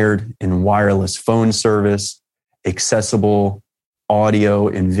 wired and wireless phone service, accessible audio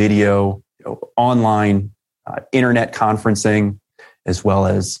and video, online internet conferencing, as well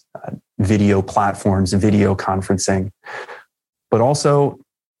as video platforms, video conferencing, but also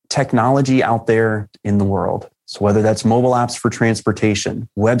technology out there in the world. So whether that's mobile apps for transportation,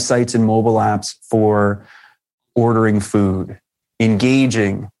 websites and mobile apps for ordering food,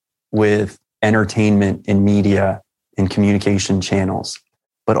 engaging with entertainment and media and communication channels,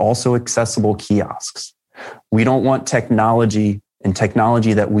 but also accessible kiosks. We don't want technology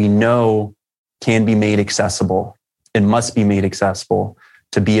that we know can be made accessible and must be made accessible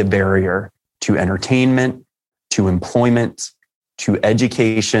to be a barrier to entertainment, to employment, to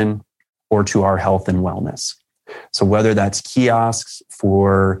education, or to our health and wellness. So whether that's kiosks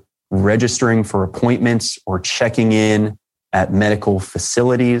for registering for appointments or checking in at medical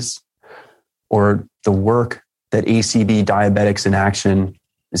facilities, or the work that ACB Diabetics in Action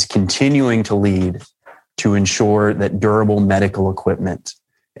is continuing to lead to ensure that durable medical equipment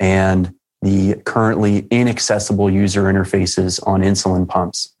and the currently inaccessible user interfaces on insulin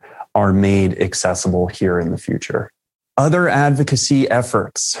pumps are made accessible here in the future. Other advocacy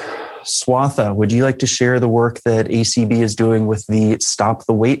efforts. Swatha, would you like to share the work that ACB is doing with the Stop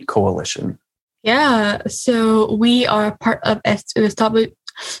the Wait Coalition? Yeah, so we are part of the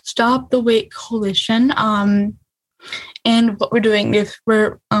Stop the Wait Coalition. And what we're doing is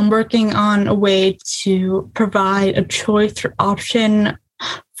we're working on a way to provide a choice or option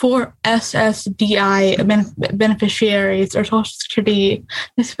for SSDI beneficiaries or Social Security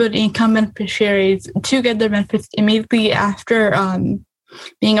disability income beneficiaries to get their benefits immediately after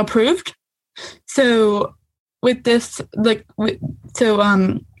being approved. So with this,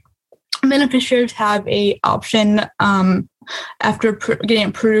 beneficiaries have a option after getting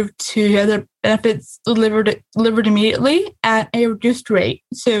approved to have their benefits delivered immediately at a reduced rate.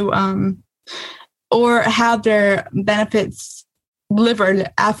 So, or have their benefits delivered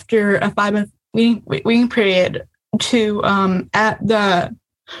after a 5-month waiting period to at the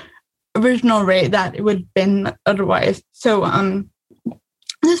original rate that it would have been otherwise. So,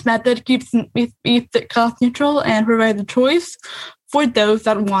 this method keeps it cost neutral and provides a choice for those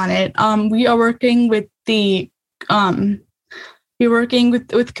that want it. We are working with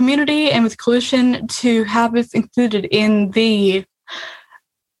with community and with coalition to have this included in the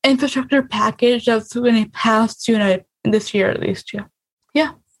infrastructure package that's going to pass this year at least.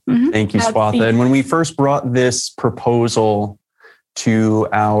 Yeah. Mm-hmm. Thank you, Swatha. And when we first brought this proposal to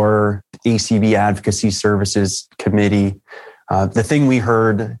our ACB Advocacy Services Committee, the thing we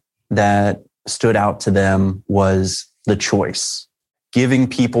heard that stood out to them was the choice, giving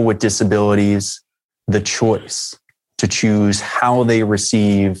people with disabilities the choice to choose how they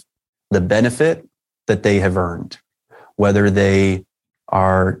receive the benefit that they have earned, whether they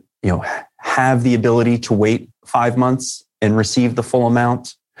are, have the ability to wait 5 months and receive the full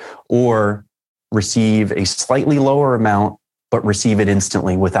amount, or receive a slightly lower amount, but receive it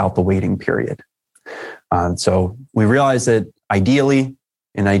instantly without the waiting period. So we realized that ideally,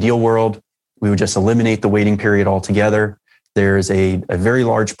 in an ideal world, we would just eliminate the waiting period altogether. There's a very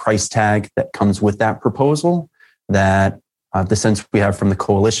large price tag that comes with that proposal that the sense we have from the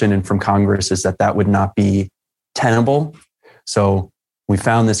coalition and from Congress is that would not be tenable. So we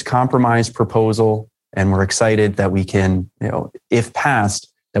found this compromise proposal, and we're excited that we can, if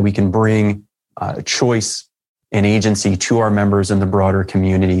passed, that we can bring choice and agency to our members in the broader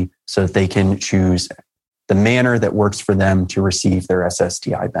community so that they can choose the manner that works for them to receive their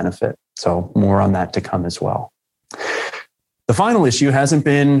SSDI benefit. So more on that to come as well. The final issue hasn't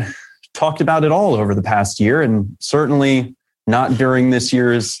been talked about at all over the past year, and certainly not during this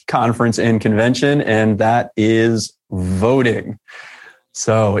year's conference and convention, and that is voting.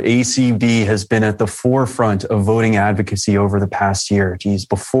 So ACB has been at the forefront of voting advocacy over the past year.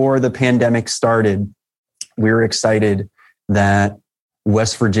 Before the pandemic started, we were excited that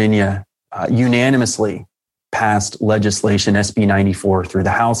West Virginia unanimously passed legislation SB 94 through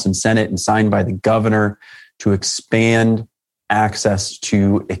the House and Senate and signed by the governor to expand access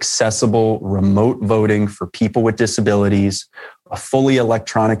to accessible remote voting for people with disabilities, a fully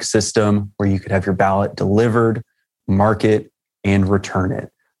electronic system where you could have your ballot delivered, mark it, and return it.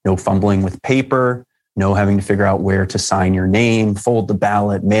 No fumbling with paper, no having to figure out where to sign your name, fold the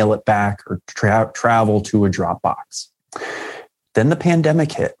ballot, mail it back, or travel to a drop box. then the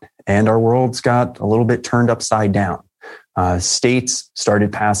pandemic hit and our world's got a little bit turned upside down. States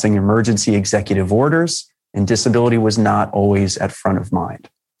started passing emergency executive orders, and disability was not always at front of mind.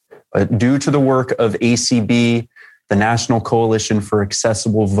 But due to the work of ACB, the National Coalition for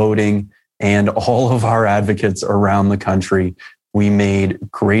Accessible Voting, and all of our advocates around the country, we made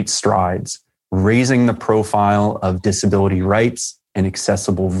great strides, raising the profile of disability rights and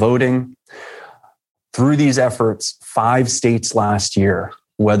accessible voting. Through these efforts, 5 states last year,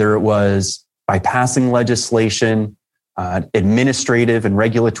 whether it was by passing legislation, administrative and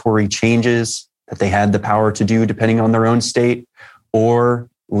regulatory changes that they had the power to do depending on their own state, or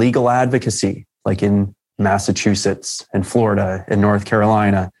legal advocacy, like in Massachusetts and Florida and North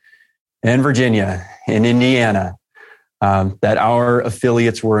Carolina and Virginia and Indiana, that our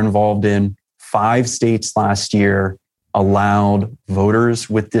affiliates were involved in. 5 states last year allowed voters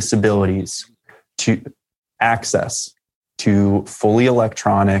with disabilities to access to fully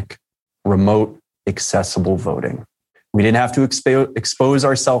electronic, remote, accessible voting. We didn't have to expose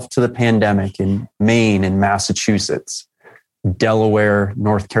ourselves to the pandemic in Maine and Massachusetts, Delaware,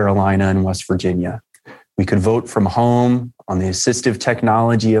 North Carolina, and West Virginia. We could vote from home on the assistive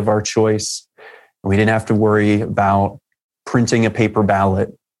technology of our choice. We didn't have to worry about printing a paper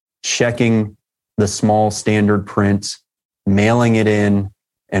ballot, checking the small standard print, mailing it in,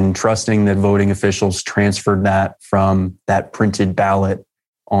 and trusting that voting officials transferred that from that printed ballot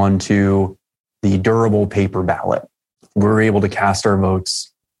onto the durable paper ballot. We were able to cast our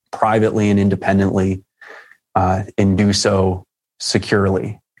votes privately and independently, and do so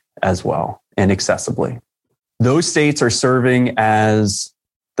securely as well and accessibly. Those states are serving as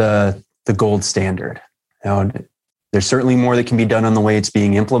the gold standard. There's certainly more that can be done on the way it's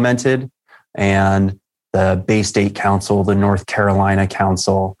being implemented, and the Bay State Council, the North Carolina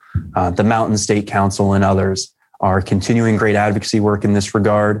Council, the Mountain State Council, and others are continuing great advocacy work in this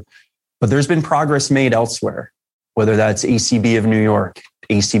regard. But there's been progress made elsewhere, whether that's ACB of New York,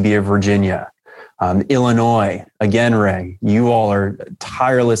 ACB of Virginia, Illinois. Again, Ray, you all are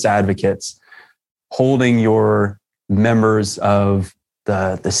tireless advocates holding your members of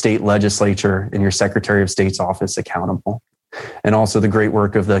the state legislature and your Secretary of State's office accountable. And also the great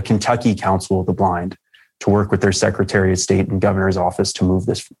work of the Kentucky Council of the Blind to work with their Secretary of State and Governor's office to move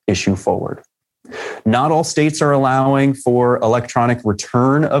this issue forward. Not all states are allowing for electronic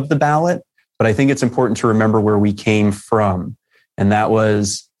return of the ballot, but I think it's important to remember where we came from. And that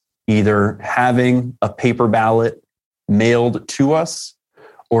was either having a paper ballot mailed to us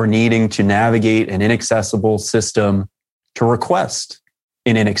or needing to navigate an inaccessible system to request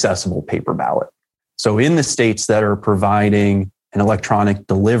an inaccessible paper ballot. So in the states that are providing an electronic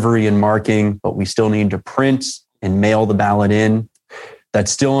delivery and marking, but we still need to print and mail the ballot in,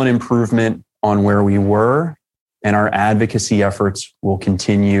 that's still an improvement on where we were, and our advocacy efforts will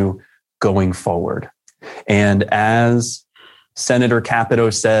continue going forward. And as Senator Capito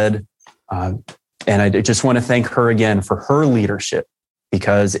said, and I just want to thank her again for her leadership,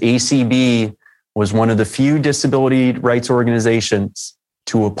 because ACB was one of the few disability rights organizations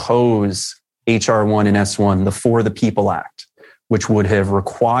to oppose HR 1 and S1, the For the People Act, which would have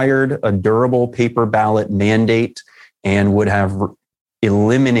required a durable paper ballot mandate and would have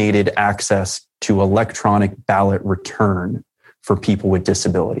eliminated access to electronic ballot return for people with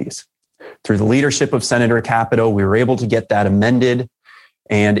disabilities. Through the leadership of Senator Capito, we were able to get that amended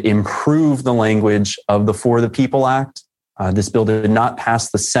and improve the language of the For the People Act. This bill did not pass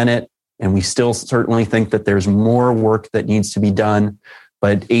the Senate, and we still certainly think that there's more work that needs to be done,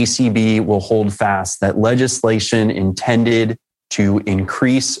 but ACB will hold fast that legislation intended to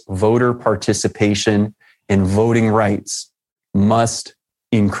increase voter participation and voting rights must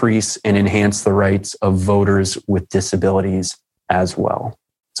increase and enhance the rights of voters with disabilities as well.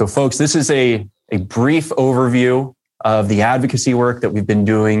 So folks, this is a brief overview of the advocacy work that we've been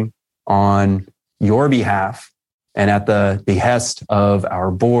doing on your behalf and at the behest of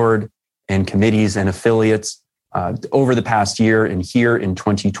our board and committees and affiliates over the past year and here in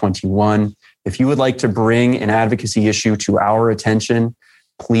 2021. If you would like to bring an advocacy issue to our attention,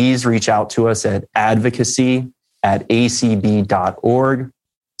 please reach out to us at advocacy@acb.org.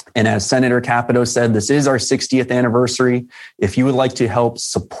 And as Senator Capito said, this is our 60th anniversary. If you would like to help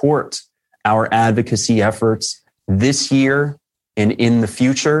support our advocacy efforts this year and in the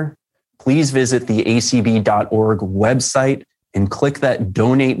future, please visit the acb.org website and click that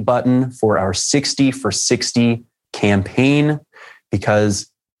donate button for our 60 for 60 campaign,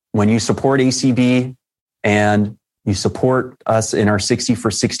 because when you support ACB and you support us in our 60 for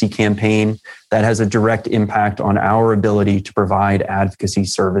 60 campaign, that has a direct impact on our ability to provide advocacy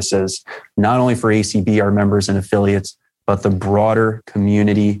services, not only for ACB, our members and affiliates, but the broader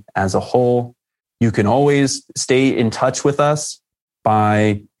community as a whole. You can always stay in touch with us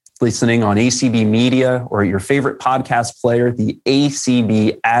by listening on ACB Media or your favorite podcast player, the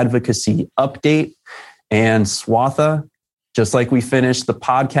ACB Advocacy Update. And Swatha, just like we finish the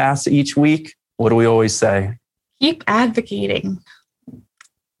podcast each week, what do we always say? Keep advocating.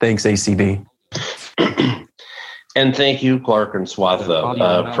 Thanks, ACB. And thank you, Clark and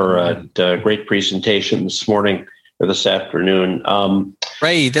Swatha, for a great presentation this morning or this afternoon.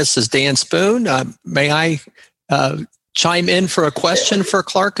 Ray, this is Dan Spoon. May I chime in for a question for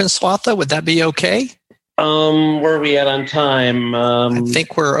Clark and Swatha? Would that be okay? Where are we at on time? I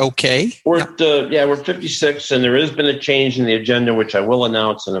think we're okay. We're we're 56, and there has been a change in the agenda, which I will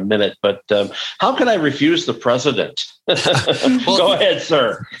announce in a minute. But how can I refuse the president? Well, go ahead,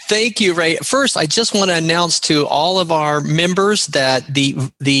 sir. Thank you, Ray. First, I just want to announce to all of our members that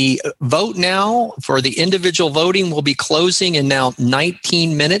the vote now for the individual voting will be closing in now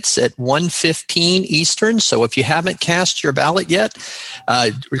 19 minutes at 1:15 Eastern. So if you haven't cast your ballot yet,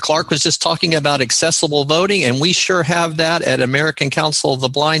 Clark was just talking about accessible voting, and we sure have that at American Council of the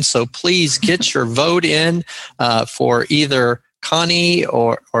Blind. So please get your vote in for either Connie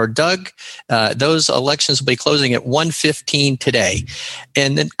or Doug. Those elections will be closing at 1:15 today.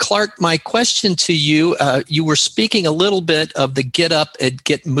 And then, Clark, my question to you, you were speaking a little bit of the Get Up and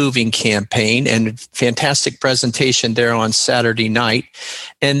Get Moving campaign, and fantastic presentation there on Saturday night.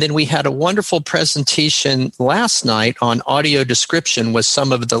 And then we had a wonderful presentation last night on audio description with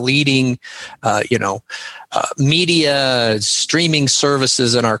some of the leading, media streaming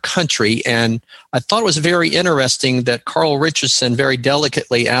services in our country. And I thought it was very interesting that Carl Richardson very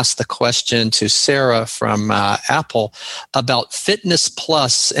delicately asked the question to Sarah from Apple about Fitness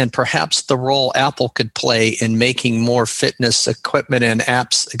Plus and perhaps the role Apple could play in making more fitness equipment and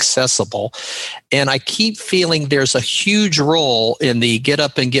apps accessible. And I keep feeling there's a huge role in the Get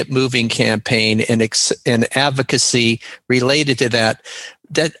Up and Get Moving campaign and advocacy related to that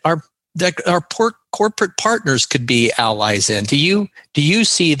our corporate partners could be allies in. Do you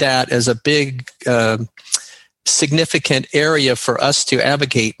see that as a big significant area for us to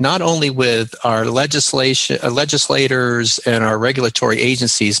advocate, not only with our legislators and our regulatory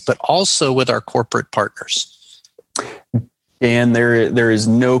agencies, but also with our corporate partners? And there is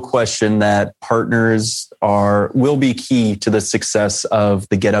no question that partners will be key to the success of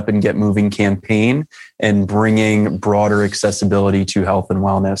the Get Up and Get Moving campaign and bringing broader accessibility to health and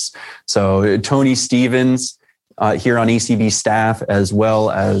wellness. So Tony Stevens here on ACB staff, as well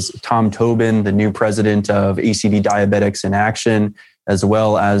as Tom Tobin, the new president of ACB Diabetics in Action, as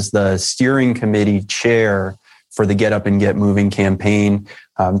well as the steering committee chair for the Get Up and Get Moving campaign.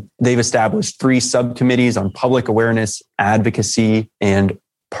 They've established 3 subcommittees on public awareness, advocacy, and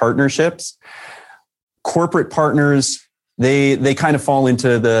partnerships. Corporate partners, they kind of fall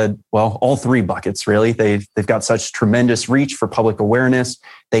into all 3 buckets, really. They've got such tremendous reach for public awareness.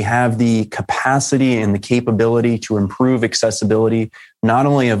 They have the capacity and the capability to improve accessibility, not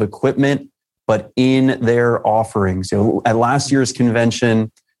only of equipment, but in their offerings. At last year's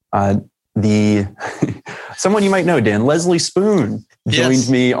convention, someone you might know, Dan, Leslie Spoon, joined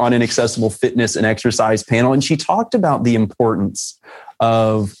me on an accessible fitness and exercise panel, and she talked about the importance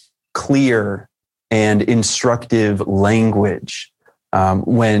of clear and instructive language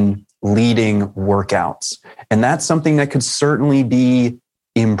when leading workouts. And that's something that could certainly be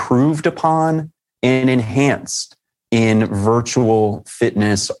improved upon and enhanced in virtual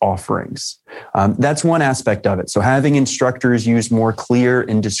fitness offerings. That's one aspect of it. So having instructors use more clear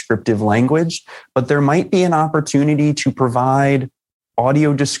and descriptive language, but there might be an opportunity to provide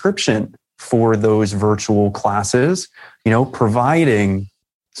audio description for those virtual classes, providing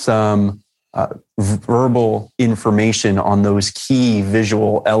some verbal information on those key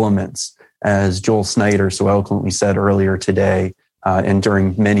visual elements, as Joel Snyder so eloquently said earlier today and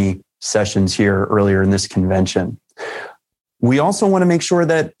during many sessions here earlier in this convention. We also want to make sure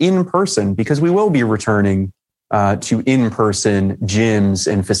that in person, because we will be returning to in-person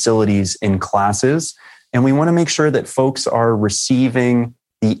gyms and facilities and classes, and we want to make sure that folks are receiving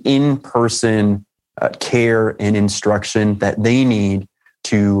the in-person care and instruction that they need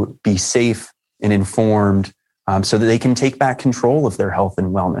to be safe and informed so that they can take back control of their health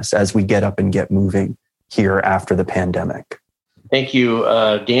and wellness as we get up and get moving here after the pandemic. Thank you,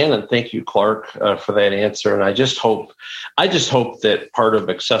 Dan, and thank you, Clark, for that answer. And I just hope that part of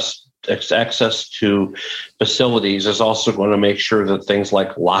access to facilities is also going to make sure that things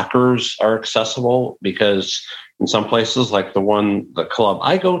like lockers are accessible, because in some places like the club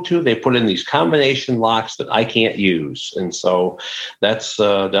I go to, they put in these combination locks that I can't use. And so that's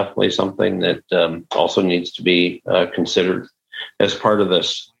definitely something that also needs to be considered as part of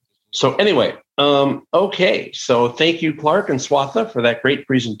this. So anyway, okay. So thank you, Clark and Swatha, for that great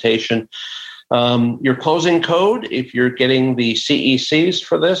presentation. Your closing code, if you're getting the CECs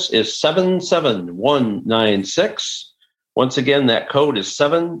for this, is 77196. Once again, that code is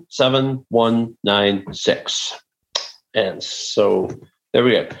 77196. And so there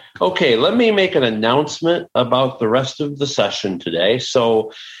we go. Okay, let me make an announcement about the rest of the session today.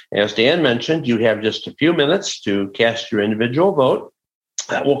 So as Dan mentioned, you have just a few minutes to cast your individual vote.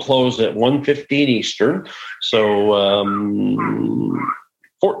 That will close at 1:15 Eastern. So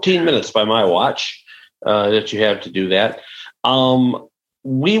 14 minutes by my watch that you have to do that.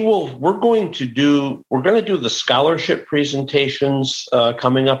 We're going to do the scholarship presentations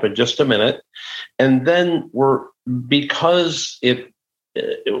coming up in just a minute, and then because of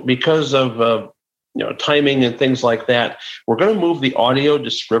timing and things like that, we're going to move the audio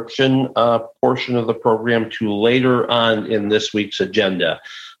description portion of the program to later on in this week's agenda,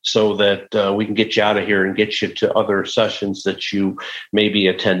 so that we can get you out of here and get you to other sessions that you may be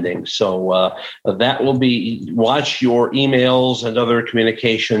attending. So that will be, watch your emails and other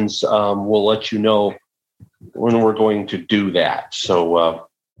communications. We'll let you know when we're going to do that. So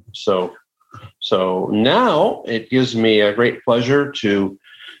now it gives me a great pleasure to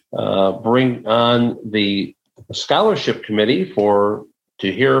bring on the scholarship committee to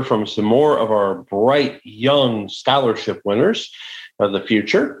hear from some more of our bright young scholarship winners of the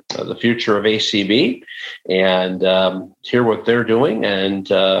future of ACB, and hear what they're doing. And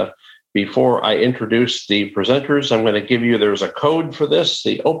before I introduce the presenters, I'm going to give you, there's a code for this.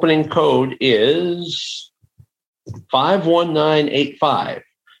 The opening code is 51985.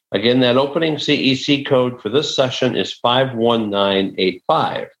 Again, that opening CEC code for this session is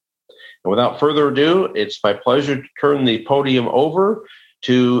 51985. And without further ado, it's my pleasure to turn the podium over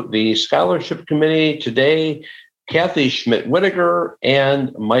to the scholarship committee today, Kathy Schmidt-Whitaker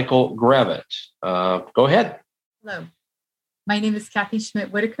and Michael Gravitt. Go ahead. Hello, my name is Kathy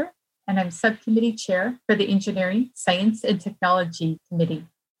Schmidt-Whitaker, and I'm subcommittee chair for the Engineering, Science, and Technology Committee.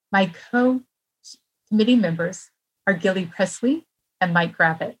 My co-committee members are Gilly Presley and Mike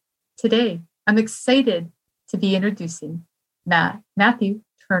Gravitt. Today, I'm excited to be introducing Matthew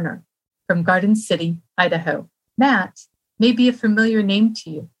Turner from Garden City, Idaho. Matt may be a familiar name to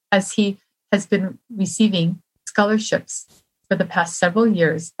you, as he has been receiving scholarships for the past several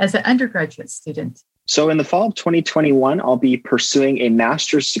years as an undergraduate student. So in the fall of 2021, I'll be pursuing a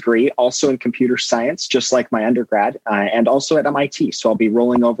master's degree also in computer science, just like my undergrad, and also at MIT. So I'll be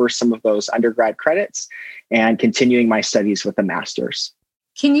rolling over some of those undergrad credits and continuing my studies with a master's.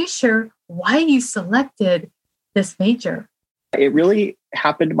 Can you share why you selected this major? It really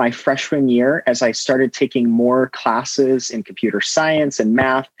happened my freshman year as I started taking more classes in computer science and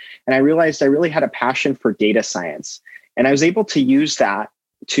math. And I realized I really had a passion for data science. And I was able to use that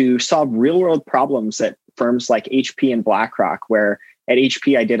to solve real world problems at firms like HP and BlackRock, where at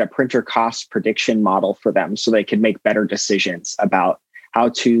HP, I did a printer cost prediction model for them so they could make better decisions about how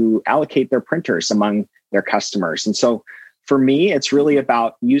to allocate their printers among their customers. And so for me, it's really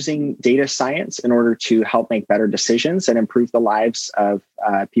about using data science in order to help make better decisions and improve the lives of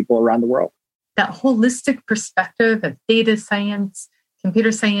people around the world. That holistic perspective of data science,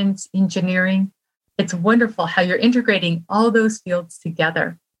 computer science, engineering, it's wonderful how you're integrating all those fields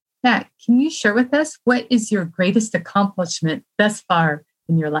together. Matt, can you share with us what is your greatest accomplishment thus far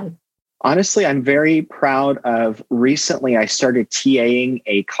in your life? Honestly, I'm very proud of recently I started TAing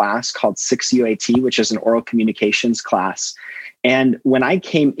a class called 6UAT, which is an oral communications class. And when I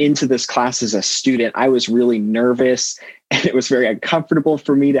came into this class as a student, I was really nervous and it was very uncomfortable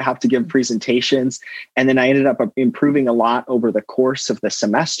for me to have to give presentations. And then I ended up improving a lot over the course of the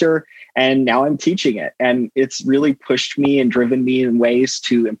semester. And now I'm teaching it. And it's really pushed me and driven me in ways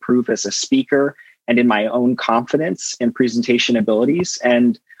to improve as a speaker and in my own confidence and presentation abilities.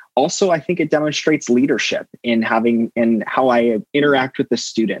 And also, I think it demonstrates leadership in how I interact with the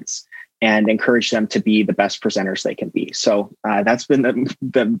students and encourage them to be the best presenters they can be. So that's been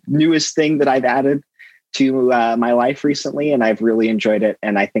the newest thing that I've added to my life recently, and I've really enjoyed it.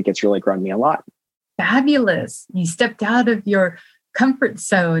 And I think it's really grown me a lot. Fabulous. You stepped out of your comfort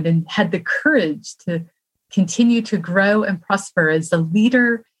zone and had the courage to continue to grow and prosper as a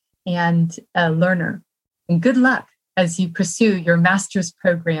leader and a learner. And good luck as you pursue your master's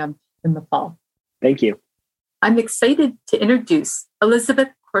program in the fall. Thank you. I'm excited to introduce Elizabeth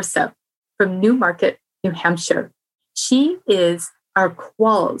Corso from Newmarket, New Hampshire. She is our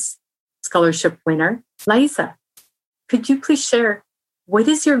Qualls Scholarship winner. Liza, could you please share what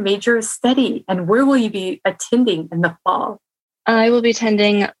is your major of study and where will you be attending in the fall? I will be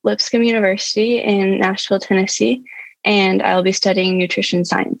attending Lipscomb University in Nashville, Tennessee, and I'll be studying nutrition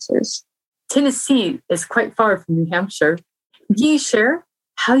sciences. Tennessee is quite far from New Hampshire. Can you share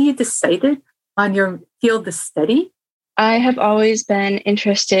how you decided on your field of study? I have always been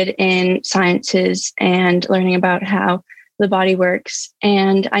interested in sciences and learning about how the body works.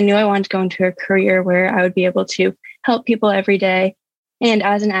 And I knew I wanted to go into a career where I would be able to help people every day. And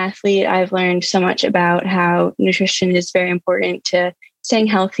as an athlete, I've learned so much about how nutrition is very important to staying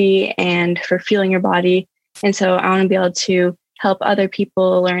healthy and for feeling your body. And so I want to be able to help other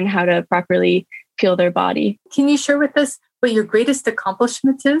people learn how to properly feel their body. Can you share with us what your greatest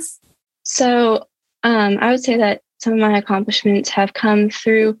accomplishment is? So I would say that some of my accomplishments have come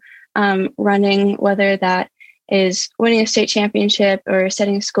through running, whether that is winning a state championship or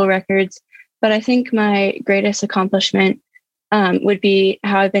setting school records. But I think my greatest accomplishment would be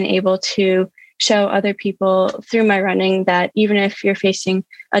how I've been able to show other people through my running that even if you're facing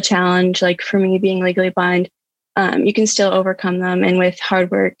a challenge, like for me being legally blind, you can still overcome them. And with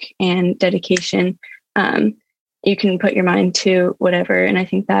hard work and dedication, you can put your mind to whatever. And I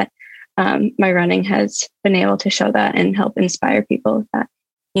think that my running has been able to show that and help inspire people with that.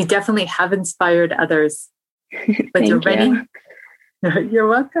 You definitely have inspired others with your running. You're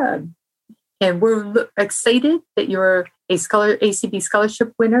welcome. And we're excited that you're a ACB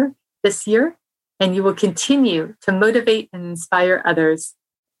scholarship winner this year, and you will continue to motivate and inspire others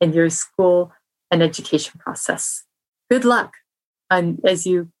in your school and education process. Good luck as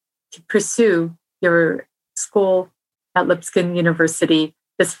you pursue your school at Lipscomb University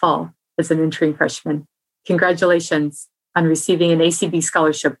this fall as an entering freshman. Congratulations on receiving an ACB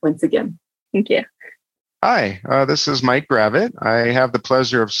scholarship once again. Thank you. Hi, this is Mike Gravitt. I have the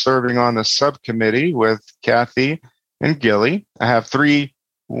pleasure of serving on the subcommittee with Kathy and Gilly. I have 3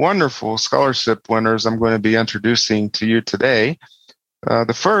 wonderful scholarship winners I'm going to be introducing to you today.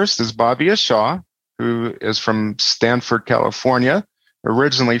 The first is Bhavya Shah, who is from Stanford, California,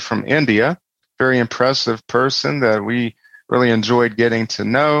 originally from India. Very impressive person that we really enjoyed getting to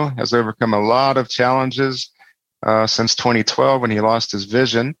know, has overcome a lot of challenges since 2012 when he lost his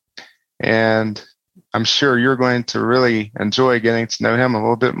vision. And I'm sure you're going to really enjoy getting to know him a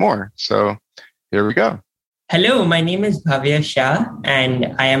little bit more. So here we go. Hello, my name is Bhavya Shah,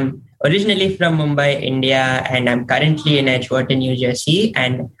 and I am originally from Mumbai, India, and I'm currently in Edgewater, New Jersey,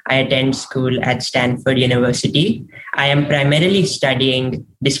 and I attend school at Stanford University. I am primarily studying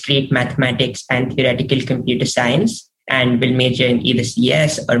discrete mathematics and theoretical computer science, and will major in either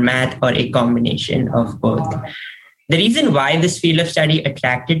CS or math or a combination of both. The reason why this field of study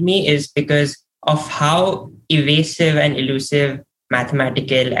attracted me is because of how evasive and elusive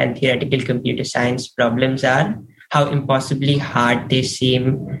mathematical and theoretical computer science problems are, how impossibly hard they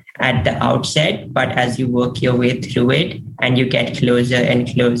seem at the outset, but as you work your way through it and you get closer and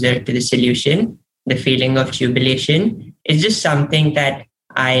closer to the solution, the feeling of jubilation is just something that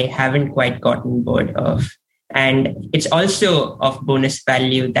I haven't quite gotten bored of. And it's also of bonus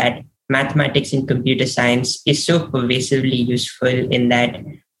value that mathematics and computer science is so pervasively useful in that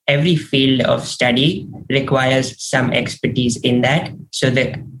every field of study requires some expertise in that. So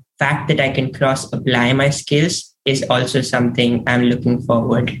the fact that I can cross-apply my skills is also something I'm looking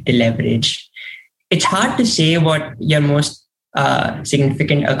forward to leverage. It's hard to say what your most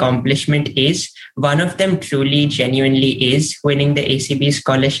significant accomplishment is. One of them truly, genuinely is winning the ACB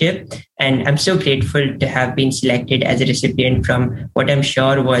scholarship. And I'm so grateful to have been selected as a recipient from what I'm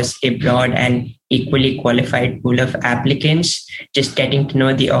sure was a broad and equally qualified pool of applicants. Just getting to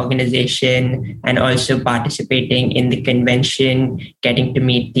know the organization and also participating in the convention, getting to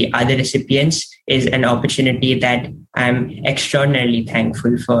meet the other recipients is an opportunity that I'm extraordinarily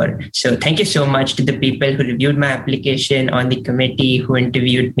thankful for. So thank you so much to the people who reviewed my application, on the committee who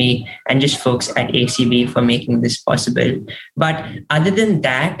interviewed me, and just folks at ACB for making this possible. But other than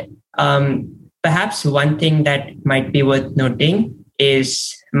that, perhaps one thing that might be worth noting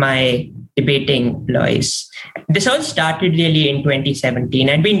is my debating ploys. This all started really in 2017.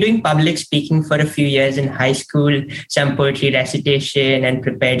 I'd been doing public speaking for a few years in high school, some poetry recitation and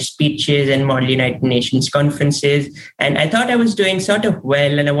prepared speeches and Model United Nations conferences. And I thought I was doing sort of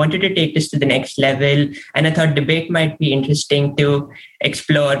well, and I wanted to take this to the next level. And I thought debate might be interesting to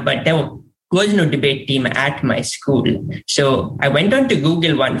explore, but there was no debate team at my school. So I went on to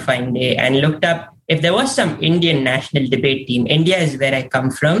Google one fine day and looked up if there was some Indian national debate team. India is where I come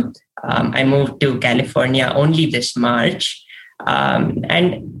from. I moved to California only this March.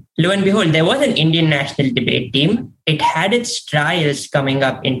 And lo and behold, there was an Indian national debate team. It had its trials coming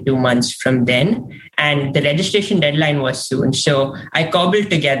up in 2 months from then, and the registration deadline was soon. So I cobbled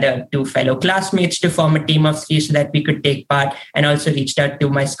together 2 fellow classmates to form a team of 3 so that we could take part, and also reached out to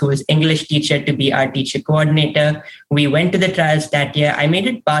my school's English teacher to be our teacher coordinator. We went to the trials that year. I made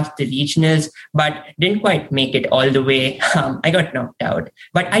it past the regionals, but didn't quite make it all the way. I got knocked out,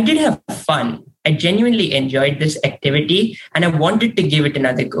 but I did have fun. I genuinely enjoyed this activity and I wanted to give it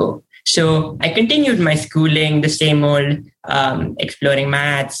another go. So I continued my schooling, the same old, exploring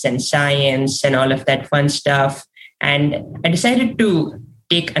maths and science and all of that fun stuff. And I decided to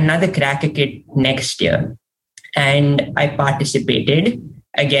take another crack at it next year. And I participated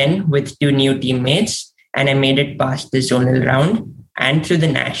again with 2 new teammates, and I made it past the zonal round and through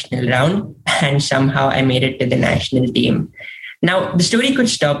the national round. And somehow I made it to the national team. Now, the story could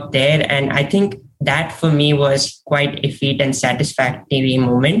stop there, and I think that for me was quite a feat and satisfactory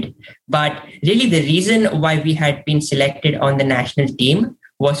moment. But really, the reason why we had been selected on the national team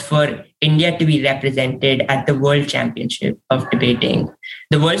was for India to be represented at the World Championship of Debating.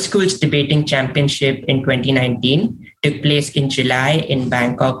 The World Schools Debating Championship in 2019 took place in July in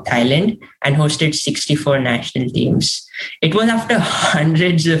Bangkok, Thailand, and hosted 64 national teams. It was after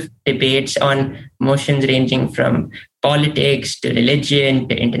hundreds of debates on motions ranging from politics to religion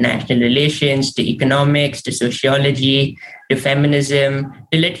to international relations to economics to sociology to feminism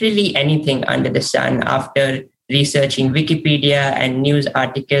to literally anything under the sun, after researching Wikipedia and news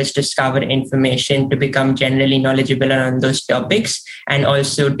articles to discover information to become generally knowledgeable on those topics, and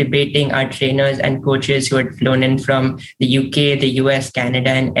also debating our trainers and coaches who had flown in from the UK, the US, Canada,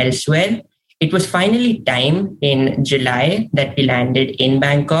 and elsewhere. It was finally time in July that we landed in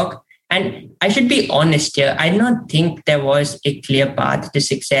Bangkok. And I should be honest here, I did not think there was a clear path to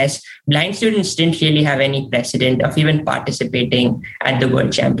success. Blind students didn't really have any precedent of even participating at the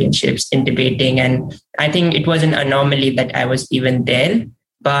World Championships in debating. And I think it was an anomaly that I was even there.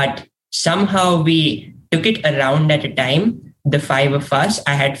 But somehow we took it around at a time. The 5 of us,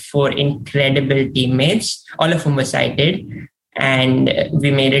 I had 4 incredible teammates, all of whom were sighted. And we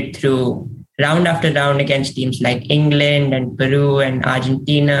made it through round after round against teams like England and Peru and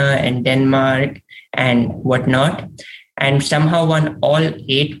Argentina and Denmark and whatnot, and somehow won all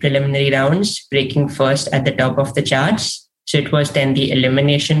 8 preliminary rounds, breaking first at the top of the charts. So it was then the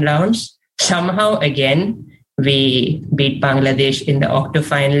elimination rounds. Somehow, again, we beat Bangladesh in the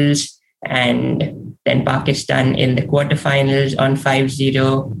octofinals and then Pakistan in the quarterfinals on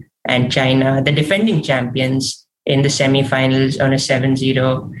 5-0, and China, the defending champions, in the semifinals on a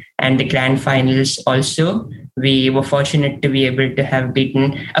 7-0, and the grand finals also. We were fortunate to be able to have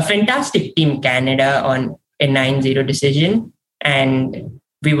beaten a fantastic team, Canada, on a 9-0 decision. And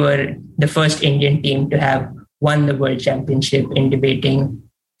we were the first Indian team to have won the World Championship in debating.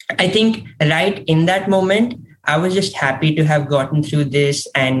 I think right in that moment, I was just happy to have gotten through this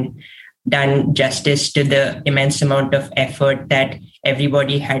and done justice to the immense amount of effort that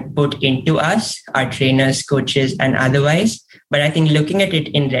everybody had put into us, our trainers, coaches, and otherwise. But I think looking at it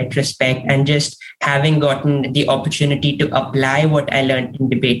in retrospect and just having gotten the opportunity to apply what I learned in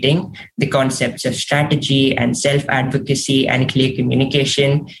debating, the concepts of strategy and self-advocacy and clear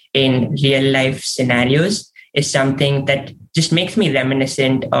communication in real-life scenarios, is something that just makes me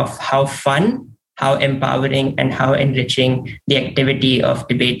reminiscent of how fun, how empowering, and how enriching the activity of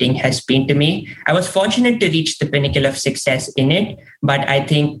debating has been to me. I was fortunate to reach the pinnacle of success in it, but I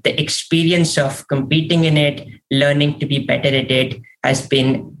think the experience of competing in it, learning to be better at it, has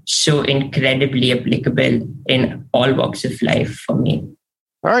been so incredibly applicable in all walks of life for me.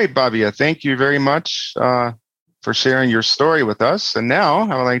 All right, Bhavya, thank you very much for sharing your story with us. And now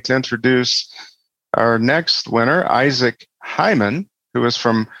I would like to introduce our next winner, Isaac Hyman, who is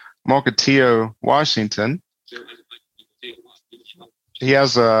from Mukilteo, Washington. He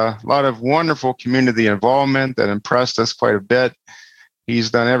has a lot of wonderful community involvement that impressed us quite a bit.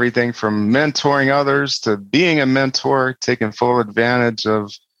 He's done everything from mentoring others to being a mentor, taking full advantage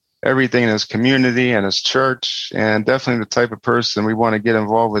of everything in his community and his church, and definitely the type of person we want to get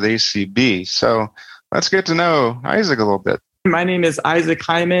involved with ACB. So let's get to know Isaac a little bit. My name is Isaac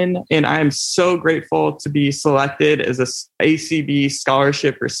Hyman, and I am so grateful to be selected as an ACB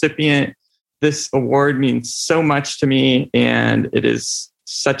scholarship recipient. This award means so much to me, and it is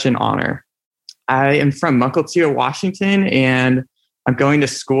such an honor. I am from Mukilteo, Washington, and I'm going to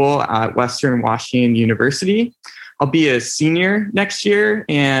school at Western Washington University. I'll be a senior next year,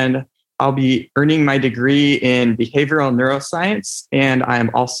 and I'll be earning my degree in behavioral neuroscience, and I'm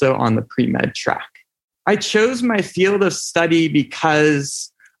also on the pre-med track. I chose my field of study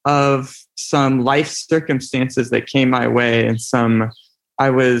because of some life circumstances that came my way, and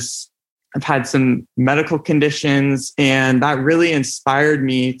I've had some medical conditions, and that really inspired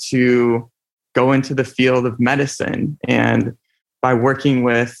me to go into the field of medicine. And by working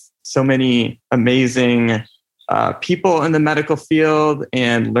with so many amazing people in the medical field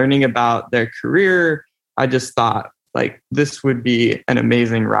and learning about their career, I just thought like this would be an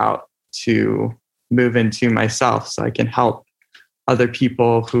amazing route to move into myself, so I can help other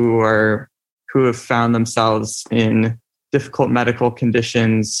people who have found themselves in difficult medical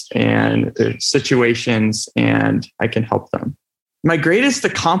conditions and situations, and I can help them. My greatest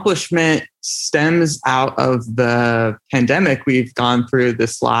accomplishment stems out of the pandemic we've gone through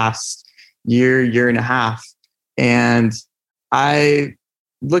this last year and a half. And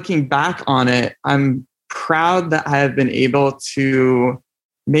looking back on it, I'm proud that I have been able to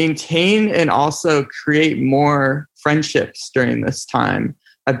maintain and also create more friendships during this time.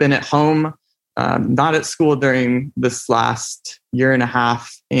 I've been at home, not at school during this last year and a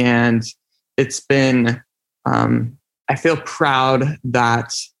half. And it's been, I feel proud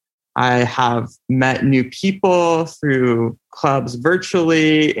that I have met new people through clubs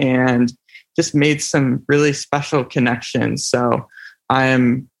virtually and just made some really special connections. So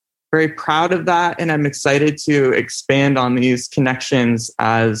I'm very proud of that. And I'm excited to expand on these connections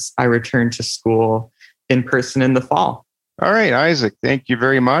as I return to school in person in the fall. All right, Isaac, thank you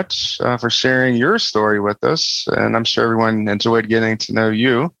very much for sharing your story with us. And I'm sure everyone enjoyed getting to know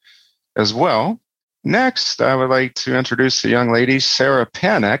you as well. Next, I would like to introduce a young lady, Sarah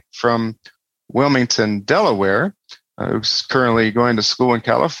Panek from Wilmington, Delaware, who's currently going to school in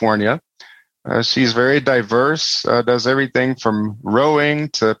California. She's very diverse, does everything from rowing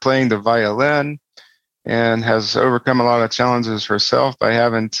to playing the violin, and has overcome a lot of challenges herself by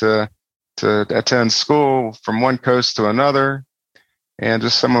having to attend school from one coast to another, and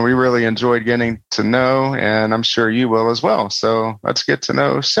just someone we really enjoyed getting to know, and I'm sure you will as well. So let's get to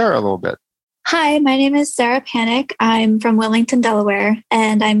know Sarah a little bit. Hi, my name is Sarah Panek. I'm from Wilmington, Delaware,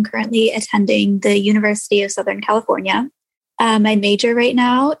 and I'm currently attending the University of Southern California. My major right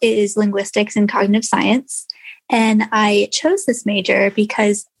now is linguistics and cognitive science, and I chose this major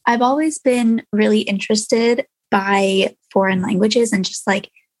because I've always been really interested by foreign languages and just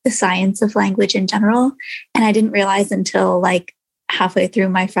like the science of language in general. And I didn't realize until like halfway through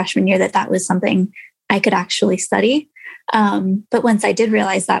my freshman year that was something I could actually study. But once I did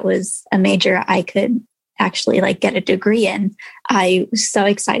realize that was a major I could actually like get a degree in, I was so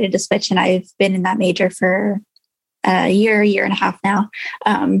excited to switch. And I've been in that major for a year and a half now.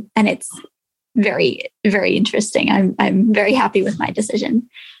 And it's very, very interesting. I'm very happy with my decision.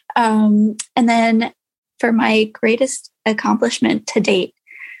 And then for my greatest accomplishment to date,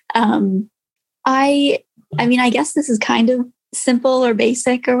 I mean, I guess this is kind of simple or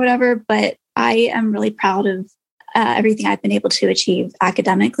basic or whatever, but I am really proud of everything I've been able to achieve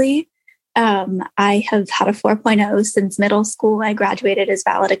academically. I have had a 4.0 since middle school. I graduated as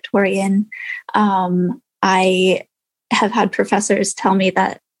valedictorian. I have had professors tell me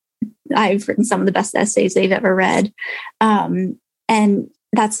that I've written some of the best essays they've ever read. And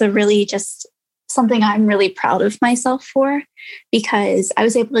that's a really just something I'm really proud of myself for, because I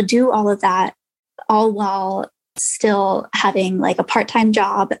was able to do all of that all while still having like a part-time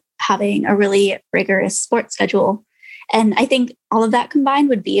job, having a really rigorous sports schedule. And I think all of that combined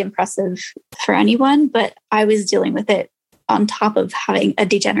would be impressive for anyone, but I was dealing with it on top of having a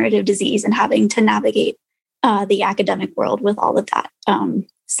degenerative disease and having to navigate the academic world with all of that.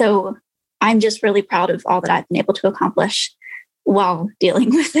 So I'm just really proud of all that I've been able to accomplish while dealing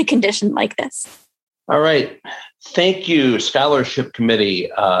with a condition like this. All right. Thank you, Scholarship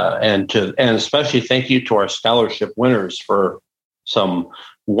Committee, and especially thank you to our scholarship winners for some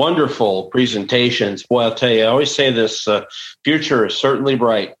wonderful presentations. Boy, I'll tell you, I always say this, future is certainly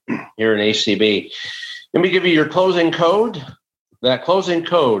bright here in ACB. Let me give you your closing code. That closing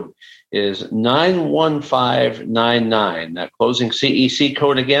code is 91599. That closing CEC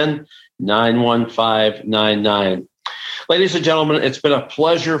code again, 91599. Ladies and gentlemen, it's been a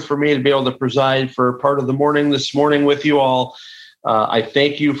pleasure for me to be able to preside for part of the morning this morning with you all. I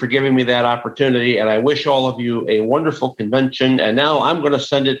thank you for giving me that opportunity, and I wish all of you a wonderful convention. And now I'm going to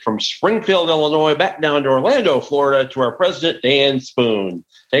send it from Springfield, Illinois, back down to Orlando, Florida, to our president, Dan Spoon.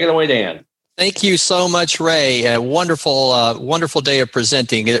 Take it away, Dan. Thank you so much, Ray. A wonderful day of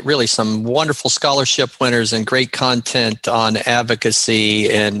presenting. Really some wonderful scholarship winners and great content on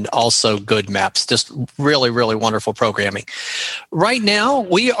advocacy and also good maps. Just really, really wonderful programming. Right now,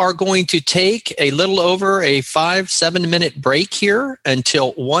 we are going to take a little over a 5-7 minute break here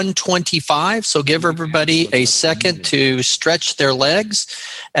until 1:25. So give everybody a second to stretch their legs.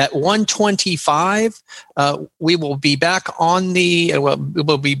 At 1:25, we will be back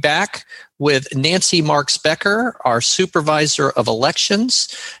we'll be back with Nancy Marks Becker, our Supervisor of Elections,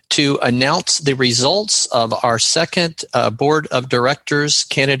 to announce the results of our second Board of Directors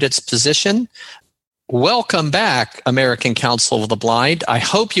candidates position. Welcome back, American Council of the Blind. I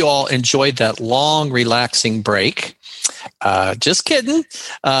hope you all enjoyed that long, relaxing break. Just kidding.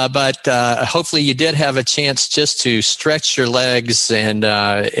 But hopefully you did have a chance just to stretch your legs and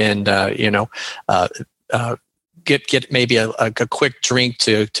get maybe a quick drink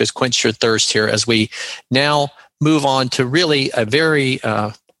to quench your thirst here as we now move on to really a very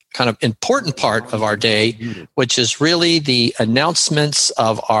kind of important part of our day, which is really the announcements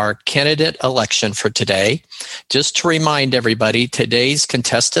of our candidate election for today. Just to remind everybody, today's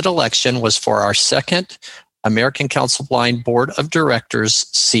contested election was for our second American Council of Blind Board of Directors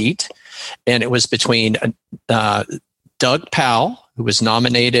seat, and it was between Doug Powell, who was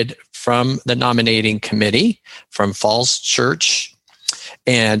nominated from the nominating committee from Falls Church,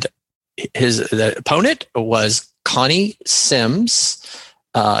 and the opponent was Connie Sims,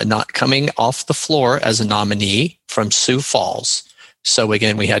 not coming off the floor as a nominee from Sioux Falls. So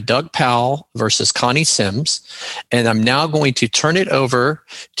again, we had Doug Powell versus Connie Sims, and I'm now going to turn it over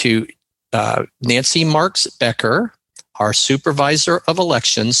to Nancy Marks Becker, our Supervisor of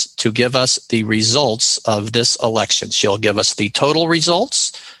Elections, to give us the results of this election. She'll give us the total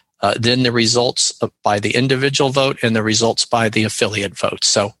results, then the results by the individual vote, and the results by the affiliate vote.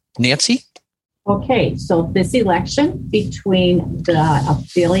 So, Nancy? Okay, so this election between the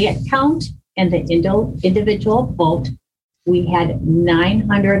affiliate count and the individual vote, we had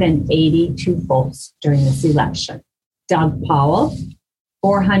 982 votes during this election. Doug Powell,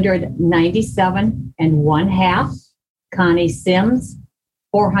 497 1/2. Connie Sims,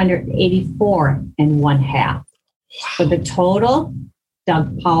 484 1/2. For the total,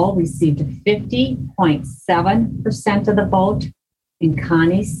 Doug Powell received 50.7% of the vote, and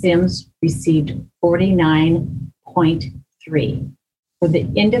Connie Sims received 49.3%. For the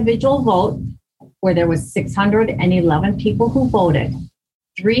individual vote, where there was 611 people who voted,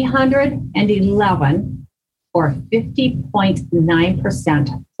 311 or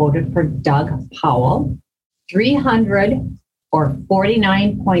 50.9% voted for Doug Powell, 300 or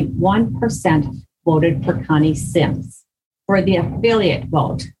 49.1% voted for Connie Sims. For the affiliate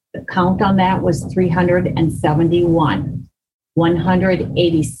vote, the count on that was 371.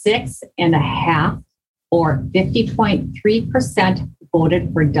 186.5 or 50.3%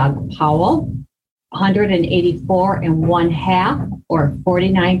 voted for Doug Powell, 184 1/2 or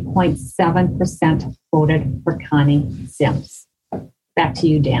 49.7% voted for Connie Sims. Back to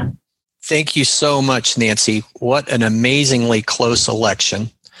you, Dan. Thank you so much, Nancy. What an amazingly close election.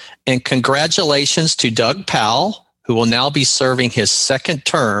 And congratulations to Doug Powell, who will now be serving his second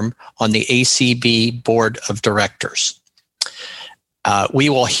term on the ACB Board of Directors. We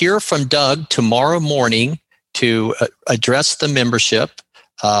will hear from Doug tomorrow morning to address the membership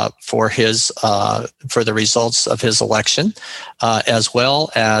for the results of his election, as well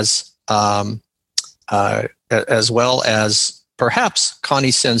as perhaps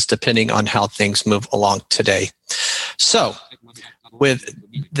Connie Sims, depending on how things move along today. So, with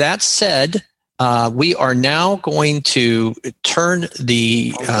that said, we are now going to turn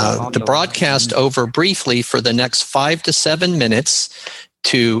the broadcast over briefly for the next 5 to 7 minutes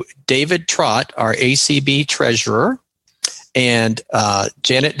to David Trott, our ACB treasurer, and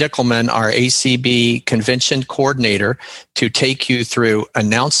Janet Dickelman, our ACB convention coordinator, to take you through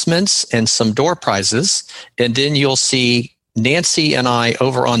announcements and some door prizes. And then you'll see Nancy and I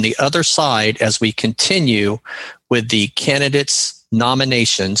over on the other side as we continue with the candidates'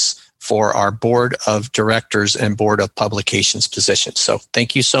 nominations for our Board of Directors and Board of Publications positions. So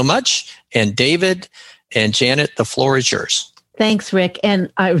thank you so much. And David and Janet, the floor is yours. Thanks, Rick. And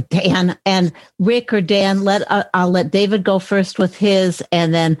Dan and Rick or Dan, I'll let David go first with his,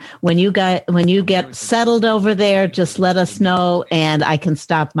 and then when you get settled over there, just let us know, and I can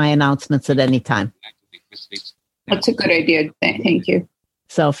stop my announcements at any time. That's a good idea. Thank you.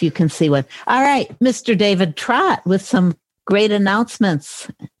 So if you can see what. All right, Mr. David Trott with some great announcements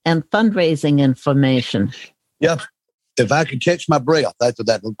and fundraising information. Yep. If I could catch my breath after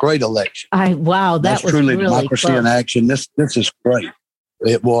that great election. That was truly really democracy close. in action. This is great.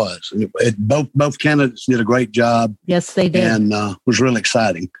 It was. Both candidates did a great job. Yes, they did. And was really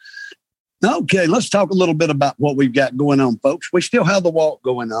exciting. Okay, let's talk a little bit about what we've got going on, folks. We still have the walk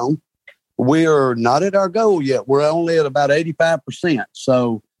going on. We're not at our goal yet. We're only at about 85%.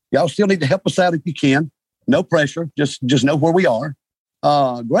 So y'all still need to help us out if you can. No pressure. Just know where we are.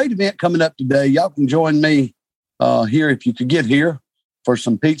 Great event coming up today. Y'all can join me here if you could get here for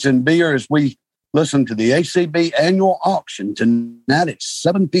some pizza and beer as we listen to the ACB annual auction tonight at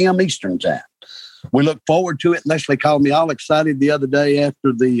 7 p.m. Eastern time. We look forward to it. Leslie called me all excited the other day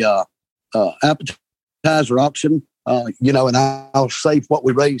after the appetizer auction, and I'll save what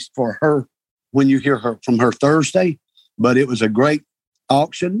we raised for her when you hear from her Thursday. But it was a great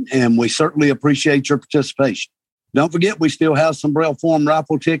auction, and we certainly appreciate your participation. Don't forget, we still have some Braille Forum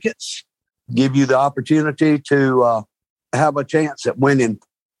raffle tickets. Give you the opportunity to have a chance at winning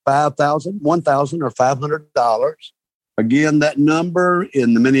 $5,000, $1,000, or $500. Again, that number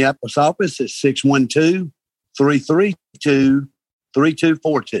in the Minneapolis office is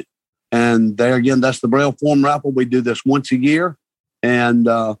 612-332-3242. And there again, that's the Braille Forum raffle. We do this once a year. And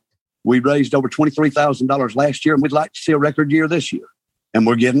we raised over $23,000 last year, and we'd like to see a record year this year. And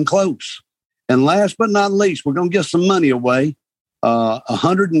we're getting close. And last but not least, we're going to give some money away,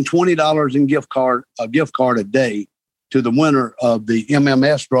 $120 in gift card a day to the winner of the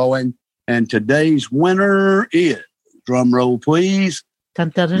MMS drawing. And today's winner is, drum roll please,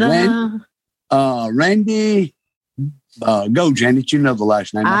 Randy. Go, Janet. You know the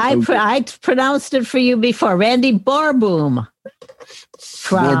last name. I pronounced it for you before. Randy Borboom.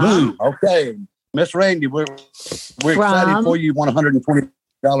 Borboom. Okay. Miss Randy, we're excited for you. You won a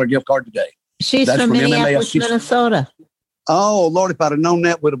 $120 gift card today. That's from Minneapolis, Minnesota. Oh, Lord, if I'd have known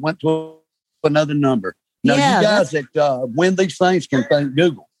that, would have went to another number. Now, you guys that win these things can thank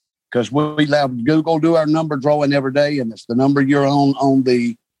Google, because we have Google do our number drawing every day, and it's the number you're on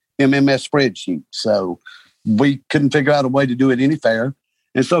the MMS spreadsheet. So we couldn't figure out a way to do it any fairer.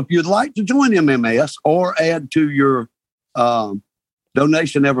 And so if you'd like to join MMS or add to your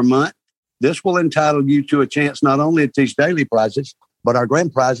donation every month, this will entitle you to a chance not only at these daily prizes, but our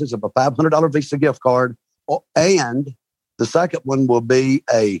grand prizes of a $500 Visa gift card. And the second one will be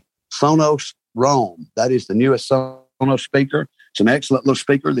a Sonos Roam. That is the newest Sonos speaker. It's an excellent little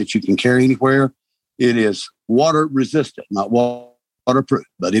speaker that you can carry anywhere. It is water resistant, not waterproof,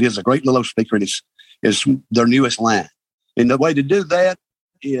 but it is a great little speaker. It is their newest line. And the way to do that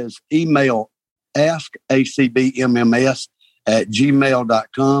is email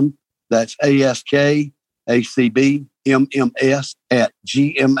askacbmms@gmail.com. That's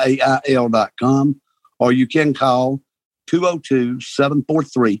askacbmms@gmail.com. Or you can call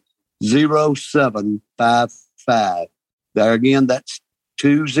 202-743-0755. There again, that's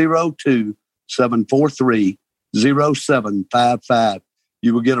 202-743-0755.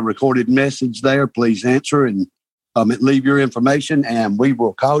 You will get a recorded message there. Please answer and leave your information, and we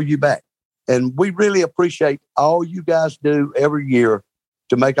will call you back. And we really appreciate all you guys do every year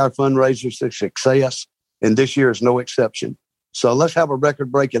to make our fundraisers a success, and this year is no exception. So let's have a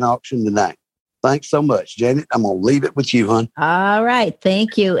record-breaking auction tonight. Thanks so much, Janet. I'm going to leave it with you, hon. All right.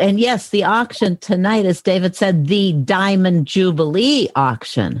 Thank you. And yes, the auction tonight, as David said, the Diamond Jubilee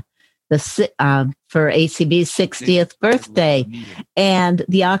auction for ACB's 60th birthday. And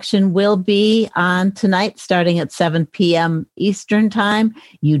the auction will be on tonight starting at 7 p.m. Eastern time.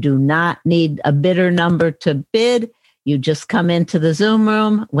 You do not need a bidder number to bid. You just come into the Zoom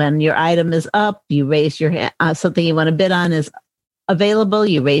room. When your item is up, you raise your hand. Something you want to bid on is available.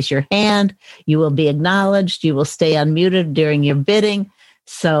 You raise your hand. You will be acknowledged. You will stay unmuted during your bidding.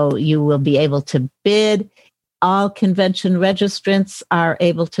 So you will be able to bid. All convention registrants are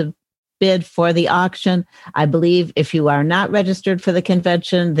able to bid for the auction. I believe if you are not registered for the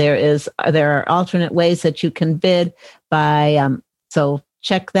convention, there are alternate ways that you can bid by, so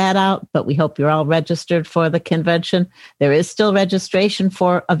check that out, but we hope you're all registered for the convention. There is still registration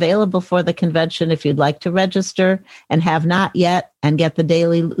available for the convention if you'd like to register and have not yet and get the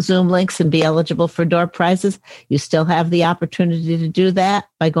daily Zoom links and be eligible for door prizes. You still have the opportunity to do that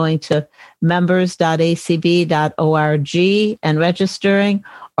by going to members.acb.org and registering,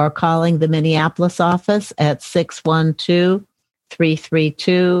 or calling the Minneapolis office at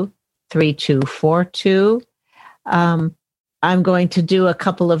 612-332-3242. I'm going to do a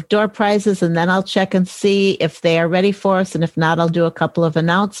couple of door prizes, and then I'll check and see if they are ready for us. And if not, I'll do a couple of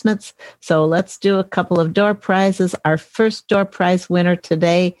announcements. So let's do a couple of door prizes. Our first door prize winner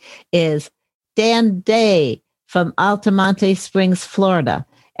today is Dan Day from Altamonte Springs, Florida.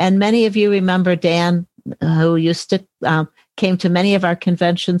 And many of you remember Dan, who used to came to many of our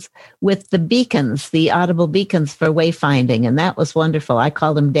conventions with the beacons, the audible beacons for wayfinding, and that was wonderful. I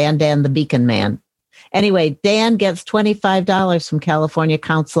called him Dan the Beacon Man. Anyway, Dan gets $25 from California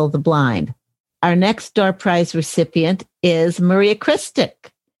Council of the Blind. Our next door prize recipient is Maria Christic,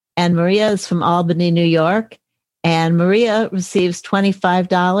 and Maria is from Albany, New York, and Maria receives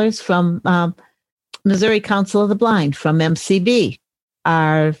 $25 from Missouri Council of the Blind from MCB.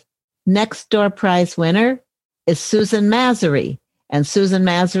 Our next door prize winner is Susan Masery, and Susan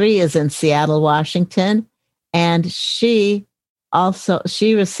Masery is in Seattle, Washington, and she receives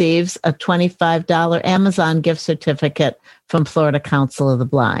a $25 Amazon gift certificate from Florida Council of the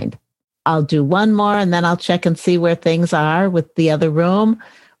Blind. I'll do one more and then I'll check and see where things are with the other room.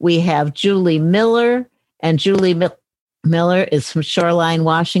 We have Julie Miller, and Julie Miller is from Shoreline,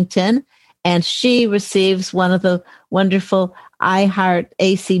 Washington, and she receives one of the wonderful iHeart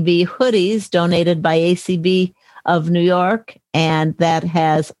ACB hoodies donated by ACB of New York, and that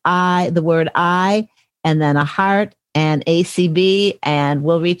has the word I, and then a heart and ACB, and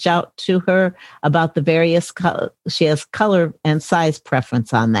we'll reach out to her about the various she has color and size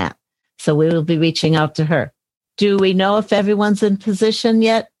preference on that. So we will be reaching out to her. Do we know if everyone's in position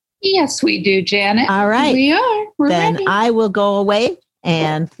yet? Yes, we do, Janet. All right. We are. We're then ready. I will go away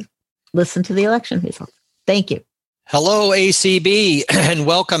and listen to the election results. Thank you. Hello, ACB, and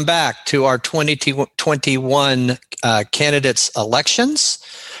welcome back to our 2021 candidates elections.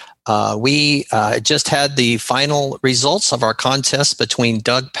 We just had the final results of our contest between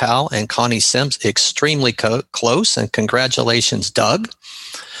Doug Powell and Connie Sims, extremely close, and congratulations, Doug.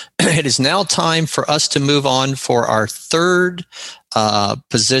 It is now time for us to move on for our third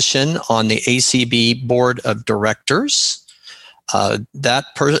position on the ACB Board of Directors.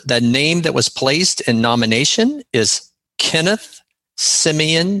 That name that was placed in nomination is Kenneth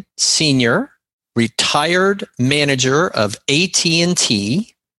Simeon Sr., retired manager of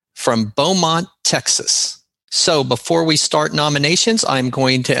AT&T from Beaumont, Texas. So before we start nominations, I'm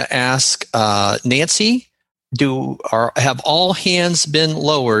going to ask Nancy, have all hands been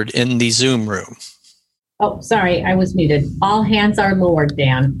lowered in the Zoom room? Oh, sorry, I was muted. All hands are lowered,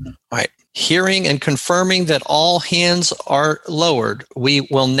 Dan. All right. Hearing and confirming that all hands are lowered, we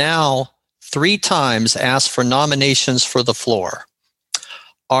will now 3 times ask for nominations for the floor.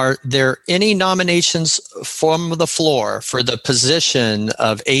 Are there any nominations from the floor for the position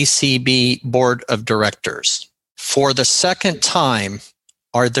of ACB Board of Directors? For the second time,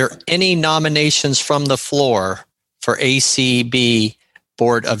 are there any nominations from the floor for ACB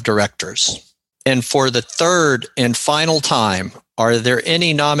Board of Directors? And for the third and final time, are there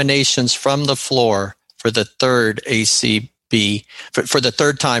any nominations from the floor for the third ACB, for the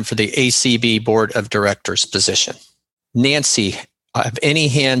third time for the ACB Board of Directors position? Nancy, have any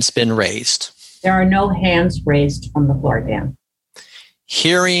hands been raised? There are no hands raised from the floor, Dan.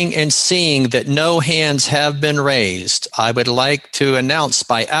 Hearing and seeing that no hands have been raised, I would like to announce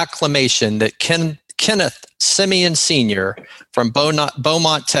by acclamation that Kenneth Simeon Sr. from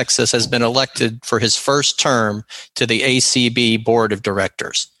Beaumont, Texas, has been elected for his first term to the ACB Board of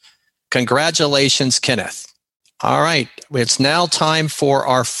Directors. Congratulations, Kenneth. All right, it's now time for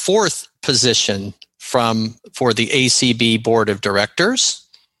our fourth position for the ACB Board of Directors.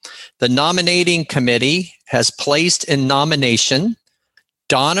 The nominating committee has placed in nomination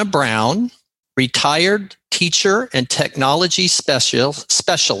Donna Brown, retired teacher and technology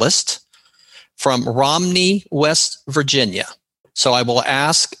specialist from Romney, West Virginia. So I will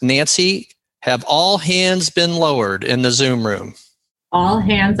ask Nancy, have all hands been lowered in the Zoom room? All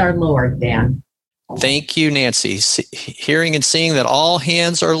hands are lowered, Dan. Thank you, Nancy. Hearing and seeing that all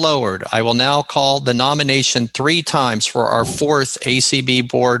hands are lowered, I will now call the nomination 3 times for our fourth ACB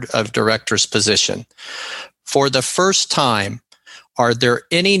Board of Directors position. For the first time, are there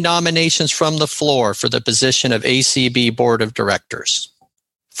any nominations from the floor for the position of ACB Board of Directors?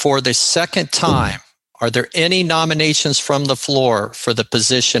 For the second time, are there any nominations from the floor for the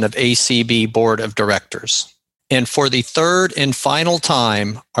position of ACB Board of Directors? And for the third and final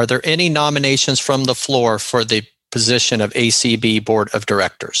time, are there any nominations from the floor for the position of ACB Board of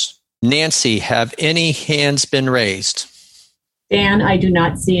Directors? Nancy, have any hands been raised? Dan, I do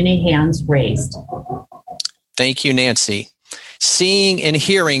not see any hands raised. Thank you, Nancy. Seeing and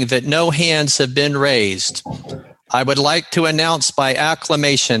hearing that no hands have been raised, I would like to announce by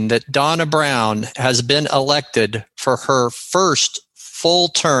acclamation that Donna Brown has been elected for her first full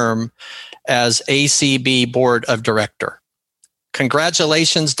term as ACB Board of Director.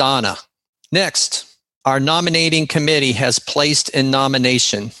 Congratulations, Donna. Next, our nominating committee has placed in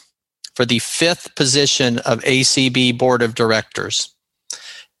nomination for the 5th position of ACB Board of Directors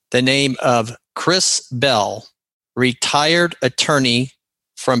the name of Chris Bell, retired attorney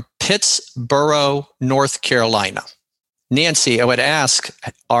from Pittsboro, North Carolina. Nancy, I would ask,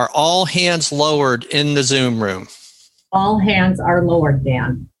 are all hands lowered in the Zoom room? All hands are lowered,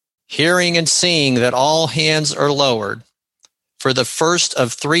 Dan. Hearing and seeing that all hands are lowered, for the first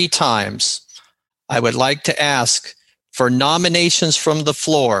of 3 times, I would like to ask for nominations from the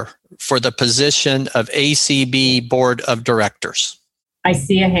floor for the position of ACB Board of Directors. I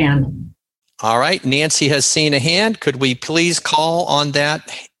see a hand. All right, Nancy has seen a hand. Could we please call on that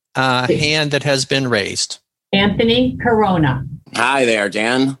hand that has been raised? Anthony Corona. Hi there,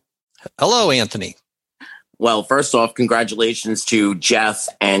 Dan. Hello, Anthony. Well, first off, congratulations to Jeff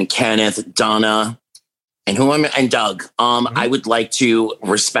and Kenneth, Donna, and Doug. I would like to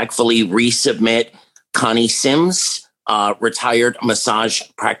respectfully resubmit Connie Sims, retired massage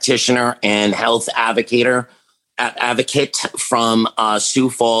practitioner and health advocate from Sioux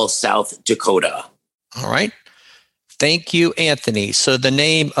Falls, South Dakota. All right. Thank you, Anthony. So the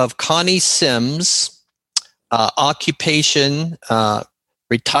name of Connie Sims, occupation,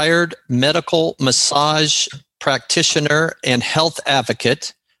 retired medical massage practitioner and health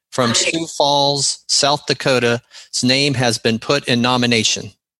advocate from Sioux Falls, South Dakota. His name has been put in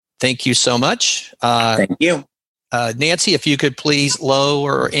nomination. Thank you so much. Thank you. Nancy, if you could please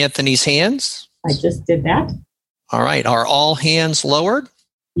lower Anthony's hands. I just did that. All right. Are all hands lowered?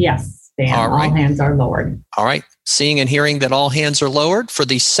 Yes, Dan. All right. All hands are lowered. All right. Seeing and hearing that all hands are lowered, for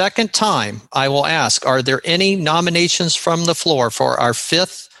the second time, I will ask, are there any nominations from the floor for our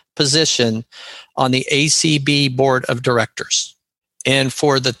 5th position on the ACB Board of Directors? And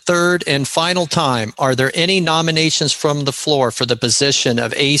for the 3rd and final time, are there any nominations from the floor for the position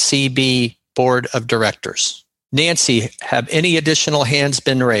of ACB Board of Directors? Nancy, have any additional hands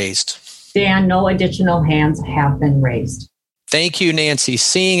been raised? Dan, no additional hands have been raised. Thank you, Nancy.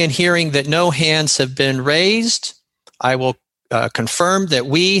 Seeing and hearing that no hands have been raised, I will confirm that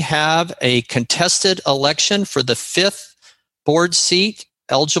we have a contested election for the 5th board seat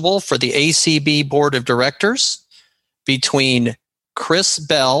eligible for the ACB Board of Directors between Chris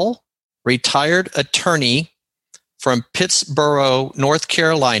Bell, retired attorney from Pittsboro, North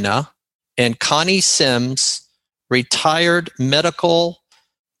Carolina, and Connie Sims, retired medical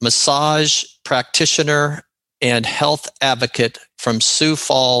massage practitioner and health advocate from Sioux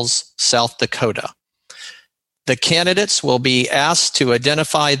Falls, South Dakota. The candidates will be asked to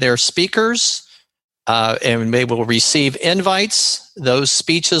identify their speakers, and they will receive invites. Those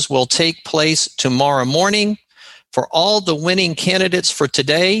speeches will take place tomorrow morning. For all the winning candidates for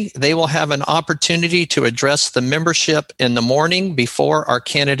today, they will have an opportunity to address the membership in the morning before our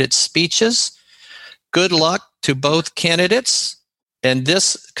candidate speeches. Good luck to both candidates. And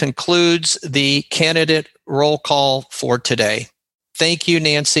this concludes the candidate roll call for today. Thank you,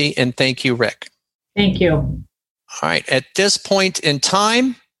 Nancy, and thank you, Rick. Thank you. All right. At this point in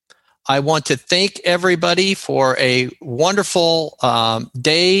time, I want to thank everybody for a wonderful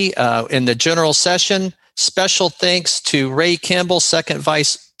day in the general session. Special thanks to Ray Campbell, Second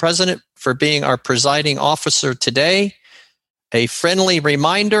Vice President, for being our presiding officer today. A friendly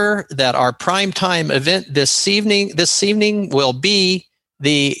reminder that our primetime event this evening will be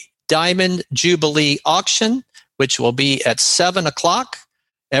the Diamond Jubilee Auction, which will be at 7 o'clock.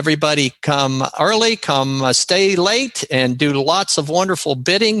 Everybody come early, come stay late, and do lots of wonderful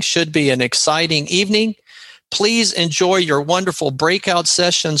bidding. Should be an exciting evening. Please enjoy your wonderful breakout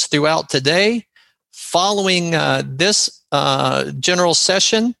sessions throughout today. Following this general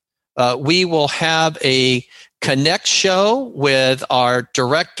session, we will have a Connect show with our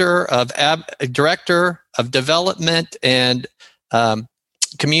Director of Development and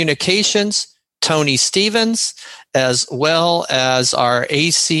Communications, Tony Stevens, as well as our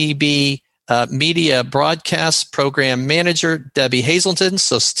ACB Media Broadcast Program Manager, Debbie Hazelton.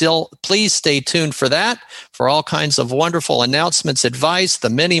 So please stay tuned for that, for all kinds of wonderful announcements, advice,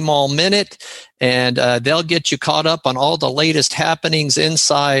 the Mini Mall Minute, and they'll get you caught up on all the latest happenings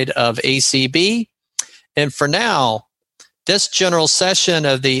inside of ACB. And for now, this general session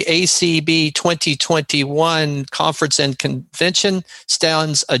of the ACB 2021 Conference and Convention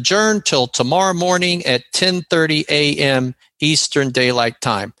stands adjourned till tomorrow morning at 10:30 a.m. Eastern Daylight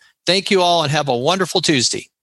Time. Thank you all and have a wonderful Tuesday.